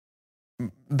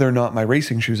 They're not my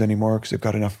racing shoes anymore because they've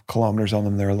got enough kilometers on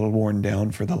them. They're a little worn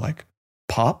down for the like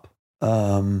pop.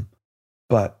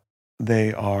 But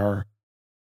they are,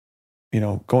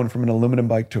 going from an aluminum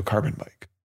bike to a carbon bike.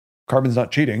 Carbon's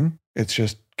not cheating. It's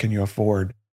just, can you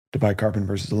afford to buy carbon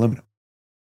versus aluminum?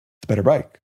 It's a better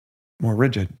bike, more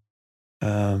rigid.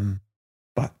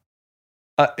 But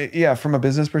from a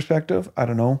business perspective, I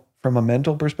don't know. From a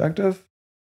mental perspective,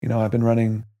 I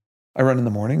run in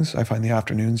the mornings. I find the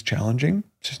afternoons challenging.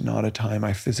 It's just not a time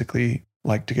I physically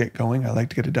like to get going. I like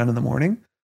to get it done in the morning.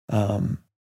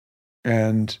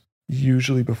 And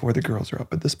usually before the girls are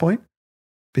up at this point,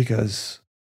 because,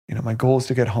 my goal is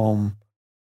to get home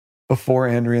before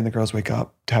Andrea and the girls wake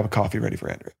up to have a coffee ready for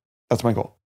Andrea. That's my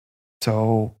goal.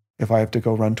 So if I have to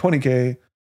go run 20K,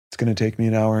 it's going to take me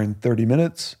an hour and 30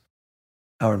 minutes,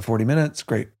 hour and 40 minutes.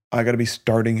 Great. I got to be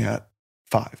starting at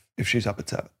 5 if she's up at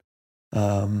 7.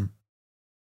 And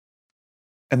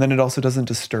then it also doesn't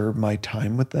disturb my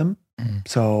time with them. Mm.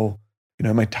 So,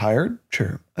 am I tired?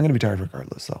 Sure. I'm going to be tired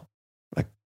regardless though. Like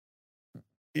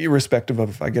irrespective of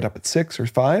if I get up at 6 or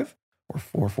 5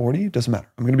 or 4:40, it doesn't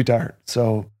matter. I'm going to be tired.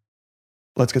 So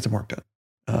let's get some work done.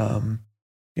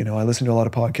 I listen to a lot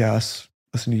of podcasts,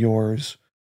 listen to yours,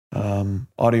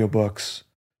 audiobooks,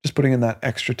 just putting in that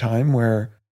extra time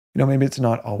where, maybe it's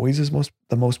not always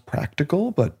the most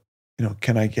practical, but,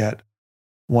 can I get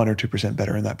 1 or 2%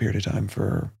 better in that period of time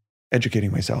for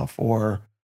educating myself or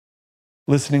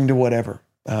listening to whatever?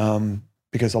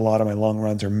 Because a lot of my long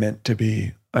runs are meant to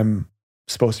be, I'm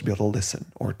supposed to be able to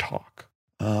listen or talk.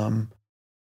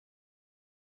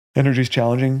 Energy is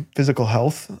challenging. Physical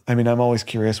health. I mean, I'm always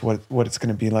curious what it's going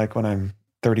to be like when I'm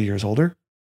 30 years older.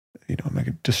 Am I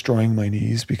destroying my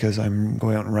knees because I'm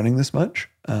going out and running this much?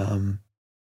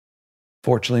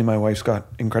 Fortunately, my wife's got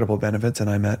incredible benefits, and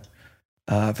I'm at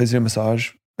physio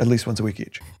massage at least once a week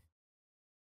each.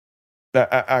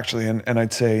 Actually, and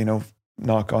I'd say,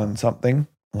 knock on something.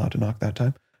 Allowed to knock that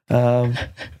time.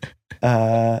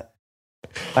 I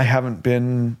haven't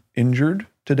been injured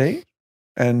to date,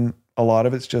 and a lot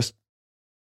of it's just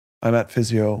I'm at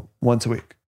physio once a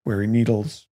week, where he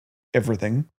needles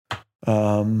everything.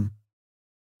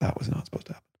 That was not supposed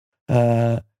to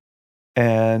happen.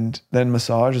 And then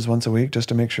massage is once a week just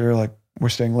to make sure like we're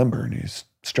staying limber and he's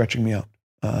stretching me out.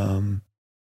 And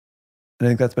I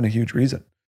think that's been a huge reason.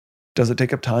 Does it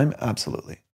take up time?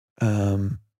 Absolutely.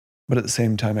 But at the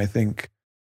same time, I think,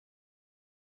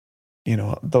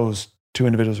 those two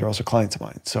individuals are also clients of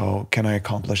mine. So can I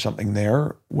accomplish something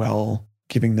there while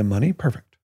giving them money?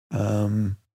 Perfect. I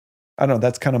don't know.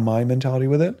 That's kind of my mentality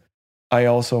with it. I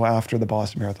also, after the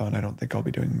Boston Marathon, I don't think I'll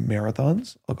be doing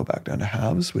marathons. I'll go back down to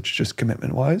halves, which just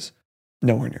commitment-wise,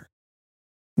 nowhere near.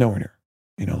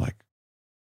 Like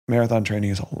marathon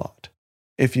training is a lot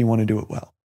if you want to do it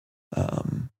well. A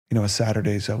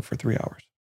Saturday's out for 3 hours.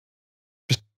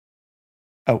 Just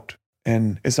out.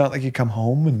 And it's not like you come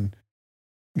home and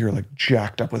you're like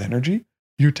jacked up with energy.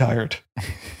 You're tired.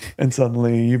 And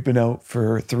suddenly you've been out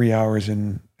for 3 hours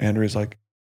and Andrew's like,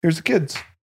 here's the kids.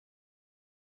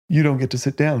 You don't get to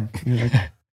sit down. You're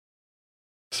like,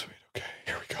 sweet, okay,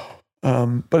 here we go.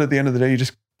 But at the end of the day, you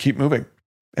just keep moving.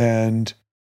 And,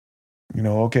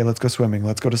 okay, let's go swimming.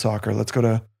 Let's go to soccer.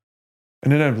 And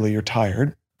inevitably you're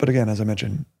tired. But again, as I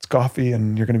mentioned, it's coffee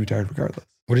and you're going to be tired regardless.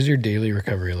 What does your daily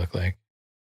recovery look like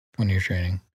when you're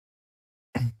training?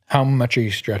 How much are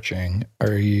you stretching?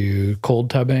 Are you cold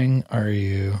tubbing? Are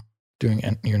you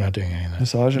you're not doing any of that?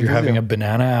 Massage and You're having physio. a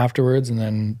banana afterwards and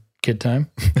then kid time?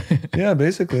 Yeah,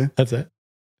 basically. That's it.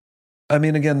 I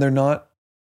mean, again, they're not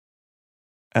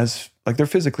as, like, they're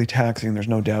physically taxing, there's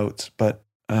no doubts, but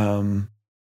You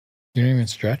don't even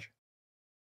stretch?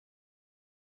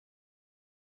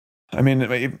 I mean,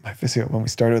 my physio, when we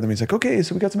started with him, he's like, okay,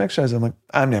 so we got some exercise. I'm like,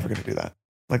 I'm never going to do that.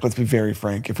 Like, let's be very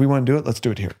frank. If we want to do it, let's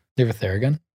do it here. You have a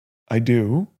Theragun? I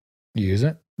do. You use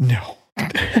it? No.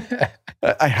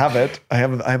 I have it. I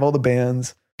have all the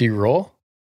bands. Do you roll?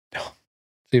 No. So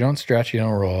you don't stretch, you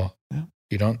don't roll, No.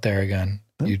 you don't Theragun.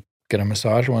 No. You get a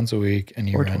massage once a week and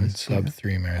you Or run twice, sub yeah.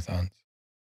 3 marathons.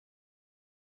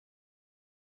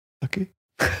 Okay.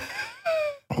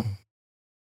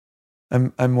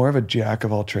 I'm more of a jack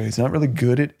of all trades. Not really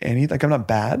good at any. Like, I'm not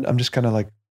bad. I'm just kind of like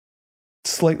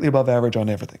slightly above average on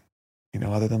everything.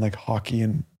 Other than like hockey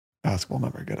and basketball, I'm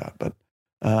not very good at. But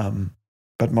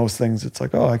most things, it's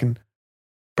like, I can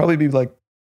probably be like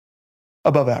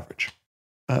above average.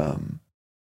 So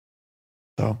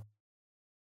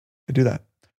I do that.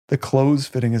 The clothes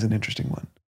fitting is an interesting one.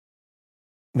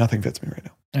 Nothing fits me right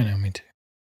now. I know, me too.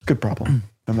 Good problem.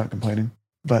 I'm not complaining,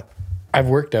 but I've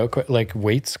worked out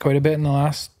weights quite a bit in the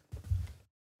last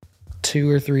 2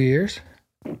 or 3 years.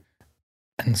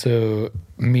 And so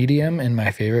medium in my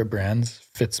favorite brands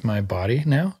fits my body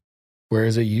now.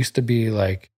 Whereas it used to be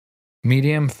like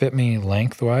medium fit me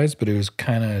lengthwise, but it was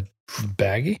kind of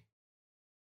baggy.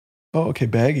 oh, okay,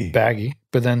 baggy.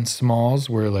 But then smalls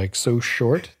were like so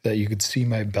short that you could see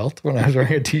my belt when I was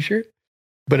wearing a t-shirt,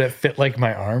 but it fit like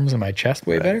my arms and my chest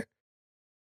way Right. better.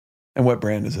 And what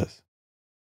brand is this?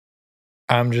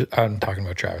 I'm talking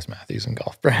about Travis Matthews and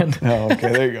Golf Brand. Oh,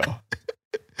 okay, there you go.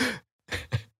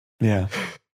 Yeah,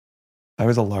 I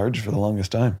was a large for the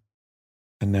longest time,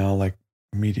 and now like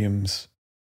mediums.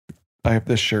 I have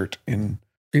this shirt in.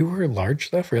 You wear large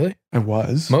stuff, really? I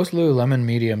was. Most Lululemon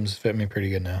mediums fit me pretty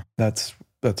good now. That's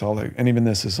all. And even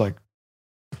this is like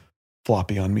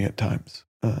floppy on me at times.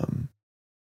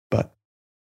 But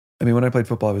I mean, when I played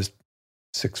football, I was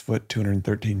 6 foot,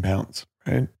 213 pounds,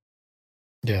 right?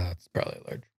 Yeah, that's probably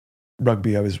large.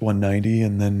 Rugby, I was 190,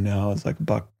 and then now it's like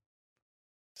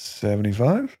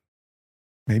 $175,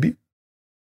 maybe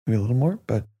a little more,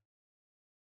 but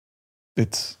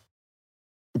it's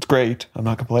great. I'm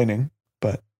not complaining,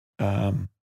 but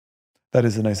that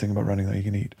is the nice thing about running, though. You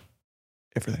can eat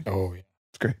everything. Oh, yeah.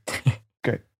 It's great.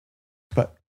 Great.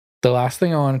 But The last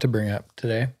thing I wanted to bring up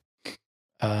today,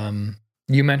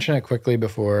 You mentioned it quickly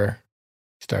before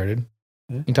you started.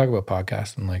 Yeah. You can talk about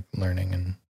podcasts and like learning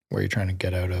and where you're trying to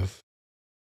get out of.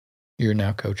 You're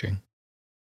now coaching.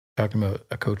 Talking about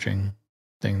a coaching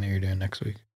thing that you're doing next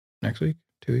week. 2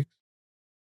 weeks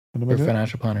What am I for doing?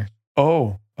 financial planners.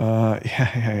 Oh,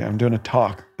 yeah. I'm doing a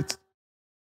talk. It's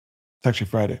actually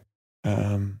Friday,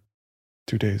 2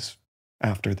 days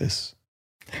after this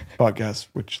podcast,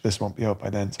 which this won't be out by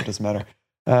then, so it doesn't matter.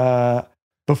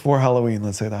 Before Halloween,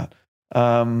 let's say that.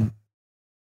 Have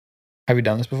you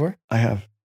done this before? I have.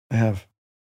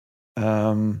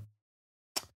 So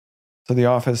the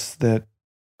office that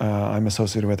I'm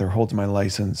associated with or holds my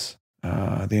license,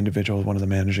 the individual, one of the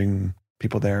managing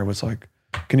people there, was like,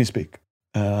 "Can you speak?"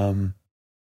 And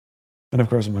of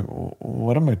course, I'm like,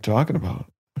 "What am I talking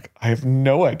about? Like, I have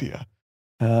no idea."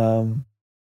 And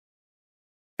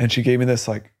she gave me this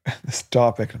this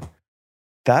topic.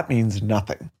 That means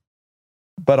nothing,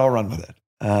 but I'll run with it.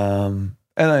 And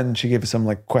then she gave us some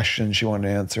like questions she wanted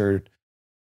answered.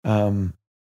 And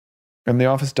the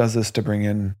office does this to bring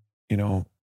in,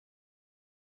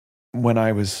 when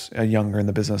I was younger in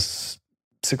the business,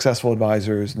 successful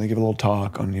advisors, and they give a little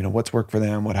talk on, what's worked for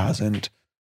them, what hasn't.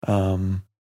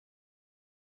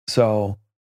 So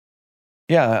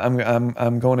yeah,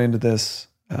 I'm going into this.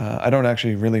 I don't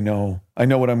actually really know. I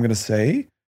know what I'm going to say,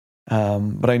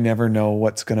 but I never know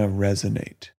what's going to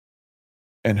resonate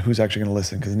and who's actually going to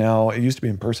listen. Because now it used to be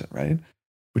in person, right?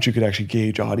 Which you could actually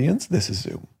gauge audience. This is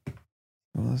Zoom.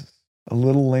 Well, this is a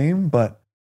little lame, but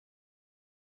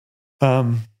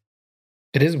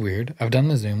it is weird. I've done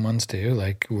the Zoom ones too,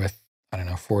 like with,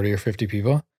 40 or 50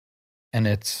 people. And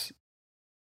I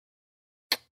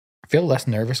feel less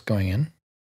nervous going in.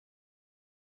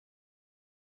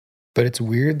 But it's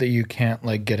weird that you can't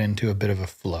like get into a bit of a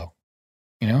flow,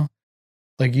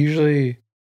 Like usually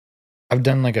I've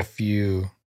done like a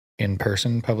few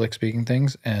in-person public speaking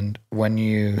things. And when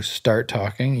you start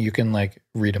talking, you can like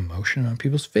read emotion on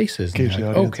people's faces. And you're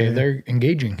like, okay, they're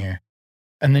engaging here.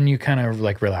 And then you kind of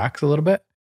like relax a little bit.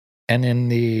 And in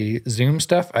the Zoom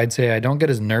stuff, I'd say I don't get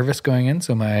as nervous going in.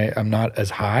 So I'm not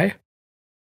as high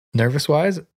nervous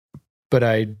wise, but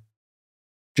I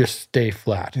just stay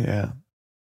flat. Yeah.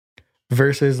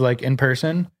 Versus like in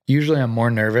person, usually I'm more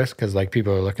nervous because like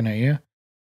people are looking at you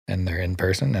and they're in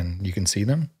person and you can see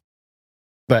them.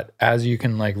 But as you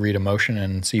can like read emotion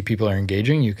and see people are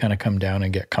engaging, you kind of come down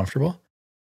and get comfortable.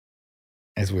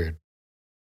 It's weird.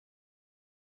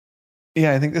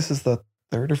 Yeah, I think this is the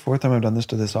third or fourth time I've done this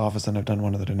to this office, and I've done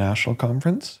one at a national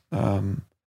conference. And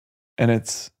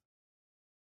it's,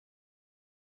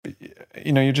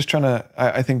 you're just trying to,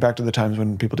 I think back to the times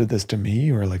when people did this to me,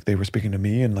 or like they were speaking to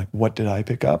me, and like, what did I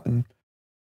pick up? And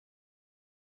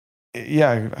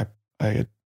yeah, I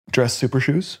dress super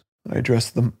shoes. I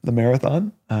dress the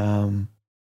marathon.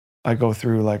 I go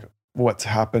through like what's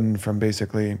happened from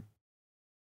basically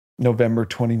November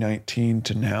 2019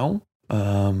 to now.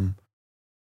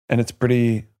 And it's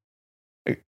pretty,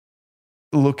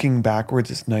 looking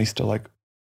backwards, it's nice to like,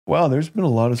 wow, there's been a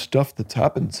lot of stuff that's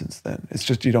happened since then. It's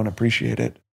just you don't appreciate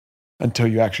it until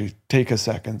you actually take a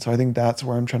second. So I think that's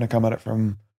where I'm trying to come at it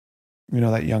from,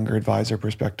 that younger advisor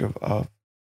perspective of,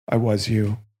 I was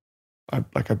you.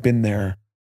 I've been there.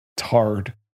 It's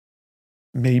hard.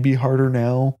 Maybe harder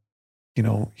now.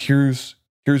 Here's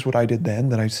what I did then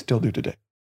that I still do today.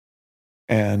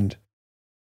 And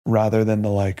rather than the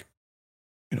like,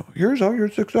 here's how you're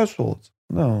successful.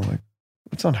 No, like,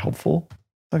 it's not helpful.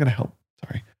 It's not going to help.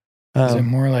 Sorry. Is it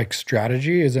more like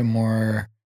strategy? Is it more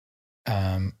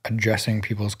addressing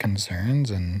people's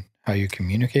concerns and how you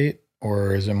communicate?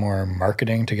 Or is it more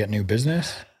marketing to get new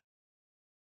business?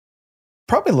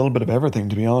 Probably a little bit of everything,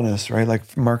 to be honest, right?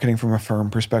 Like marketing from a firm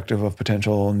perspective of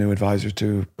potential new advisors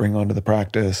to bring onto the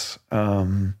practice.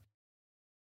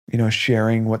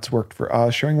 Sharing what's worked for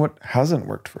us, sharing what hasn't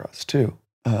worked for us too.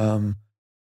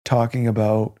 Talking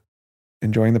about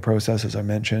enjoying the process, as I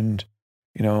mentioned,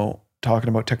 talking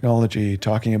about technology,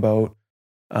 talking about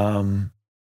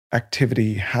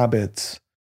activity, habits,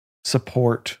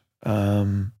 support,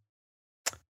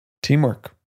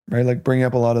 teamwork, right? Like bringing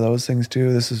up a lot of those things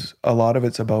too. A lot of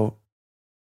it's about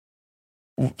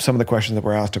some of the questions that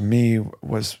were asked of me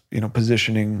was,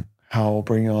 positioning how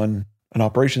bringing on an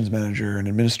operations manager, an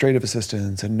administrative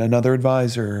assistant, and another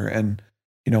advisor, and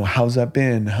how's that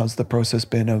been? How's the process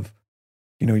been of,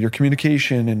 your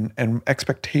communication and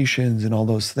expectations and all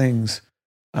those things?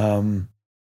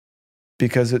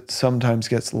 Because it sometimes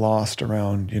gets lost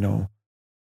around,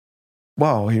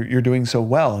 wow, you're doing so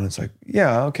well. And it's like,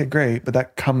 yeah, okay, great. But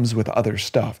that comes with other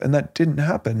stuff. And that didn't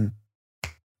happen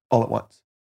all at once.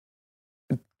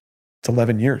 It's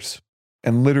 11 years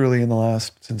And literally in the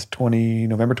last, since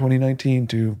November 2019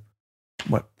 to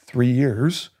 3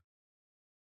 years,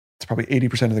 it's probably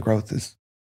 80% of the growth is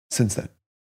since then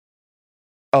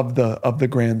of the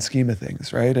grand scheme of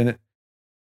things, right?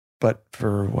 But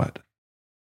for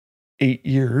 8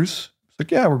 years, it's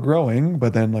like, yeah, we're growing,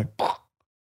 but then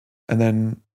and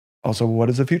then also, what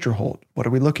does the future hold? What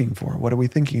are we looking for? What are we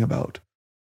thinking about?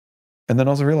 And then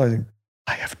also realizing,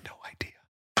 I have no idea.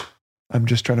 I'm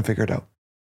just trying to figure it out.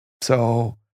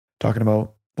 So talking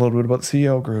about a little bit about the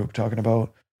CEO group, talking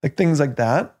about things like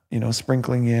that,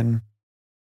 sprinkling in,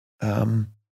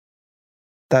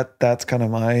 that's kind of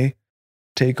my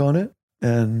take on it.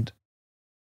 And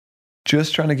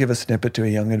just trying to give a snippet to a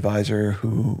young advisor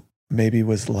who maybe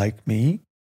was like me,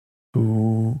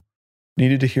 who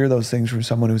needed to hear those things from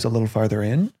someone who's a little farther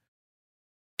in,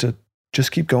 to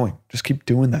just keep going. Just keep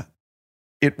doing that.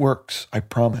 It works. I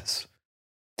promise.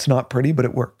 It's not pretty, but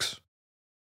it works.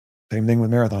 Same thing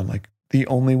with marathon. The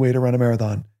only way to run a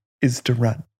marathon is to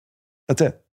run. That's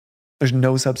it. There's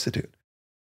no substitute.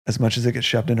 As much as it gets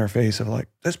shoved in our face of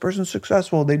this person's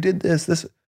successful, they did this. Let's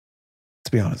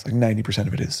be honest, 90%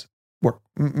 of it is work.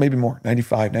 Maybe more,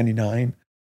 95, 99.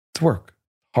 It's work.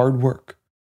 Hard work.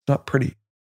 It's not pretty.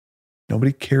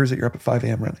 Nobody cares that you're up at 5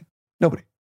 a.m. running. Nobody.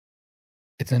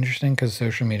 It's interesting because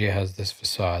social media has this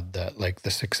facade that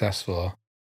the successful,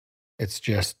 it's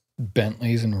just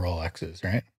Bentleys and Rolexes,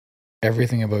 right?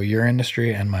 Everything about your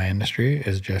industry and my industry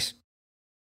is just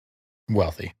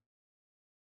wealthy.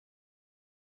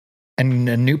 And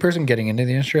a new person getting into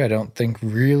the industry, I don't think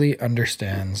really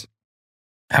understands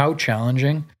how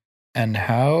challenging and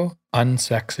how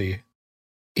unsexy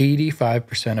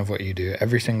 85% of what you do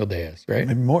every single day is, right?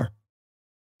 Maybe more.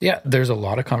 Yeah, there's a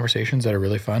lot of conversations that are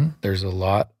really fun. There's a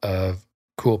lot of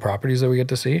cool properties that we get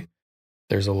to see.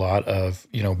 There's a lot of,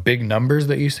 big numbers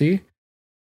that you see.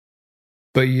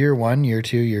 But year 1, year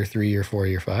 2, year 3, year 4,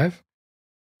 year 5,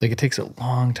 it takes a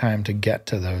long time to get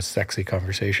to those sexy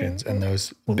conversations and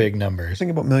those big numbers. Think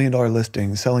about $1 million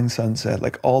listings, selling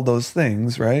Sunset, all those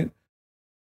things, right?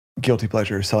 Guilty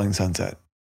pleasure, selling Sunset.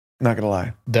 Not going to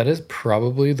lie. That is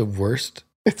probably the worst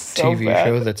It's TV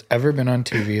show that's ever been on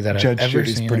TV that Judge I've ever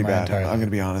Judy's seen pretty in my bad. entire life. I'm going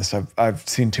to be honest. I've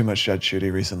seen too much Judge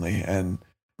Judy recently, and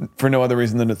for no other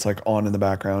reason than it's on in the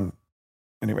background.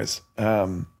 Anyways,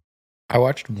 I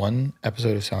watched one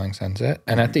episode of Selling Sunset,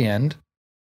 and at the end,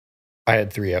 I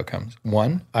had 3 outcomes.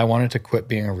 1, I wanted to quit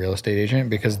being a real estate agent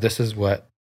because this is what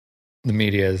the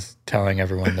media is telling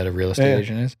everyone that a real estate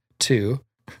agent is. 2,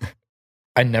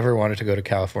 I never wanted to go to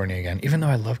California again, even though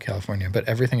I love California, but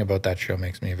everything about that show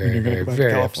makes me very, very,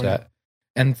 very upset.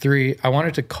 And 3, I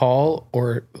wanted to call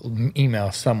or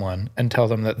email someone and tell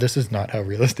them that this is not how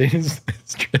real estate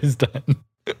is done.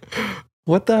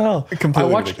 What the hell? Completely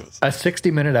I watched ridiculous. a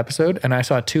 60-minute episode and I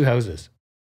saw 2 houses.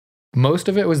 Most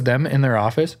of it was them in their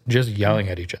office just yelling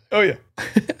at each other. Oh, yeah.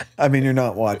 I mean, you're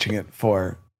not watching it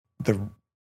for the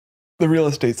real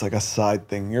estate's a side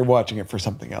thing. You're watching it for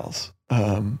something else.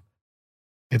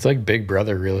 It's like Big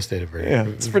Brother real estate. Yeah,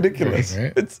 it's ridiculous.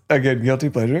 Right? It's, again, guilty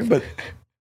pleasure,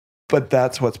 but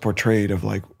that's what's portrayed of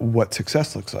what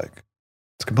success looks like.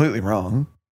 It's completely wrong.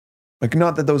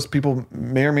 Not that those people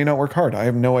may or may not work hard. I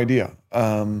have no idea.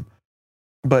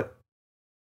 But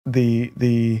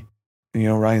the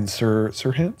Ryan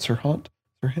Serhant.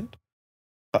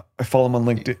 I follow him on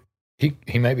LinkedIn.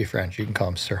 He might be French. You can call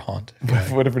him Serhant.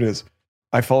 Whatever it is.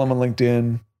 I follow him on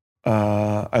LinkedIn.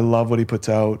 I love what he puts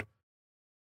out.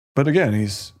 But again,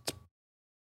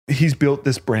 he's built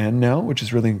this brand now, which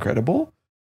is really incredible.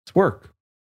 It's work.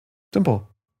 Simple.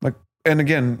 And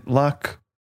again, luck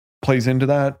plays into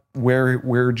that,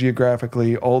 where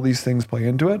geographically, all these things play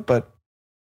into it, but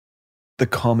the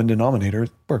common denominator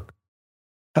is work.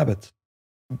 Habits.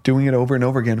 Doing it over and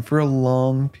over again for a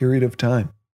long period of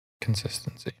time.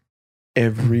 Consistency.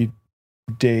 Every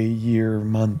day, year,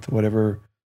 month, whatever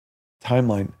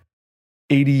timeline.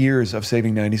 80 years of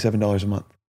saving $97 a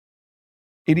month.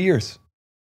 80 years.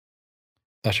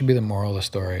 That should be the moral of the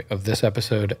story of this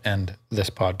episode and this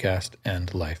podcast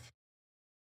and life,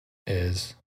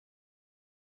 is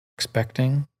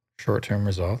expecting short-term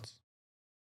results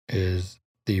is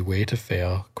the way to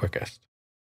fail quickest.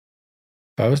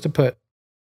 If I was to put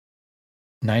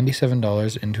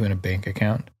 $97 into a bank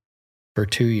account for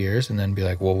 2 years and then be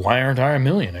like, well, why aren't I a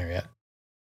millionaire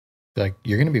yet?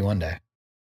 You're going to be one day.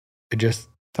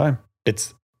 Time.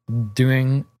 It's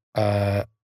doing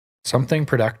something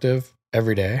productive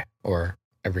every day or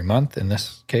every month, in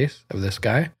this case of this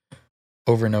guy,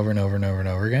 over and over and over and over and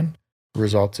over again,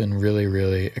 results in really,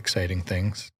 really exciting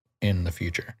things in the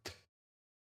future.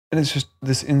 And it's just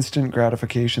this instant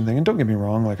gratification thing. And don't get me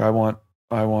wrong, I want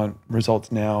I want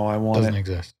results now. I want Doesn't it.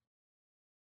 exist.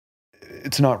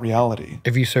 It's not reality.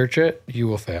 If you search it, you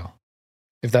will fail.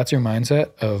 If that's your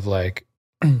mindset of like,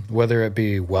 whether it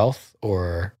be wealth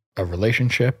or a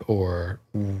relationship or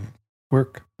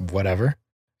Work. whatever,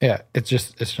 yeah, it's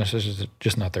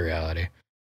just not the reality.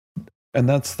 And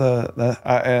that's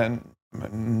and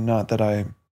not that I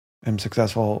am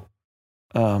successful,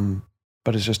 but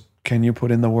it's just, can you put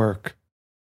in the work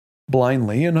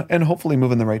blindly and hopefully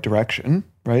move in the right direction,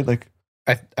 right? Like,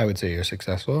 I would say you're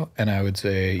successful, and I would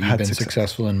say you've Had been success.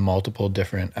 successful in multiple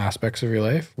different aspects of your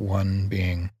life. One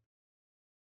being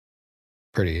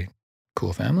pretty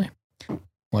cool family,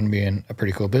 one being a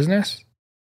pretty cool business,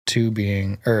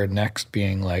 next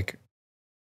being like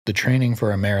the training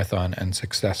for a marathon and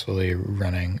successfully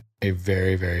running a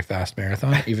very, very fast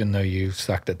marathon, even though you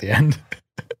sucked at the end.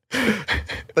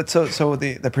 but so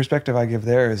the perspective I give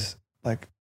there is like,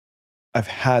 I've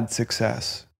had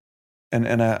success, and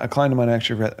a client of mine I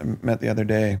actually met the other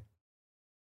day.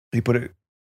 He put it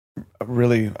I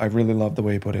really love the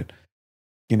way he put it.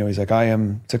 You know, he's like, I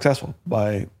am successful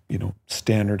by, you know,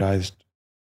 standardized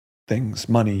things,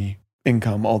 money,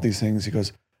 income, all these things. He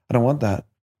goes, I don't want that.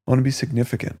 I want to be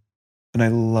significant. And I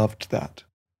loved that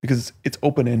because it's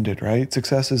open-ended, right?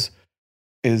 Success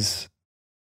is,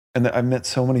 and I've met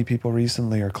so many people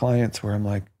recently or clients where I'm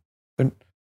like,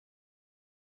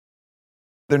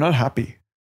 they're not happy,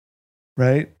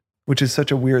 right? Which is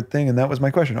such a weird thing. And that was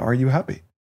my question. Are you happy?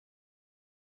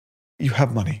 You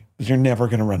have money. You're never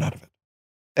going to run out of it,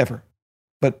 ever.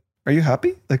 But are you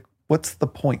happy? Like, what's the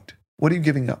point? What are you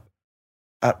giving up?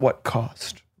 At what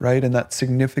cost, right? And that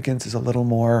significance is a little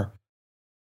more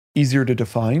easier to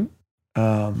define.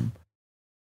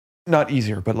 Not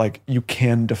easier, but like you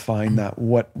can define that.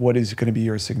 What is going to be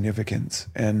your significance?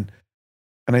 And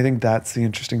I think that's the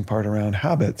interesting part around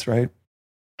habits, right?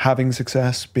 Having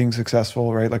success, being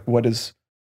successful, right? Like what does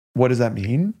that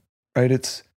mean, right?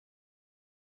 It's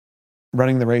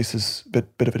running the race is a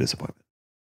bit of a disappointment,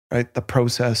 right? The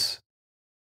process,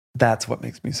 that's what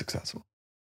makes me successful.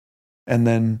 And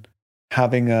then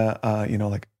having you know,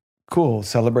 like, cool,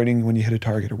 celebrating when you hit a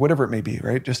target or whatever it may be,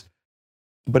 right?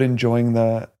 But enjoying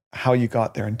how you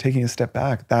got there and taking a step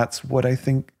back. That's what I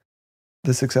think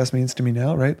the success means to me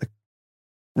now, right? Like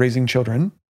raising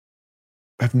children.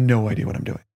 I have no idea what I'm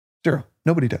doing. Zero.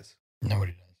 Nobody does.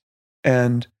 Nobody does.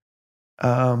 And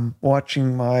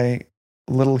watching my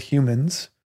little humans,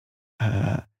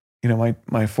 you know,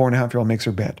 my 4.5-year-old makes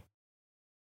her bed.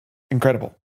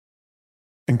 Incredible.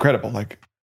 Like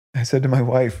I said to my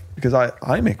wife, because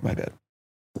I make my bed,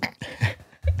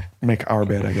 make our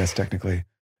bed, I guess, technically.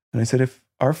 And I said, if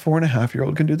our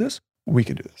 4.5-year-old can do this, we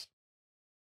can do this.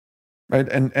 Right.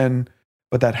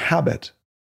 But that habit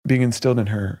being instilled in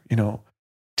her, you know,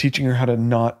 teaching her how to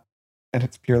not, and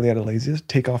it's purely out of laziness,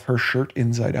 take off her shirt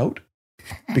inside out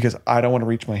because I don't want to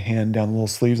reach my hand down the little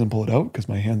sleeves and pull it out because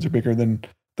my hands are bigger than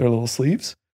their little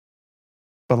sleeves.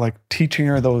 But like teaching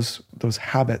her those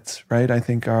habits, right? I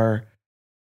think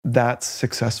that's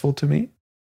successful to me,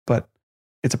 but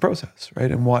it's a process, right?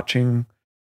 And watching,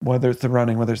 whether it's the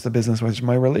running, whether it's the business, whether it's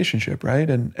my relationship, right?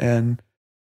 And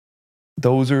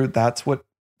that's what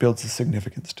builds the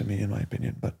significance to me, in my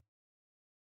opinion. But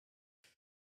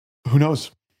who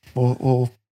knows?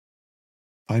 We'll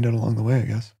find out along the way, I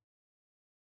guess.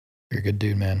 You're a good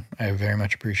dude, man. I very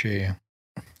much appreciate you.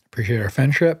 Appreciate our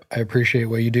friendship. I appreciate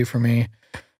what you do for me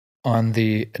on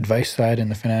the advice side in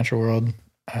the financial world.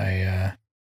 A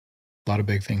lot of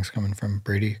big things coming from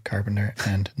Brady Carpenter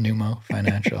and Numo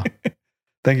Financial.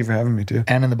 Thank you for having me too.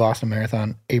 And in the Boston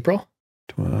Marathon, April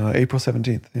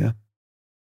 17th. Yeah.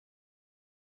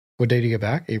 What day do you get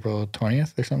back? April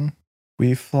 20th or something?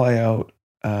 We fly out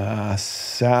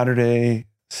Saturday,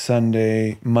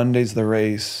 Sunday, Monday's the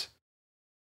race.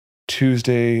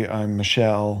 Tuesday, I'm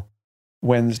Michelle.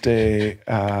 Wednesday,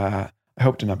 I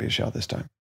hope to not be Michelle this time.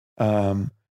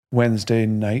 Wednesday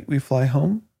night, we fly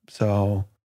home. So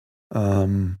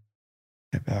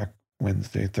get back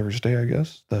Wednesday, Thursday, I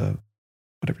guess.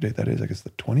 Whatever date that is, I guess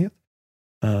the 20th.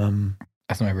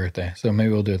 That's my birthday. So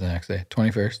maybe we'll do it the next day,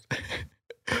 21st.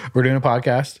 We're doing a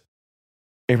podcast.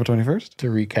 April 21st? To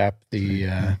recap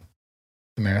the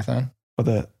marathon.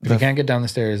 Well, if you can't get down the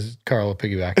stairs, Carl will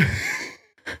piggyback.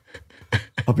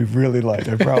 I'll be really light,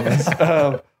 I promise.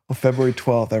 Well, February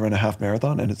 12th, I run a half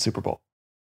marathon and it's Super Bowl.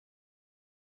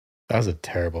 That was a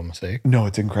terrible mistake. No,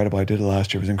 it's incredible. I did it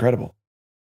last year. It was incredible.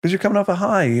 Because you're coming off a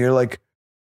high. You're like,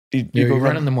 you go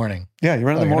run in the morning. Yeah, you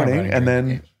run in the morning and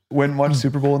then went and watch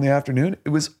Super Bowl in the afternoon. It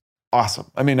was awesome.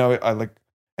 I mean, I like,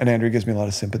 and Andrew gives me a lot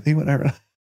of sympathy when I run.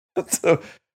 So,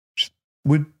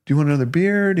 do you want another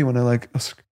beer? Do you want to like,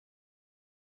 never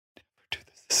do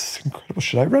this is incredible.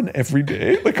 Should I run every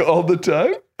day, like all the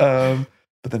time?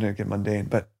 But then it get mundane.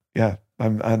 But yeah,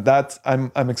 I'm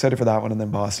excited for that one, and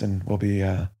then Boston will be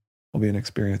an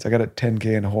experience. I got a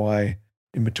 10K in Hawaii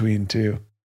in between too.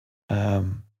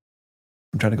 I'm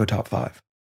trying to go top 5.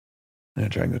 I'm gonna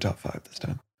try and go top 5 this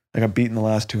time. I got beaten the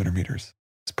last 200 meters.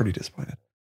 It's pretty disappointed.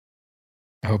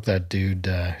 I hope that dude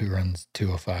who runs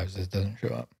 205s doesn't show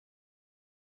up.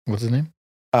 What's his name?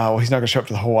 Well, he's not going to show up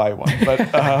to the Hawaii one, but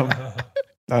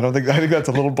I think that's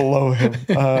a little below him.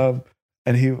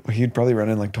 And he'd probably run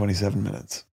in like 27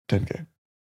 minutes, 10K.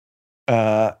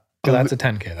 So that's a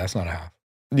 10K. That's not a half.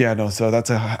 Yeah, no. So that's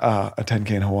a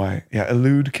 10K in Hawaii. Yeah,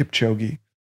 elude Kipchoge.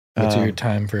 What's your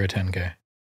time for a 10K?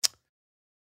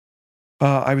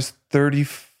 I was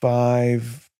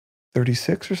 35,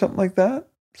 36 or something like that.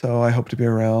 So I hope to be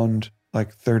around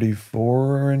like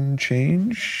 34 and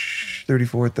change,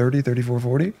 34, 30, 34,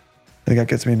 40. I think that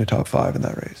gets me into top 5 in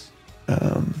that race.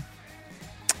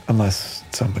 Unless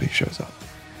somebody shows up.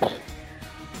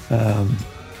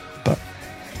 But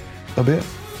that'll be it.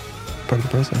 Part of the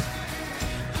process.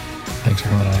 Thanks for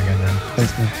coming on again, man.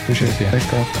 Thanks, man. Appreciate it. Thanks,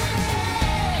 Carl.